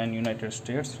 2009, United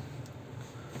States.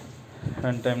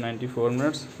 Runtime 94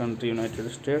 minutes, country United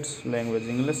States, language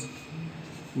English,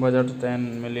 budget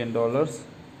 $10 million.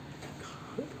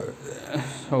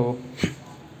 So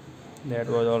that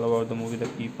was all about the movie The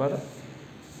Keeper.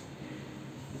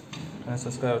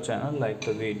 Subscribe channel, like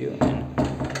the video, and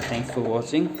thanks for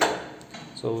watching.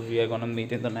 So we are gonna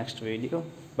meet in the next video.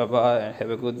 Bye bye and have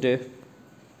a good day.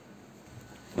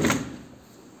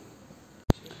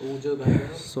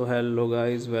 So hello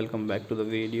guys, welcome back to the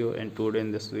video, and today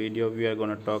in this video we are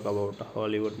gonna talk about a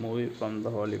Hollywood movie from the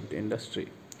Hollywood industry.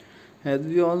 As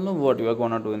we all know what we are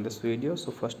gonna do in this video,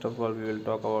 so first of all we will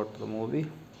talk about the movie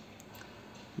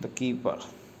The Keeper,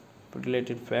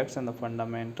 related facts and the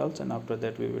fundamentals, and after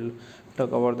that we will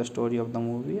talk about the story of the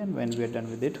movie, and when we are done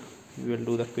with it we will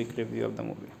do the quick review of the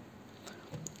movie.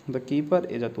 The Keeper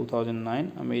is a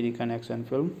 2009 American action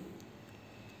film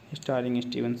starring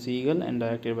Steven Seagal and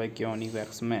directed by Keanu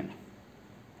Waxman.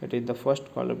 It is the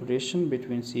first collaboration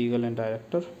between Seagal and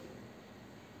director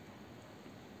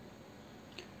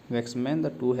Waxman.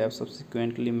 The two have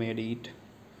subsequently made eight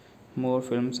more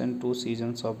films and two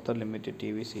seasons of the limited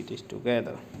TV series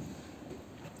together.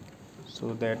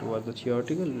 So that was the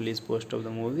theatrical release poster of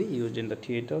the movie used in the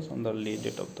theaters on the release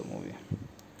date of the movie.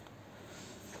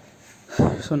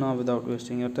 So now without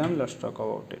wasting your time, let's talk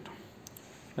about it.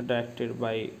 Directed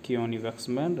by Keanu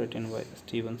Waxman, written by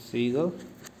Steven Seagal,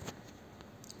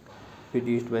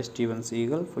 produced by Steven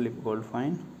Seagal, Philip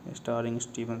Goldfine, starring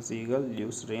Steven Seagal,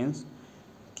 Luce,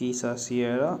 Keisha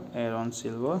Sierra, Aaron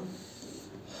Silver,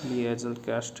 Liesl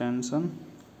Carstensen,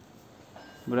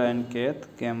 Brian Keith,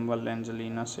 Campbell,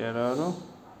 Angelina Serraro.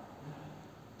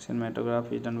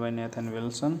 Cinematography done by Nathan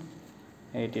Wilson,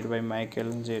 edited by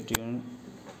Michael J.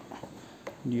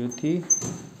 Duthie,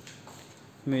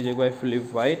 music by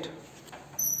Philip White,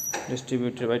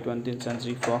 distributed by 20th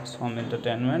Century Fox Home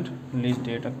Entertainment. Release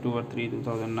date October 3,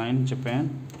 2009,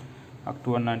 Japan,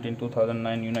 October 19,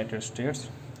 2009, United States.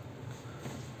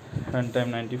 Runtime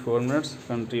 94 minutes,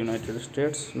 country United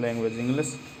States, language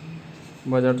English,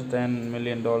 budget $10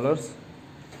 million.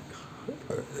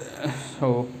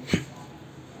 So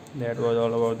that was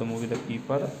all about the movie The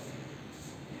Keeper.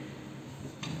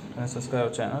 And subscribe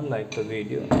our channel, like the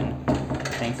video, and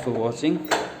thanks for watching.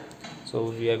 So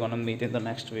we are gonna meet in the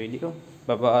next video.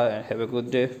 Bye bye and have a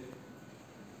good day.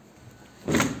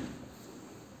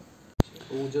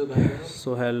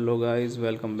 So hello guys,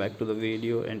 welcome back to the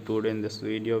video, and today in this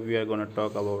video we are gonna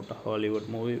talk about a Hollywood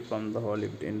movie from the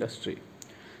Hollywood industry.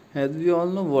 As we all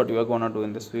know what we are gonna do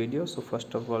in this video, so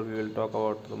first of all we will talk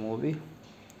about the movie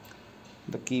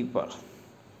The Keeper,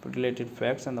 related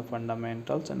facts and the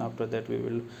fundamentals, and after that we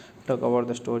will talk about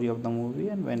the story of the movie,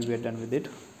 and when we are done with it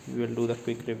we will do the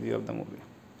quick review of the movie.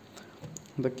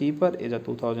 The Keeper is a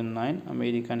 2009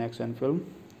 American action film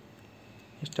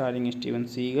starring Steven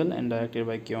Seagal and directed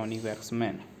by Keanu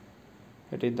Waxman.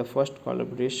 It is the first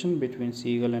collaboration between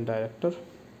Seagal and director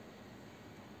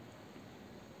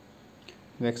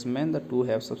Waxman. The two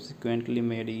have subsequently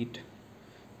made eight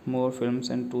more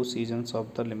films and two seasons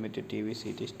of the limited TV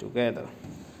series together.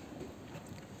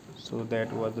 So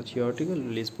that was the theatrical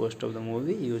release poster of the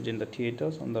movie used in the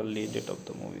theaters on the release date of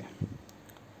the movie.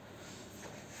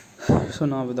 So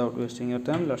now without wasting your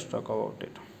time, let's talk about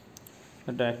it.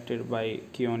 Directed by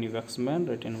Keanu Waxman,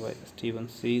 written by Steven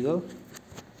Seagal,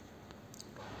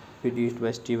 produced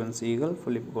by Steven Seagal,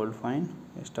 Philip Goldfine,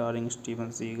 starring Steven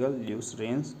Seagal, Luce,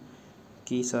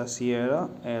 Keisha Sierra,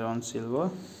 Aaron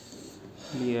Silver,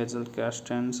 Liesl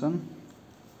Carstensen,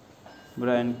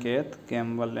 Brian Keith,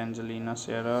 Campbell, Angelina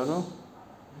Serraro.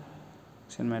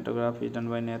 Cinematography done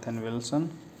by Nathan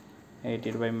Wilson,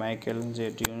 edited by Michael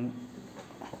J.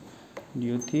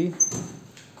 Duthie,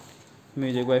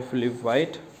 music by Philip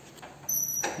White,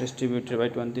 distributed by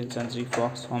 20th Century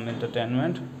Fox Home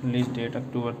Entertainment. Release date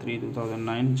October 3,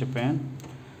 2009, Japan,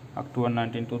 October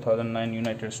 19, 2009,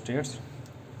 United States.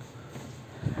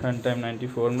 Runtime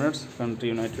 94 minutes, country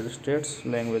United States,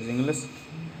 language English,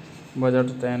 budget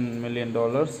 $10 million.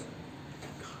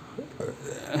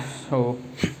 So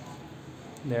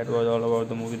that was all about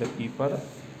the movie The Keeper.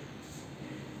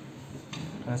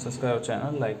 And subscribe our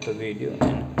channel, like the video,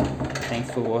 and thanks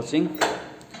for watching.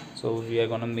 So we are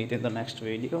gonna meet in the next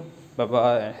video. Bye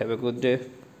bye and have a good day.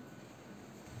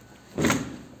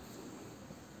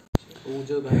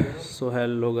 So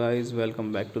hello guys,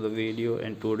 welcome back to the video,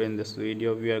 and today in this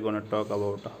video we are gonna talk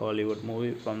about a Hollywood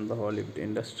movie from the Hollywood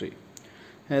industry.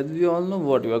 As we all know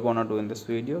what we are gonna do in this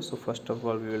video, so first of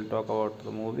all we will talk about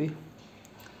the movie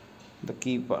The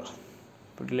Keeper,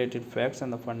 related facts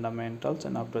and the fundamentals,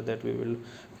 and after that we will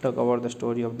talk about the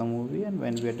story of the movie, and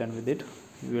when we are done with it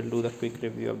we will do the quick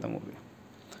review of the movie.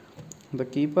 The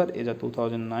Keeper is a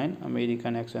 2009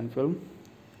 American action film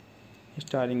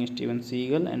starring Steven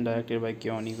Seagal and directed by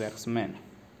Keanu Waxman.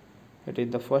 It is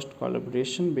the first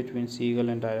collaboration between Seagal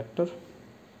and director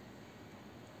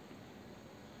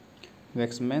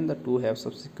Waxman. The two have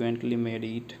subsequently made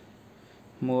eight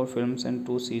more films and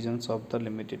two seasons of the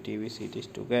limited TV series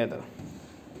together.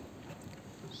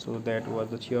 So that was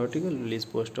the theatrical release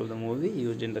poster of the movie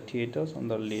used in the theaters on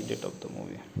the release date of the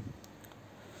movie.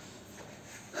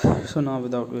 So now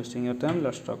without wasting your time,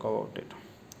 let's talk about it.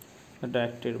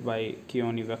 Directed by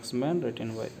Keanu Waxman,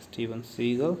 written by Steven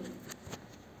Seagal,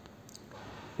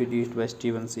 produced by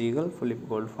Steven Seagal, Philip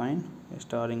Goldfine,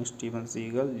 starring Steven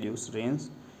Seagal, Luce,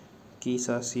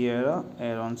 Keisha Sierra,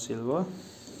 Aaron Silver,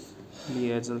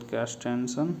 Liesl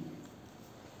Carstensen,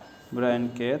 Brian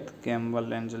Keith,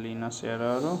 Campbell, Angelina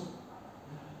Serraro.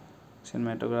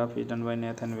 Cinematography done by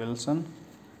Nathan Wilson,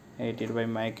 edited by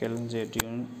Michael J.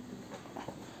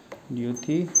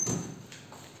 Duty.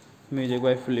 Music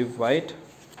by Philip White.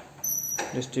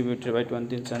 Distributed by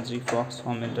 20th Century Fox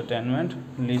Home Entertainment.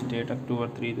 Release date October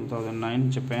 3,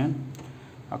 2009, Japan.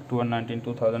 October 19,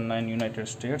 2009, United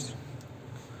States.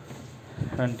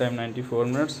 Runtime 94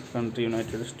 minutes. Country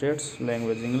United States.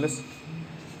 Language English.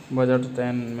 Budget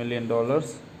 $10 million.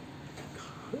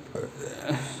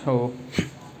 So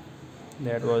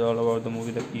that was all about the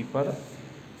movie The Keeper.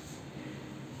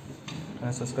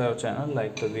 Subscribe channel,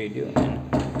 like the video,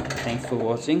 and thanks for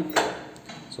watching.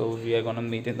 So we are gonna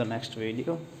meet in the next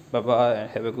video. Bye bye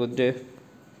and have a good day.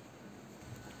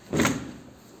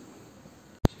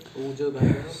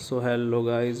 So hello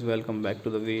guys, welcome back to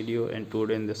the video, and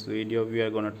today in this video we are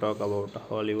gonna talk about a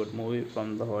Hollywood movie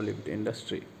from the Hollywood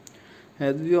industry.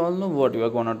 As we all know what we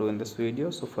are gonna do in this video,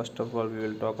 so first of all we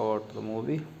will talk about the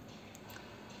movie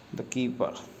The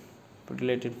Keeper,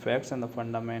 related facts and the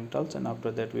fundamentals, and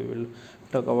after that we will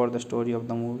talk about the story of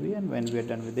the movie, and when we are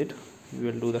done with it we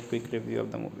will do the quick review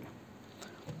of the movie.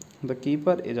 The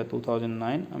Keeper is a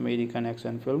 2009 American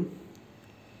action film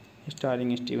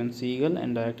starring Steven Seagal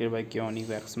and directed by Keanu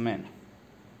Waxman.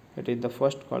 It is the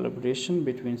first collaboration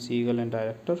between Seagal and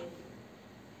director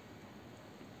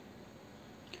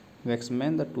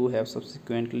Waxman. The two have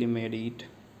subsequently made 8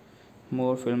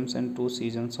 more films and 2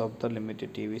 seasons of the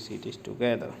limited TV series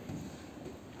together.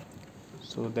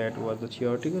 So that was the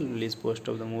theatrical release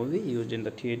poster of the movie used in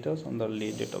the theaters on the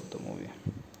release date of the movie.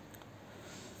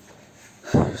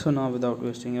 So now without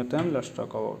wasting your time, let's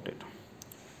talk about it.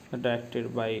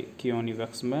 Directed by Keanu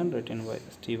Waxman, written by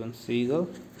Steven Seagal,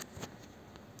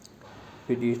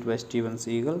 produced by Steven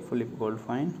Seagal, Philip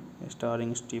Goldfine,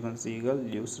 starring Steven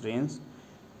Seagal, Luce,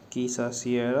 Keisha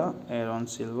Sierra, Aaron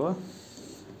Silver,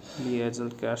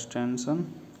 Liesl Carstensen,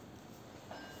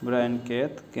 Brian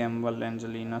Keith, Campbell,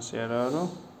 Angelina Serraro.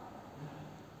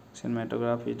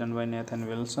 Cinematography done by Nathan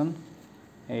Wilson,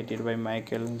 edited by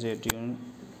Michael J.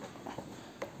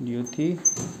 Duty.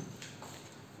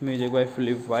 Music by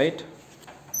Philip White.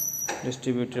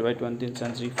 Distributed by 20th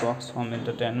Century Fox Home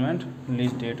Entertainment.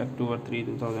 Release date October 3,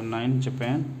 2009,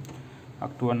 Japan.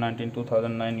 October 19,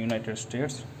 2009, United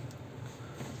States.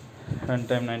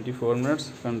 Runtime 94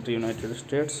 minutes. Country United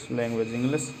States. Language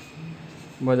English.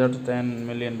 Budget $10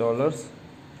 million.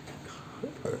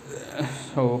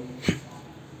 So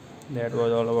that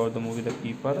was all about the movie The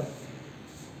Keeper.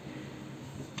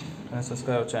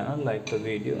 Subscribe channel, like the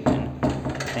video, and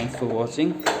thanks for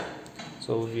watching.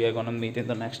 So we are gonna meet in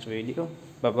the next video.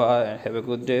 Bye bye and have a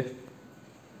good day.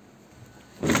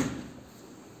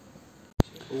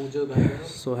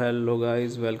 So hello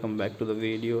guys, welcome back to the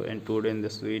video, and today in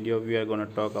this video we are gonna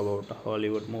talk about a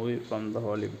Hollywood movie from the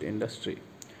Hollywood industry.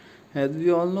 As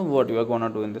we all know what we are gonna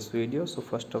do in this video, so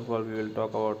first of all we will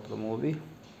talk about the movie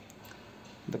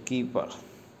The Keeper,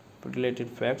 related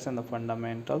facts and the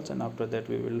fundamentals, and after that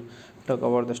we will talk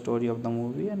about the story of the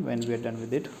movie, and when we are done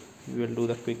with it we will do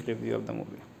the quick review of the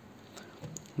movie.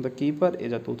 The Keeper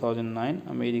is a 2009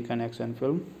 American action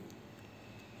film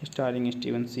starring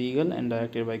Steven Seagal and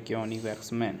directed by Keanu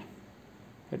Waxman.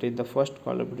 It is the first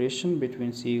collaboration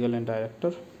between Seagal and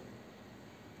director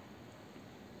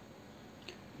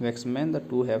Waxman. The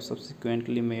two have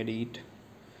subsequently made 8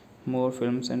 more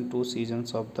films and 2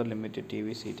 seasons of the limited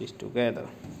TV series together.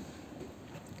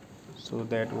 So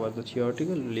that was the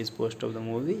theatrical release poster of the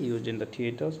movie used in the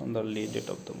theaters on the release date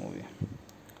of the movie.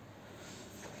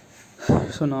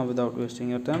 So now without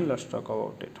wasting your time, let's talk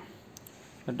about it.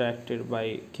 Directed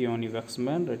by Keanu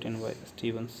Waxman, written by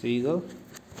Steven Seagal,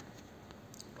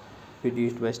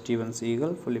 produced by Steven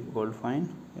Seagal, Philip Goldfine,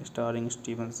 starring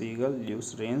Steven Seagal,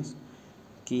 Luce,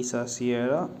 Keisha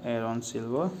Sierra, Aaron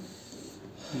Silver,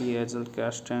 Liesl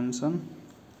Carstensen,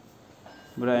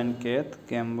 Brian Keith,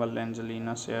 Campbell,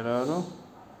 Angelina Serraro.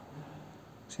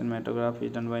 Cinematography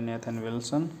done by Nathan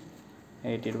Wilson,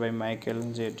 edited by Michael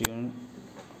J.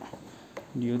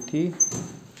 Duty.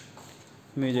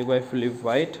 Music by Philip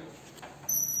White.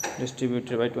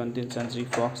 Distributed by 20th Century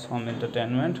Fox Home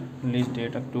Entertainment. Release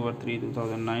date October 3,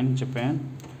 2009,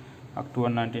 Japan. October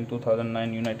 19,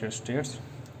 2009, United States.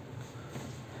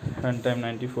 Runtime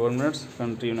 94 minutes.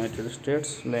 Country United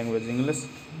States. Language English.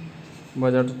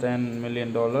 Budget $10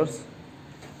 million.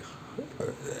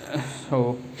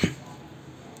 So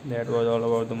that was all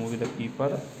about the movie The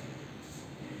Keeper.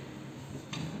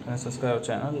 Subscribe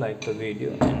channel, like the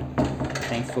video, and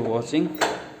thanks for watching.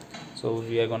 So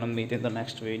we are gonna meet in the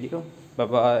next video. Bye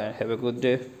bye and have a good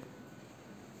day.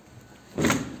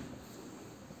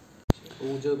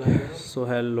 So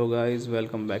hello guys,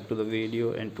 welcome back to the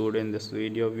video, and today in this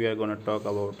video we are gonna talk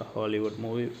about a Hollywood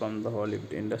movie from the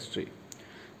Hollywood industry.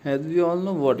 As we all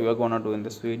know what we are gonna do in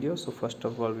this video, so first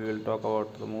of all we will talk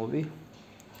about the movie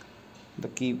The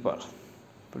Keeper,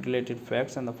 related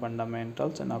facts and the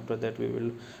fundamentals, and after that we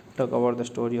will talk about the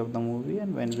story of the movie,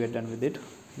 and when we are done with it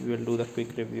we will do the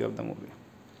quick review of the movie.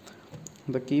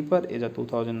 The Keeper is a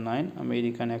 2009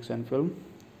 American action film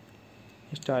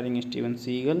starring Steven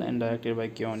Seagal and directed by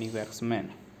Keanu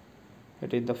Waxman.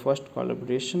 It is the first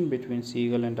collaboration between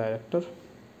Seagal and director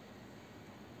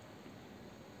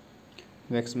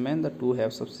Waxman. The two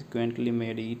have subsequently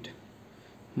made it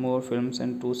more films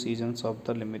and 2 seasons of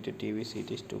the limited TV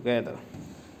series together.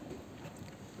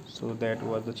 So that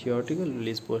was the theatrical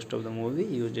release poster of the movie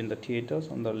used in the theaters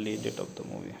on the release date of the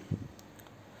movie.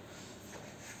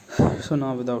 So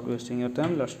now without wasting your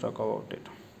time, let's talk about it.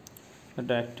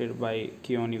 Directed by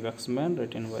Keanu Waxman,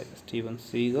 written by Steven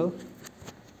Seagal,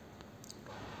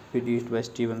 produced by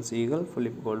Steven Seagal,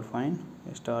 Philip Goldfine,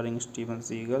 starring Steven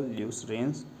Seagal,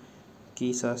 Luce,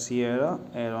 Keisha Sierra,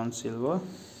 Aaron Silva,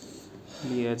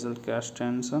 Liesl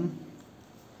Carstensen,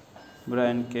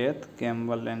 Brian Keith,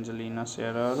 Campbell, Angelina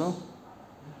Serraro.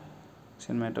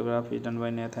 Cinematography done by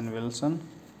Nathan Wilson,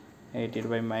 edited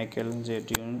by Michael J.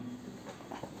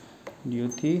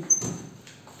 Duthie,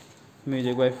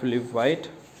 music by Philip White,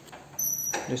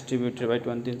 distributed by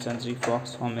 20th Century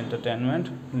Fox Home Entertainment.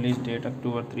 Release date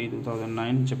October 3,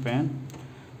 2009, Japan,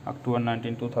 October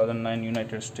 19, 2009,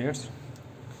 United States.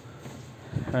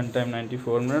 Runtime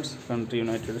 94 minutes, country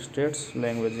United States,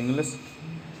 language English,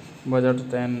 budget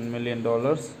 $10 million.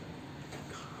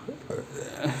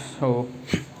 So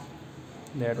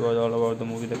that was all about the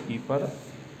movie The Keeper.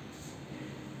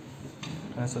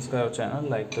 And subscribe our channel,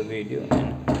 like the video,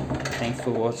 and thanks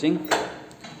for watching.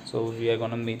 So we are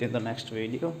gonna meet in the next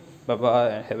video. Bye bye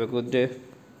and have a good day.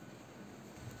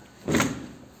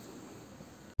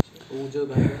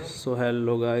 So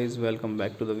hello guys, welcome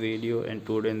back to the video, and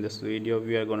today in this video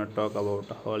we are gonna talk about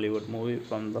a Hollywood movie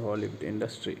from the Hollywood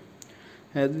industry.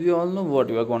 As we all know what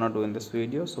we are gonna do in this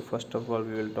video, so first of all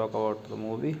we will talk about the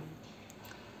movie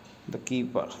The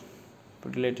Keeper,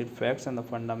 related facts and the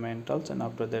fundamentals, and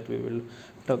after that we will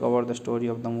talk about the story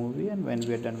of the movie, and when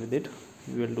we are done with it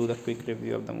we will do the quick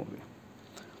review of the movie.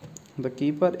 The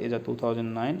Keeper is a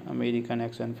 2009 American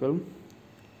action film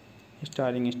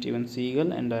starring Steven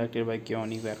Seagal and directed by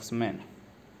Keanu Waxman.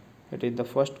 It is the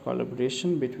first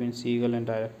collaboration between Seagal and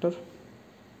director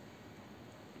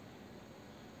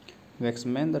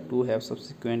Waxman. The two have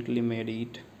subsequently made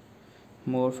it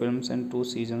more films and 2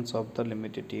 seasons of the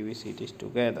limited TV series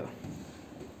together.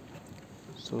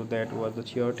 So that was the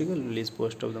theatrical release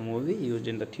poster of the movie used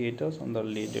in the theaters on the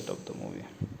release date of the movie.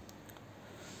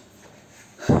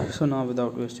 So now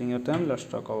without wasting your time, let's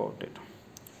talk about it.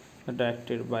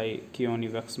 Directed by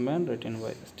Keanu Waxman, written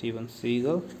by Steven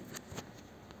Seagal,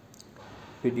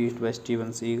 produced by Steven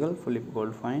Seagal, Philip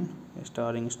Goldfine,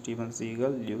 starring Steven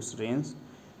Seagal, Luce,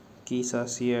 Keisha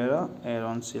Sierra,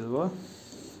 Aaron Silva,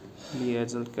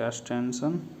 Liesl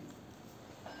Carstensen,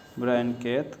 Brian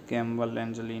Keith, Campbell,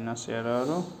 Angelina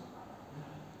Serraro.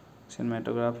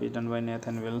 Cinematography done by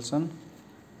Nathan Wilson,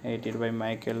 edited by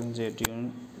Michael J.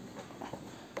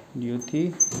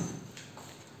 Duthie,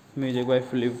 music by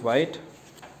Philip White,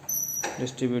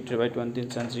 distributed by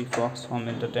 20th Century Fox Home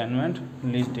Entertainment.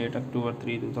 Release date October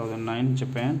 3, 2009,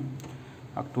 Japan,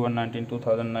 October 19,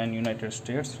 2009, United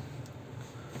States.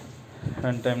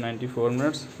 Runtime 94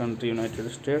 minutes, country United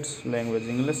States, language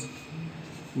English,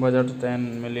 budget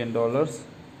 $10 million.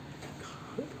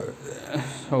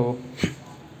 So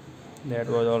that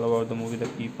was all about the movie The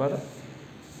Keeper.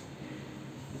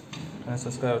 And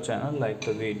subscribe our channel, like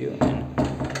the video, and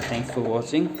thanks for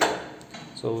watching.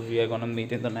 So we are gonna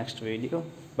meet in the next video.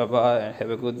 Bye bye and have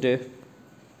a good day.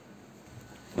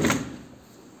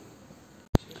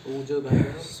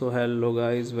 So hello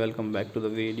guys, welcome back to the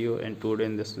video, and today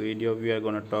in this video we are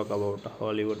gonna talk about a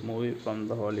Hollywood movie from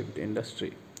the Hollywood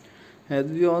industry. As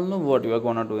we all know what we are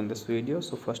gonna do in this video,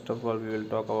 so first of all we will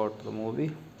talk about the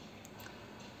movie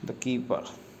The Keeper,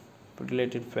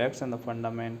 related facts and the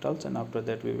fundamentals, and after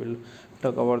that we will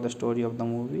talk about the story of the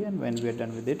movie, and when we are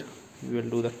done with it we will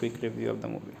do the quick review of the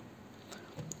movie.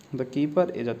 The Keeper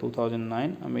is a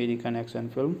 2009 American action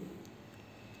film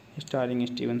starring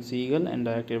Steven Seagal and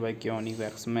directed by Keanu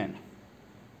Waxman.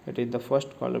 It is the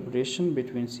first collaboration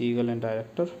between Seagal and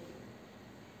director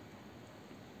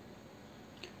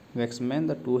Waxman.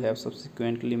 The two have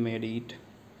subsequently made it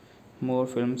more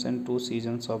films and 2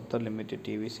 seasons of the limited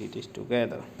TV series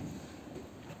together.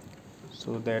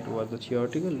 So that was the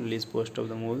theatrical release poster of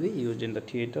the movie used in the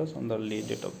theaters on the release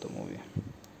date of the movie.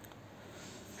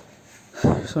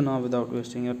 So now without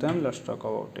wasting your time, let's talk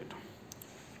about it.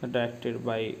 Directed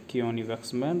by Keanu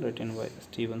Waxman, written by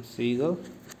Steven Seagal,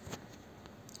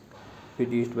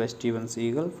 Produced by Steven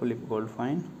Seagal, Philip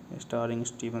Goldfine, starring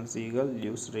Steven Seagal,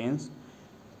 Luce,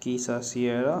 Keisha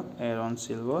Sierra, Aaron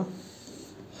Silver,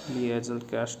 Liesl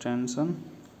Carstensen,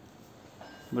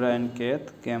 Brian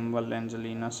Keith, Campbell,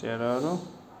 Angelina Serraro.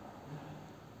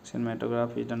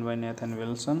 Cinematography done by Nathan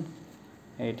Wilson,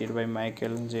 edited by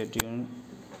Michael J.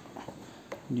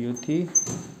 Duthie,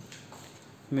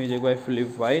 music by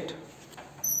Philip White,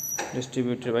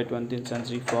 distributed by 20th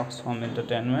Century Fox Home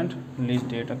Entertainment. Release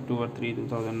date October 3,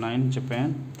 2009,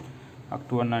 Japan,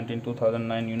 October 19,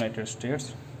 2009, United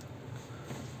States.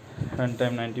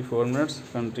 Runtime 94 minutes,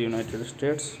 country United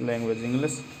States, language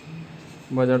English,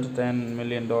 budget $10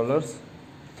 million.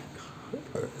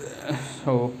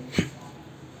 So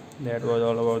that was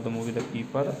all about the movie The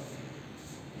Keeper.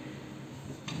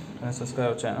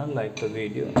 Subscribe channel, like the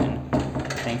video, and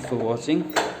thanks for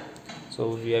watching.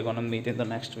 So we are gonna meet in the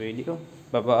next video.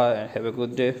 Bye bye and have a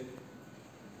good day.